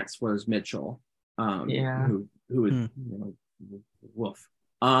biggest chance was Mitchell. Who was woof.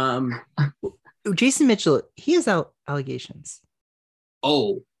 Jason Mitchell, he has allegations.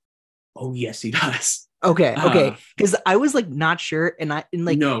 Oh yes, he does. Okay, because I was like not sure, and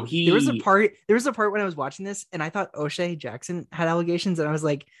no, there was a part when I was watching this, and I thought O'Shea Jackson had allegations, and I was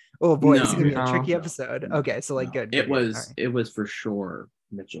like, oh boy, this is gonna be a tricky episode. Okay, so like good. It was for sure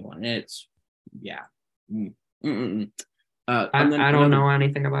Mitchell, and it's I don't know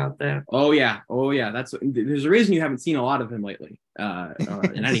anything about that. Oh yeah. There's a reason you haven't seen a lot of him lately.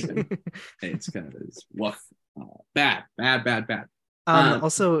 In anything, it's woof. Bad.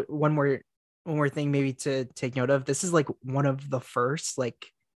 Also, one more thing maybe to take note of. This is like one of the first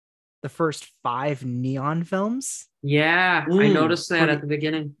 5 neon films. Yeah, I noticed that at the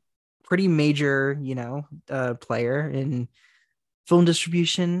beginning. Pretty major, player in film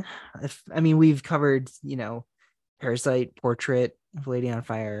distribution. We've covered, Parasite, Portrait of Lady on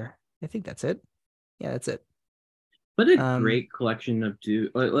Fire. I think that's it. Yeah, that's it. What a great collection of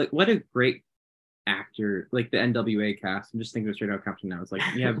like what a great actor, like the NWA cast. I'm just thinking of straight out caption now. It's like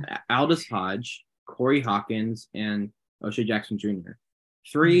you have Aldous Hodge, Corey Hawkins, and O'Shea Jackson Jr.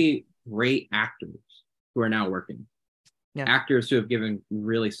 3 great actors who are now working. Yeah. Actors who have given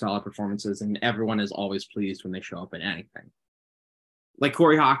really solid performances, and everyone is always pleased when they show up in anything. Like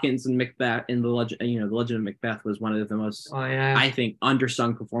Corey Hawkins and Macbeth in the Legend of Macbeth was one of the most, I think,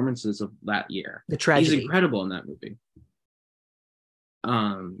 undersung performances of that year. The tragedy. He's incredible in that movie.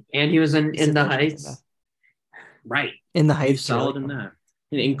 And he was in The Heights. Right. In The Heights. He's solid in that.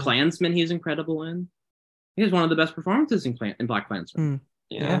 In Klansman, he's incredible in. He has one of the best performances in Black Klansman.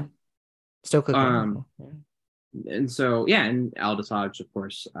 Yeah. Still cooking. And so, and Aldous Hodge, of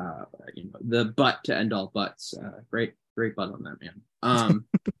course, the butt to end all butts. Great butt on that man.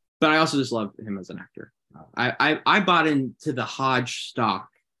 But I also just love him as an actor. I bought into the Hodge stock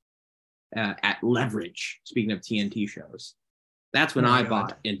at Leverage. Speaking of TNT shows, that's when I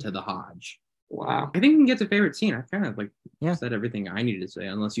bought into the Hodge. Wow. I think we can get to favorite scene. I kind of said everything I needed to say,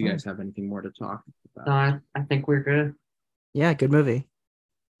 unless you guys have anything more to talk about. No, I think we're good. Yeah, good movie.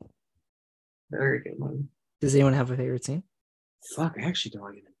 Very good movie. Does anyone have a favorite scene? Fuck, I actually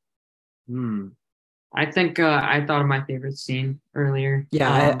don't even. I think I thought of my favorite scene earlier.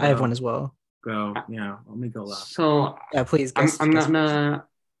 Yeah, I have one as well. Go. Yeah, let me go last. So yeah, please. I'm not gonna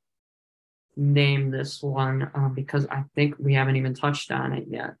name this one because I think we haven't even touched on it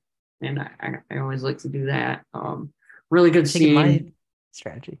yet, and I always like to do that. Really good scene. My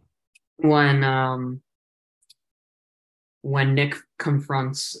strategy. When Nick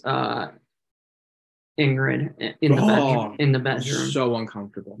confronts Ingrid in the bedroom, so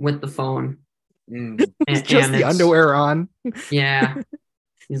uncomfortable with the phone. And just the underwear on. Yeah,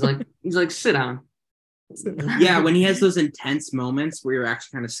 he's like sit down. Yeah, when he has those intense moments where you're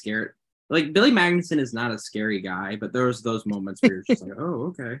actually kind of scared. Like Billy Magnuson is not a scary guy, but there's those moments where you're just like,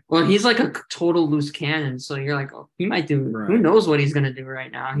 oh, okay. Well, he's like a total loose cannon, so you're like, oh, he might do. Right. Who knows what he's gonna do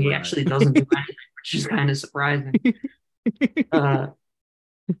right now? He actually doesn't do anything, which is kind of surprising. But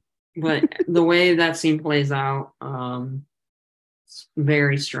the way that scene plays out, it's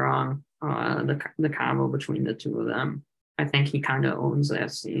very strong. The combo between the two of them, I think he kind of owns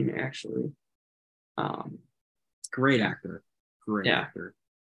that scene actually. Great actor. Great actor.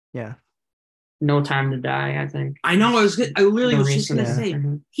 Yeah. No Time to Die, I think. I know. I literally was just gonna say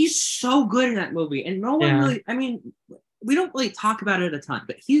he's so good in that movie, and no one really. I mean, we don't really talk about it a ton,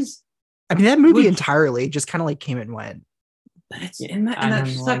 but he's. I mean, that movie entirely just kind of like came and went. But it's that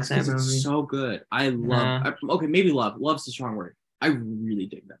sucks because it's so good. I love. Maybe love. Love's a strong word. I really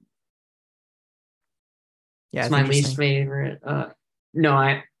dig that. Yeah, it's my least favorite. I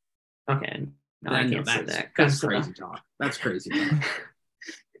can't say that. That's crazy talk. That's crazy talk.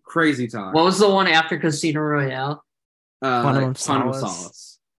 Crazy talk. What was the one after Casino Royale? Quantum of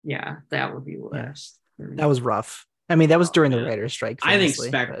Solace. Yeah, that would be worst. Yeah. That was rough. I mean, that was during the writer's strike. I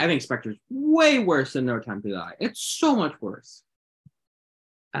think Spectre's way worse than No Time to Die. It's so much worse.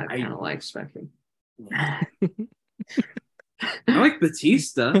 I kind of like Spectre. I like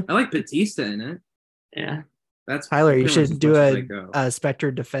Batista. I like Batista in it. Yeah. That's Tyler. You should do a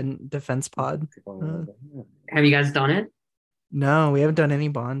Spectre defense pod. Have you guys done it? No, we haven't done any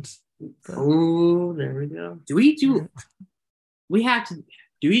Bond. Oh, there we go. We have to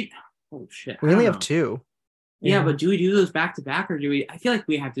do we? Oh shit! We only have 2. Yeah, but do we do those back to back, or do we? I feel like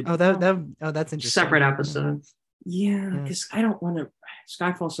we have to. That's interesting. Separate episodes. Yeah, because I don't want to.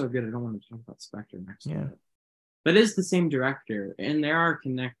 Skyfall's so good. I don't want to talk about Spectre next. Yeah, but it's the same director, and there are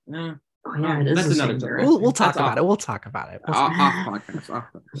it is that's another director. We'll talk about it. We'll talk about it. Off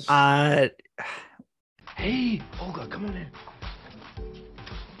podcast. Hey, Olga, come on in.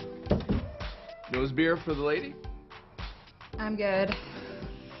 Nose beer for the lady? I'm good.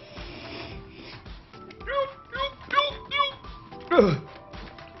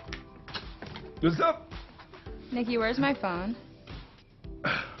 What's up? Nikki, where's my phone?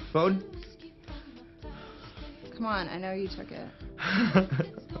 Phone? Come on, I know you took it.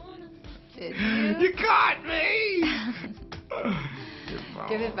 Did You caught me!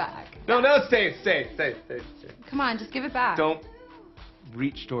 Give it back. No, stay. Come on, just give it back. Don't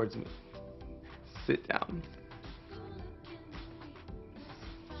reach towards me. Sit down.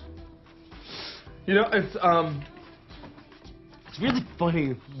 You know, it's really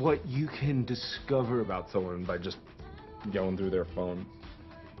funny what you can discover about someone by just going through their phone.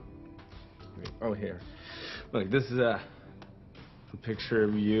 Oh, here. Look, this is a picture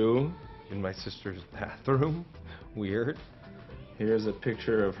of you in my sister's bathroom. Weird. Here's a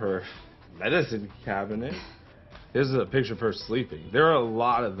picture of her medicine cabinet. Here's a picture of her sleeping. There are a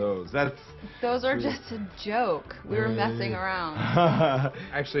lot of those. Those are just a joke. We were messing around.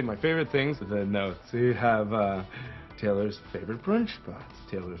 Actually, my favorite things are the notes. You have Taylor's favorite brunch spots,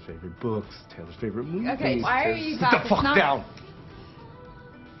 Taylor's favorite books, Taylor's favorite movies. Okay, why are you Sit the fuck down.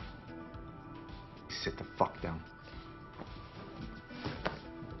 Sit the fuck down.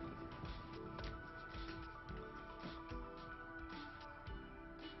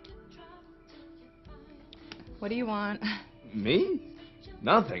 What do you want? Me?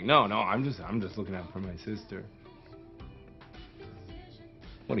 Nothing. No. I'm just looking out for my sister.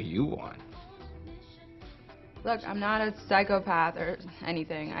 What do you want? Look, I'm not a psychopath or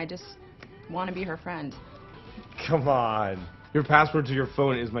anything. I just want to be her friend. Come on. Your password to your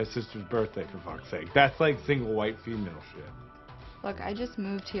phone is my sister's birthday, for fuck's sake. That's like single white female shit. Look, I just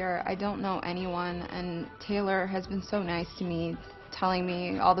moved here. I don't know anyone, and Taylor has been so nice to me, telling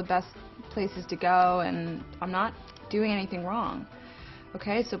me all the best places to go, and I'm not doing anything wrong.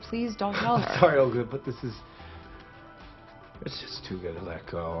 Okay, so please don't tell her. Sorry, Olga, but it's just too good to let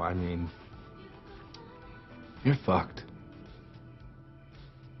go. I mean, you're fucked.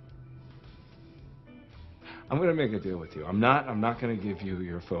 I'm gonna make a deal with you. I'm not gonna give you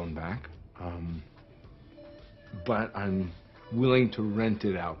your phone back. But I'm willing to rent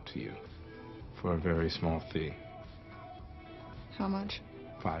it out to you for a very small fee. How much?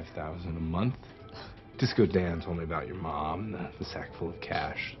 $5,000 a month. Disco Dan told me about your mom, the sack full of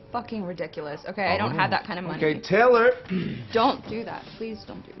cash. Fucking ridiculous. Okay, I don't have that kind of money. Okay, Taylor. Don't do that. Please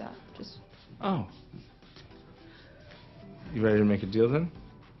don't do that. Just. Oh. You ready to make a deal then?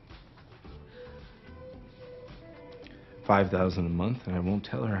 $5,000 a month, and I won't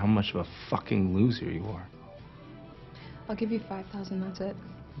tell her how much of a fucking loser you are. I'll give you $5,000. That's it.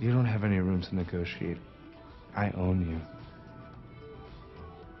 You don't have any room to negotiate. I own you.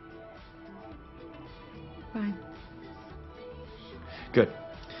 Fine. Good.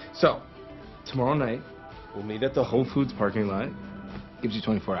 So, tomorrow night, we'll meet at the Whole Foods parking lot. Gives you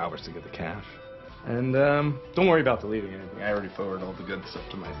 24 hours to get the cash. And, don't worry about deleting anything. I already forwarded all the good stuff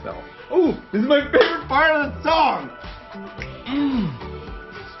to myself. Ooh, this is my favorite part of the song!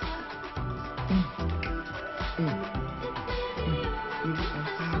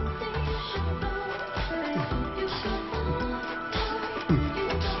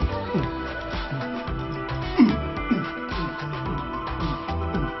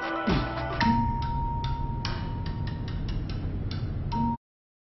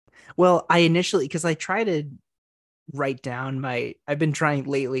 Well, I initially, because I try to write down I've been trying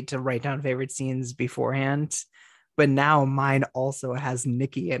lately to write down favorite scenes beforehand, but now mine also has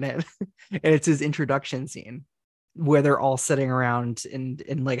Nikki in it. And it's his introduction scene where they're all sitting around and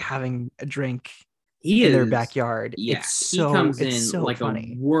like having a drink in their backyard. Yeah, it's he comes in so like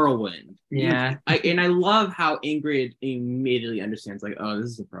funny. A whirlwind. Yeah. And I love how Ingrid immediately understands, like, oh,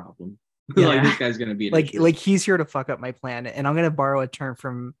 this is a problem. Yeah. Like, this guy's gonna be like he's here to fuck up my plan. And I'm gonna borrow a term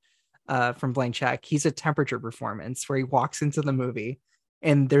from Blank Check. He's a temperature performance where he walks into the movie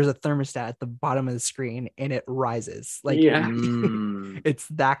and there's a thermostat at the bottom of the screen and it rises. Like, it's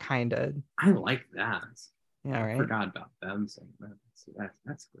that kind of. I like that. Yeah, right. I forgot about them saying that.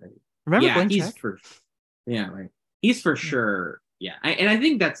 That's great. Remember Blank Check? He's for sure. Yeah, and I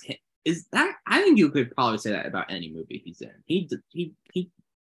think I think you could probably say that about any movie he's in. He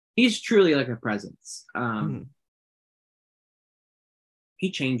he's truly like a presence. He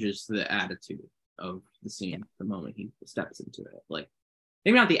changes the attitude of the scene the moment he steps into it. Like,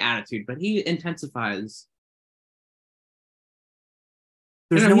 maybe not the attitude, but he intensifies.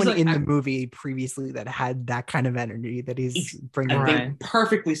 There's no one like, in the movie previously that had that kind of energy that he's bringing. I think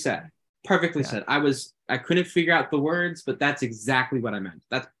perfectly said. Perfectly said. I couldn't figure out the words, but that's exactly what I meant.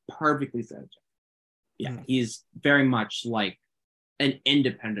 That's perfectly said. Yeah, he's very much like an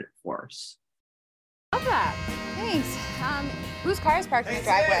independent force. Love that. Thanks. Whose car is parked in the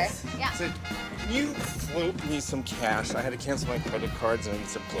driveway? Yeah. So, can you float me some cash? I had to cancel my credit cards and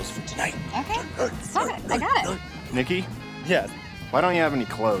it's closed for tonight. Okay. Stop it. I got it. Nikki? Yeah. Why don't you have any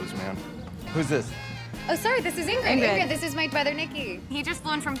clothes, man? Who's this? Oh, sorry, this is Ingrid. Ingrid, this is my brother, Nikki. He just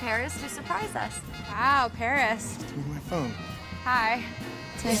flew in from Paris to surprise us. Wow, Paris. Give me my phone. Hi.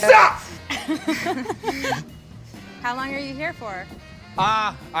 Stop! How long are you here for?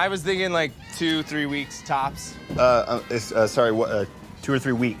 I was thinking like 2-3 weeks tops. Sorry, what? 2 or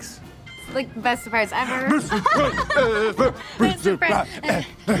 3 weeks. Like, best surprise ever. Best surprise. Can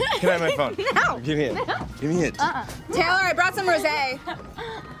I have my phone? No. Give me it. No. Give me it. Taylor, I brought some rosé.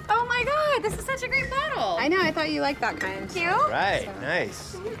 Oh my God, this is such a great bottle. I know, I thought you liked that kind. Cute. Right,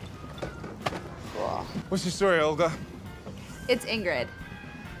 nice. Wow. What's your story, Olga? It's Ingrid.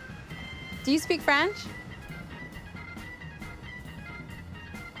 Do you speak French?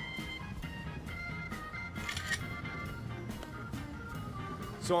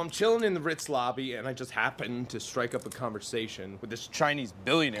 So I'm chilling in the Ritz lobby, and I just happened to strike up a conversation with this Chinese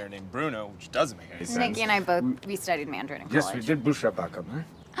billionaire named Bruno, which doesn't make any sense. Nikki and I we studied Mandarin in college. Yes, we did.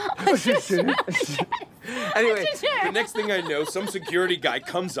 Anyway, the next thing I know, some security guy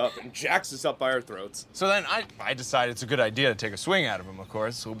comes up and jacks us up by our throats. So then I decided it's a good idea to take a swing at him, of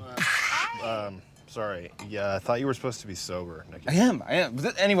course. So, sorry. Yeah, I thought you were supposed to be sober, Nikki. I am.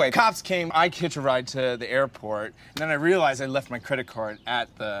 But anyway, cops came. I hitched a ride to the airport, and then I realized I left my credit card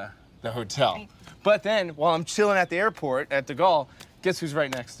at the hotel. But then, while I'm chilling at the airport at De Gaulle, guess who's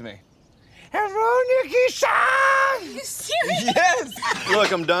right next to me? Hello, Nikki-san! You serious? Yes!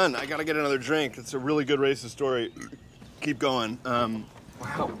 Look, I'm done. I gotta get another drink. It's a really good racist story. Keep going.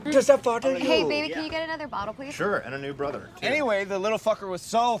 Wow. Does that bother you? Hey, baby, can you get another bottle, please? Sure, and a new brother, too. Anyway, the little fucker was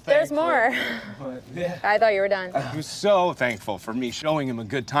so thankful. There's more. Yeah. I thought you were done. He was so thankful for me showing him a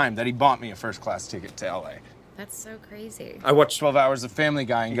good time that he bought me a first-class ticket to LA. That's so crazy. I watched 12 hours of Family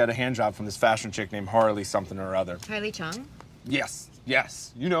Guy and got a hand job from this fashion chick named Harley something or other. Harley Chung? Yes.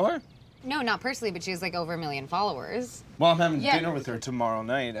 You know her? No, not personally, but she has like over 1 million followers. Well, I'm having dinner with her tomorrow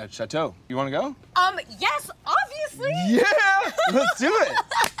night at Chateau. You want to go? Yes, obviously. Yeah, let's do it.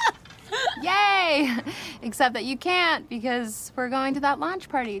 Yay! Except that you can't because we're going to that launch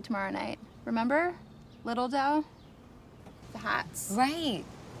party tomorrow night. Remember? Little Doe? The hats. Right.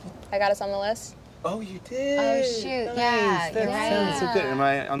 I got us on the list. Oh, you did? Oh, shoot. Nice. Yeah, That sounds so good. Am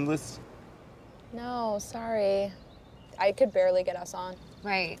I on the list? No, sorry. I could barely get us on.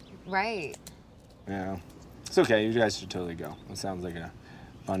 Right. Yeah. It's okay. You guys should totally go. It sounds like a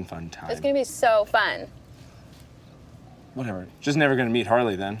fun time. It's gonna be so fun. Whatever. Just never gonna meet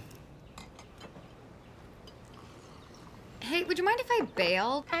Harley then. Hey, would you mind if I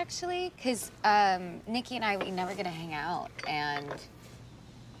bailed, actually? Because Nikki and I, we never get to hang out. And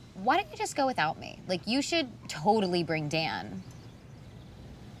why don't you just go without me? Like, you should totally bring Dan.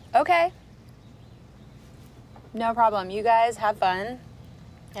 Okay. No problem. You guys have fun.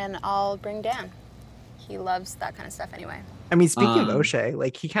 And I'll bring Dan. He loves that kind of stuff anyway. I mean, speaking of O'Shea,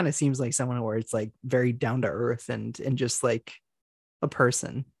 like he kind of seems like someone where it's like very down to earth and just like a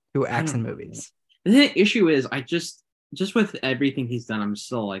person who acts in movies. The issue is I just with everything he's done, I'm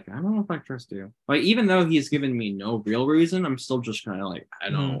still like, I don't know if I trust you. Like, even though he's given me no real reason, I'm still just kind of like, I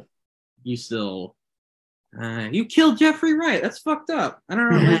don't, you still, you killed Jeffrey Wright. That's fucked up. I don't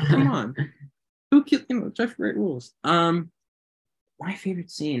know. Like, come on. Who killed, Jeffrey Wright rules. My favorite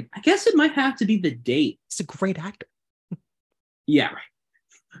scene, I guess it might have to be The Date. He's a great actor. Yeah,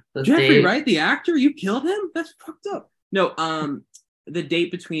 right. Jeffrey Wright, the actor, you killed him? That's fucked up. No, The Date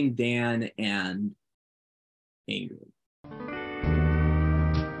between Dan and Ingrid.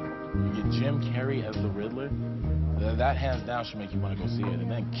 You get Jim Carrey as the Riddler. That hands down should make you want to go see it. And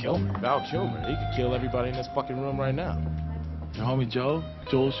then Kilmer, Val Kilmer, he could kill everybody in this fucking room right now. Your homie Joel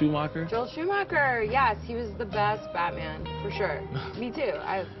Schumacher? Joel Schumacher, yes, he was the best Batman, for sure. Me too.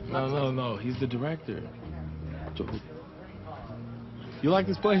 No, he's the director. You like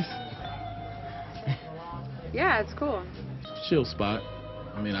this place? Yeah, it's cool. Chill spot.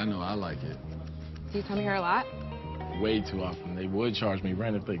 I mean, I know I like it. Do you come here a lot? Way too often. They would charge me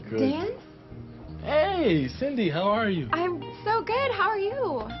rent if they could. Dan? Hey, Cindy, how are you? I'm so good. How are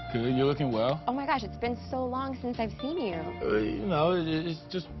you? Good. You're looking well. Oh my gosh, it's been so long since I've seen you. You know, it's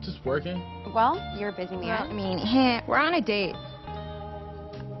just working. Well, you're a busy man. I mean, we're on a date.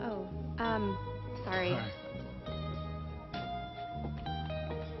 Oh, sorry. Hi.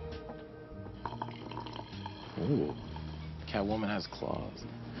 Ooh, Catwoman has claws.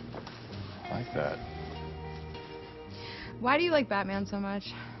 I like that. Why do you like Batman so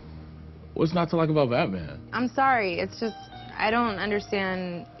much? What's not to like about Batman? I'm sorry. It's just, I don't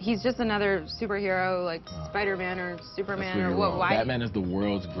understand. He's just another superhero like Spider-Man or Superman or what? Why? Batman is the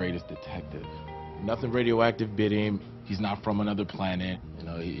world's greatest detective. Nothing radioactive bit him. He's not from another planet. You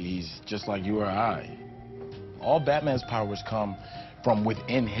know, he's just like you or I. All Batman's powers come from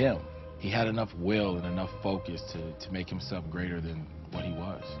within him. He had enough will and enough focus to make himself greater than what he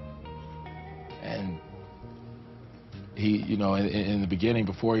was. And he, you know, in the beginning,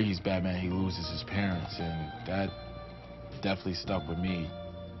 before he's Batman, he loses his parents, and that definitely stuck with me.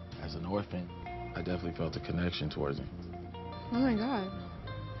 As an orphan, I definitely felt a connection towards him. Oh my God,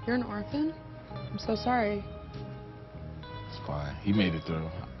 you're an orphan? I'm so sorry. It's fine. He made it through.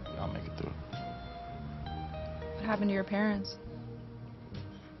 I'll make it through. What happened to your parents?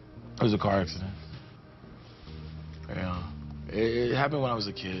 It was a car accident. Yeah. It happened when I was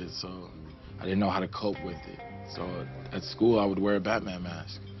a kid, so I didn't know how to cope with it. So at school, I would wear a Batman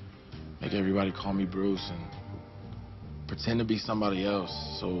mask, make everybody call me Bruce, and pretend to be somebody else,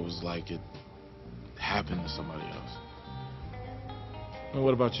 so it was like it happened to somebody else. Well,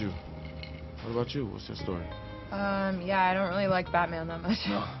 what about you? What about you? What's your story? Yeah, I don't really like Batman that much.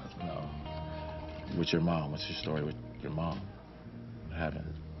 No. With your mom, what's your story with your mom? What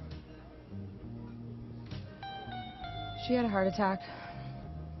happened? She had a heart attack.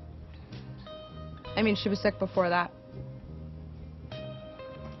 I mean, she was sick before that.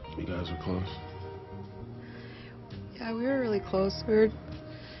 You guys were close? Yeah, we were really close.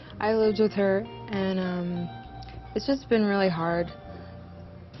 I lived with her, and it's just been really hard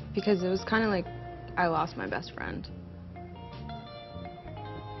because it was kind of like I lost my best friend.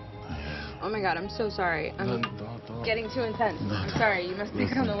 Oh my God, I'm so sorry. I'm don't. getting too intense. I'm sorry. You must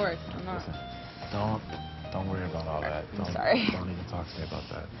think I'm the worst. I'm not. Don't worry about all that. I'm sorry. Don't even talk to me about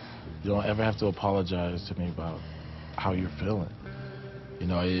that. You don't ever have to apologize to me about how you're feeling. You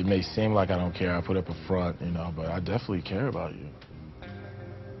know, it may seem like I don't care. I put up a front, you know, but I definitely care about you.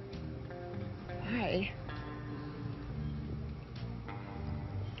 Why?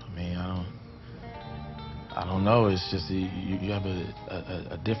 I mean, I don't know. It's just you have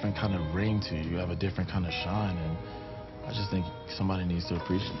a different kind of ring to you. You have a different kind of shine, and I just think somebody needs to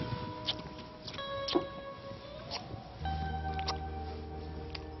appreciate it.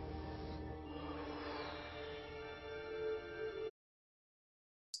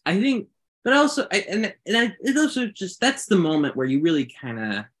 I think, but also, it also just, that's the moment where you really kind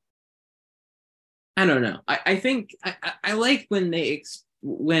of, I don't know. I think I like when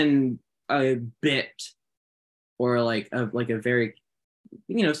when a bit or like a very,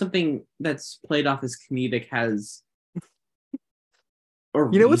 you know, something that's played off as comedic has. You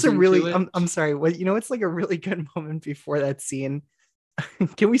know what's a really? I'm sorry. What, you know what's like a really good moment before that scene?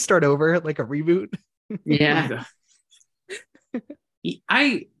 Can we start over like a reboot? Yeah.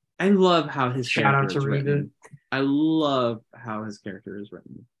 I love how his shout out to written. I love how his character is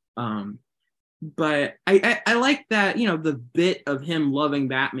written. But I like that, you know, the bit of him loving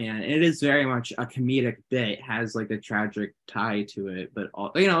Batman. It is very much a comedic bit. It has like a tragic tie to it, but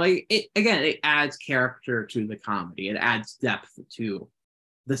all, you know, like it adds character to the comedy. It adds depth to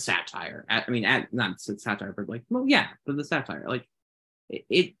the satire. Not satire, but like, well, yeah, but the satire. Like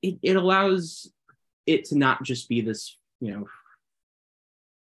it allows it to not just be this, you know,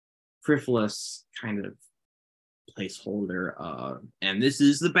 frivolous kind of placeholder and this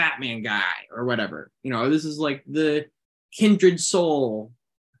is the Batman guy or whatever, you know, this is like the kindred soul,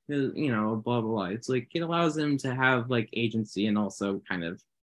 you know, blah blah blah. It's like it allows him to have like agency and also kind of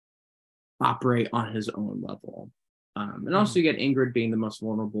operate on his own level, and also you get Ingrid being the most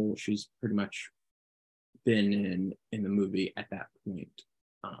vulnerable she's pretty much been in the movie at that point.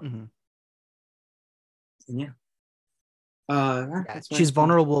 And yeah. She's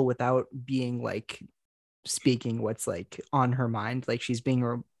vulnerable without being like speaking what's like on her mind. Like she's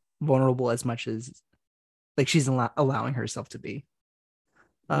being vulnerable as much as like she's allowing herself to be.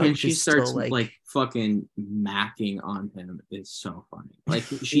 When she starts like fucking macking on him is so funny. Like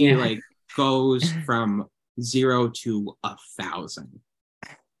she like goes from 0 to 1,000.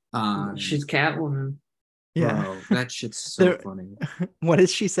 She's Catwoman. Yeah, bro, that shit's so funny. What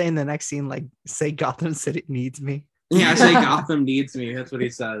does she say in the next scene? Like, say Gotham City needs me. Yeah, say Gotham needs me. That's what he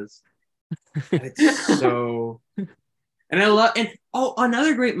says. It's so. And I love, and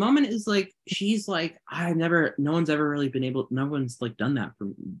another great moment is like, she's like, no one's ever really no one's like done that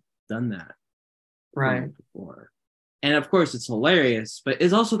right before. And of course it's hilarious, but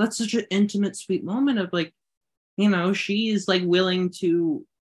it's also, that's such an intimate, sweet moment of like, she is like willing to,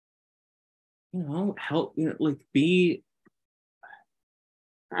 help, like be.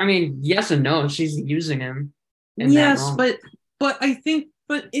 I mean, yes and no. She's using him. Yes, but I think,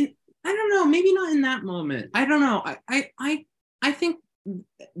 I don't know, maybe not in that moment. I don't know. I think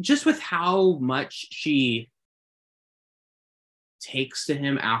just with how much she takes to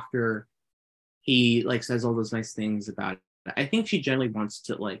him after he like says all those nice things about it, I think she generally wants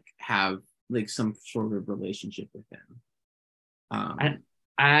to like have like some sort of relationship with him.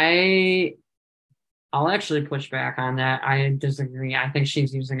 I'll actually push back on that. I disagree. I think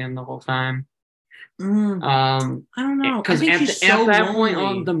she's using him the whole time. I don't know, because at that point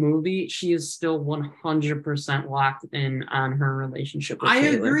of the movie, she is still 100% locked in on her relationship with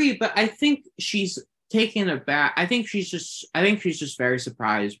Taylor. Agree, but I think she's taken aback. I think she's just very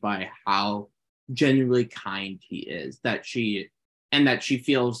surprised by how genuinely kind he is, that she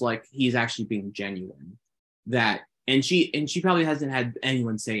feels like he's actually being genuine. And she probably hasn't had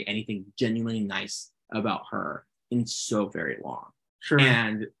anyone say anything genuinely nice about her in so very long. Sure.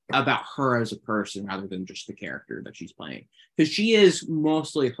 And about her as a person rather than just the character that she's playing, because she is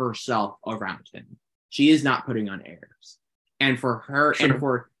mostly herself around him. She is not putting on airs, and for her and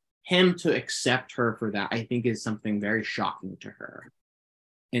for him to accept her for that, I think is something very shocking to her.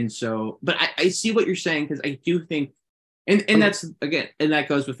 And so, but I see what you're saying, because I do think, and that's again, and that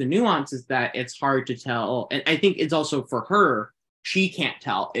goes with the nuances that it's hard to tell, and I think it's also for her, she can't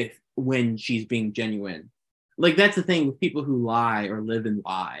tell when she's being genuine. Like, that's the thing with people who lie or live in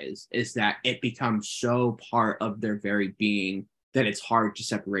lies, is that it becomes so part of their very being that it's hard to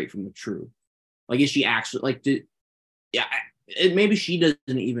separate from the truth. Like, is she actually maybe she doesn't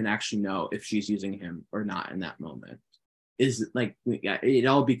even actually know if she's using him or not in that moment. Is like, it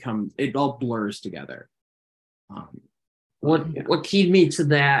all blurs together. What keyed me to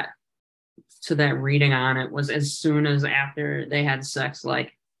that reading on it was, as soon as after they had sex,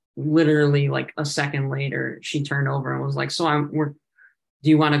 like literally like a second later, she turned over and was like, "So do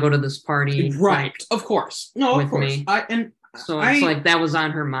you want to go to this party?" Right. Like, of course. No, with of course. Me? It's like that was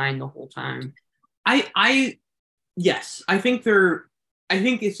on her mind the whole time. Yes, I think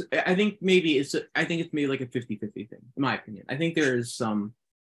it's maybe like a 50-50 thing, in my opinion. I think there is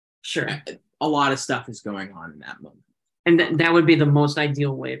a lot of stuff is going on in that moment. And that would be the most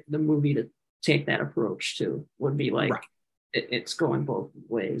ideal way for the movie to take that approach too, would be like, it's going both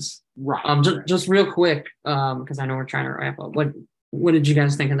ways. Right. Just real quick, because I know we're trying to wrap up. What did you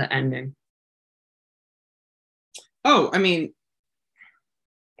guys think of the ending? Oh, I mean,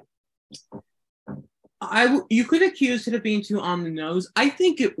 you could accuse it of being too on the nose. I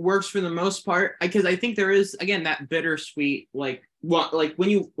think it works for the most part, because I think there is, again, that bittersweet, like when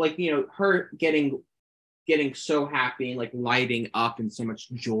you, like, her getting so happy and like lighting up in so much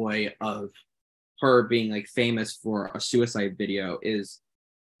joy of her being like famous for a suicide video is,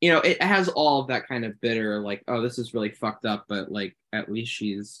 it has all of that kind of bitter, like, oh, this is really fucked up, but like, at least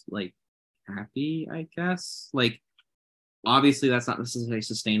she's like happy, I guess. Like, obviously that's not necessarily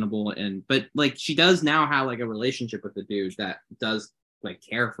sustainable, but like, she does now have like a relationship with the dude that does like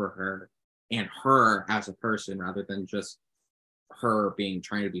care for her and her as a person, rather than just her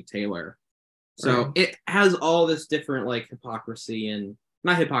trying to be Taylor. So it has all this different like hypocrisy, and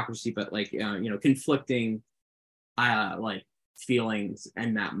not hypocrisy, but like, conflicting like feelings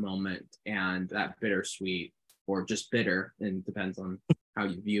in that moment, and that bittersweet, or just bitter, and depends on how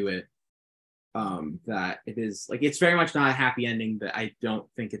you view it. That it is like, it's very much not a happy ending, but I don't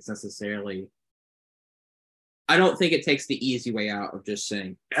think it takes the easy way out of just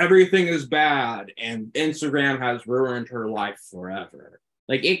saying everything is bad and Instagram has ruined her life forever.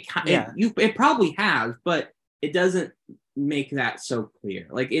 Like, it probably has, but it doesn't make that so clear.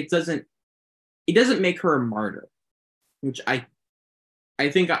 Like, it doesn't make her a martyr, which I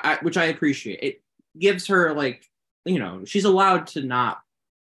think which I appreciate. It gives her, like, she's allowed to not.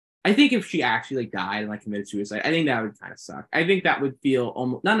 I think if she actually like died and like committed suicide, I think that would kind of suck. I think that would feel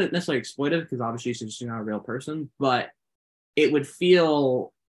almost not necessarily exploitive, because obviously she's not a real person, but it would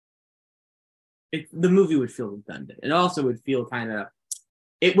feel. The movie would feel redundant. It also would feel kind of.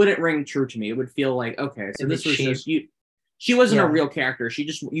 It wouldn't ring true to me. It would feel like, okay, so this was just you. She wasn't a real character.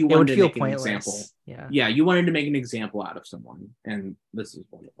 You wanted to make an example. Yeah, you wanted to make an example out of someone, and this is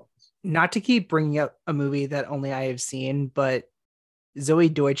one of those. Not to keep bringing up a movie that only I have seen, but Zoe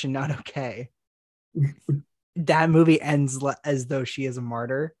Deutsch and Not Okay. That movie ends as though she is a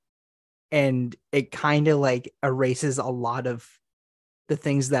martyr, and it kind of like erases a lot of the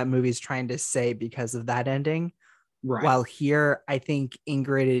things that movie's trying to say because of that ending. Right. While here, I think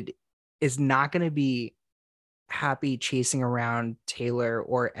Ingrid is not going to be happy chasing around Taylor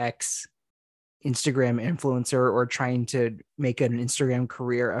or ex Instagram influencer or trying to make an Instagram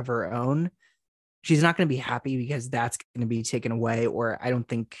career of her own. She's not going to be happy because that's going to be taken away, or I don't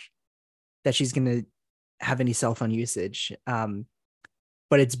think that she's going to have any cell phone usage.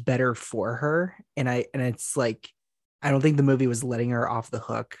 But it's better for her. And it's like, I don't think the movie was letting her off the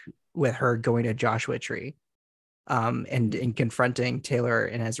hook with her going to Joshua Tree and confronting Taylor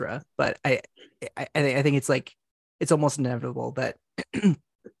and Ezra. But I think it's like, it's almost inevitable that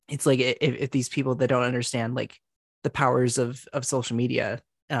it's like if these people that don't understand like the powers of social media,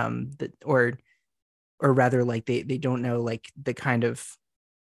 or rather like they don't know like the kind of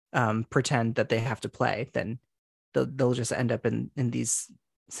pretend that they have to play, then they'll just end up in these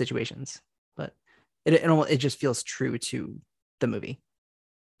situations. But it just feels true to the movie.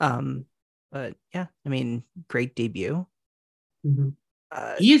 But yeah, I mean, great debut. Mm-hmm.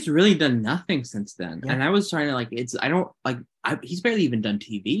 He has really done nothing since then. Yeah. And I was trying to like, he's barely even done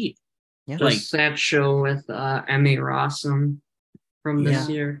TV. Yeah. Like that show with Emmy Rossum from this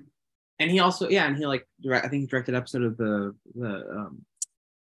year. And he also, I think he directed an episode of the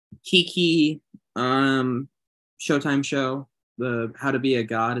Kiki Showtime show, the How to Be a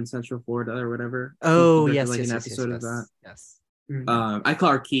God in Central Florida or whatever. Oh, an yes, episode of that. Yes. I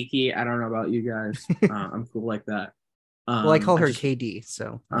call her Kiki. I don't know about you guys. I'm cool like that. Well, I call her KD.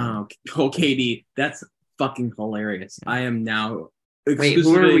 So. KD. That's fucking hilarious. Yeah. I am now. Wait,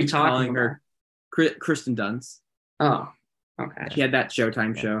 who are we talking about? Kristen Dunst. Oh, okay. She had that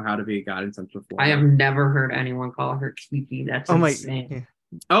Showtime show, How to Be a God in Central Florida. I have never heard anyone call her Kiki. That's insane. Yeah.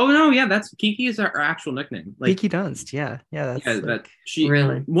 Oh no, yeah, that's Kiki is her actual nickname. Like Kiki Dunst, yeah, that's that she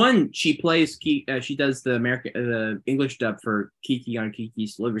really she plays she does the English dub for Kiki on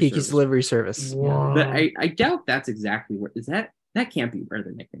Kiki's Delivery Service. Whoa. But I doubt that's exactly where is that can't be where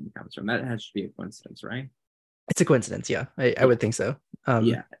the nickname comes from. That has to be a coincidence, right? It's a coincidence, yeah. I would think so.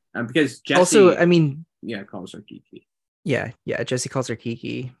 Because Jesse also, I mean, calls her Kiki. Yeah, Jesse calls her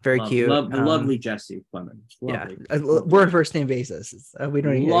Kiki. Very cute. Lovely Jesse Clemens. Lovely. We're on first name basis. We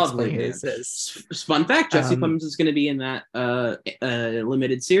don't need to explain who this is. Fun fact: Jesse Clemens is going to be in that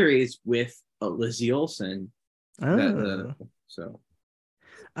limited series with Lizzie Olsen. Oh.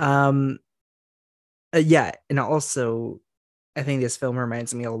 And also, I think this film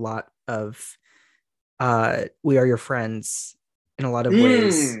reminds me a lot of We Are Your Friends in a lot of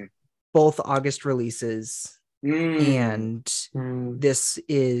ways. Both August releases. And this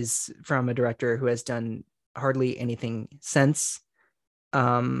is from a director who has done hardly anything since. But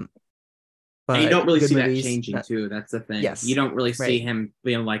and you don't really see movies, that changing too. That's the thing. Yes, you don't really see him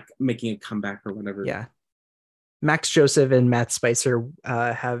being like making a comeback or whatever. Yeah. Max Joseph and Matt Spicer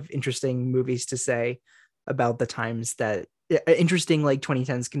have interesting movies to say about the times that interesting like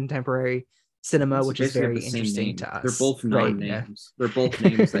 2010s contemporary cinema, which is very interesting to us. They're both non-names. They're both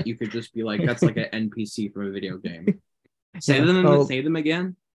names that you could just be like, that's like an NPC from a video game. Say them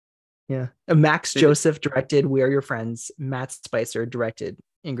again. Yeah. Max Joseph directed We Are Your Friends. Matt Spicer directed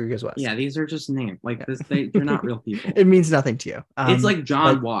Ingrid Goes West. Yeah, these are just names. Like they're not real people. It means nothing to you. It's like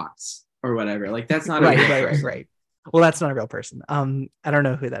John Watts or whatever. Like that's not right. Well, that's not a real person. I don't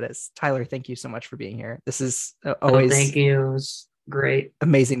know who that is. Tyler, thank you so much for being here. This is always thank you. It was great.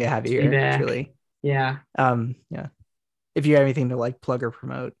 Amazing to have you here. Truly. Yeah. Yeah. If you have anything to like plug or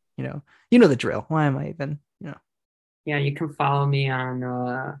promote, you know the drill. Why am I even, Yeah, you can follow me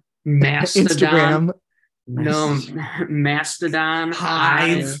on Mastodon. Instagram. No, Mastodon.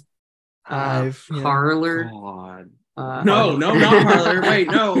 Hive. Parlor. God. No, not Parlor.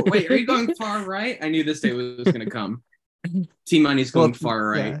 Wait, are you going far right? I knew this day was going to come. T-Money's going far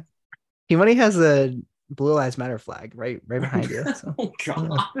right. Yeah. T-Money has a Blue Lives Matter flag right behind you. So. Oh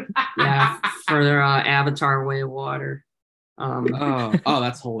God. Yeah, for their Avatar Way of Water.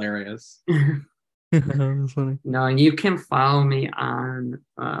 That's hilarious. That's funny. No, you can follow me on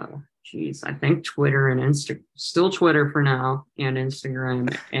I think Twitter and Instagram. Still Twitter for now, and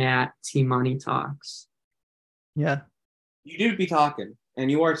Instagram at T-Money Talks. Yeah. You do be talking,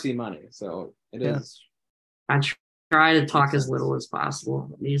 and you are T-Money, so it is. I try to talk as little as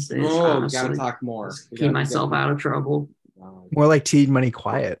possible these days. You gotta talk more. Keep myself out of trouble. More like T-Money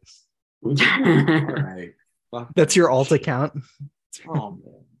quiet. All right. That's your alt account. Oh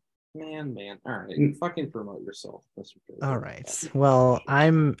man. All right. Fucking promote yourself. All right. Well,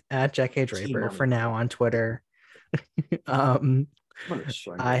 I'm at Jack A. Draper for now on Twitter.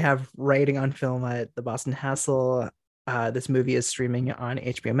 I have writing on film at the Boston Hassle. This movie is streaming on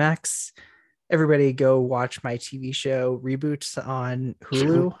HBO Max. Everybody go watch my TV show Reboot on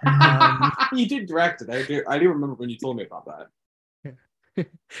Hulu. You did direct it. I do remember when you told me about that. It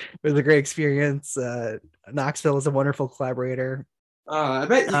was a great experience. Knoxville is a wonderful collaborator. I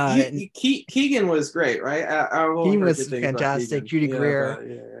bet Keegan was great, right? He was fantastic. Judy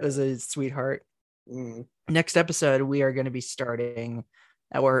Greer was a sweetheart. Next episode, we are going to be starting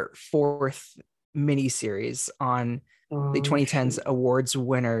our 4th mini-series on the 2010s awards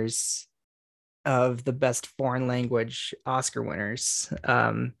winners of the best foreign language Oscar winners.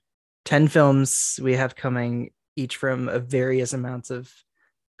 10 films we have coming, each from various amounts of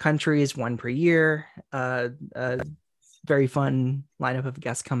countries, 1 per year. Very fun lineup of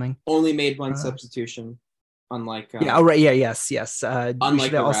guests coming. Only made one substitution, unlike yes. Unlike we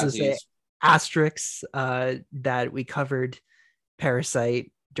should also say asterisks that we covered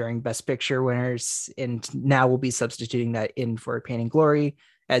Parasite during Best Picture winners, and now we'll be substituting that in for Pain and Glory,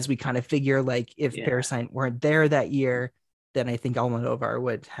 as we kind of figure like if Parasite weren't there that year, then I think Almodovar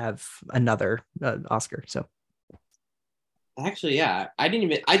would have another Oscar. So actually, I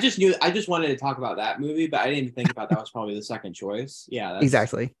just wanted to talk about that movie, but I didn't even think about that was probably the second choice. That's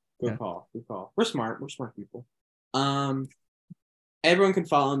exactly. Good call. We're smart people. Everyone can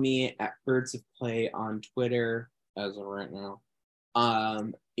follow me at Birds of Play on Twitter as of right now.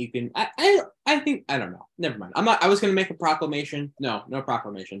 You can I think I don't know. Never mind. I was gonna make a proclamation. No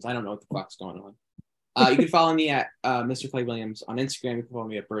proclamations. I don't know what the fuck's going on. You can follow me at Mr. Clay Williams on Instagram. You can follow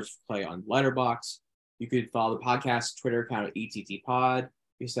me at Birds of Play on Letterboxd. You could follow the podcast Twitter account at ETTPod.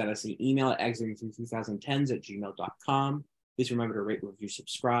 You send us an email at exiting2010s@gmail.com. Please remember to rate, review,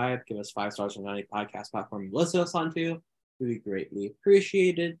 subscribe. Give us 5 stars on any podcast platform you listen to us onto. It would be greatly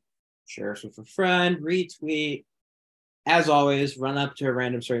appreciated. Share us with a friend. Retweet. As always, run up to a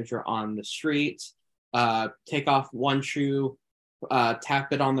random stranger on the street. Take off one shoe.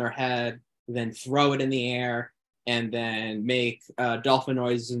 Tap it on their head. Then throw it in the air. And then make dolphin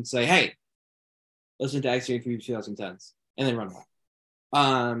noises and say, hey, listen to Exiting 2010s, and then run away.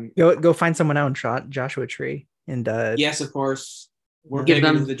 Go find someone out and Joshua Tree, and yes, of course, we're give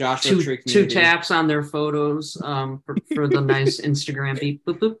them the Joshua Tree two taps on their photos for the nice Instagram beep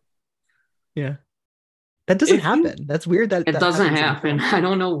boop boop. Yeah, that doesn't happen. That's weird. That doesn't happen. I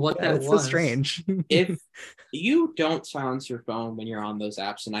don't know what that was. It's so strange. If you don't silence your phone when you're on those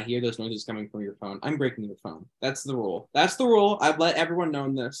apps, and I hear those noises coming from your phone, I'm breaking your phone. That's the rule. I've let everyone know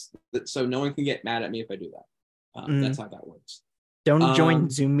this, so no one can get mad at me if I do that. That's how that works. Don't join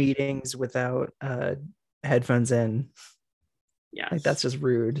Zoom meetings without headphones in. Yeah, like that's just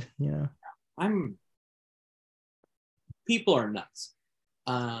rude. People are nuts.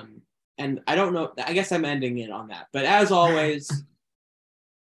 And I don't know. I guess I'm ending it on that. But as always.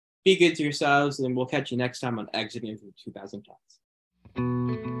 Be good to yourselves, and we'll catch you next time on Exiting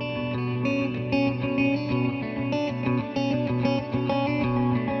 2010s.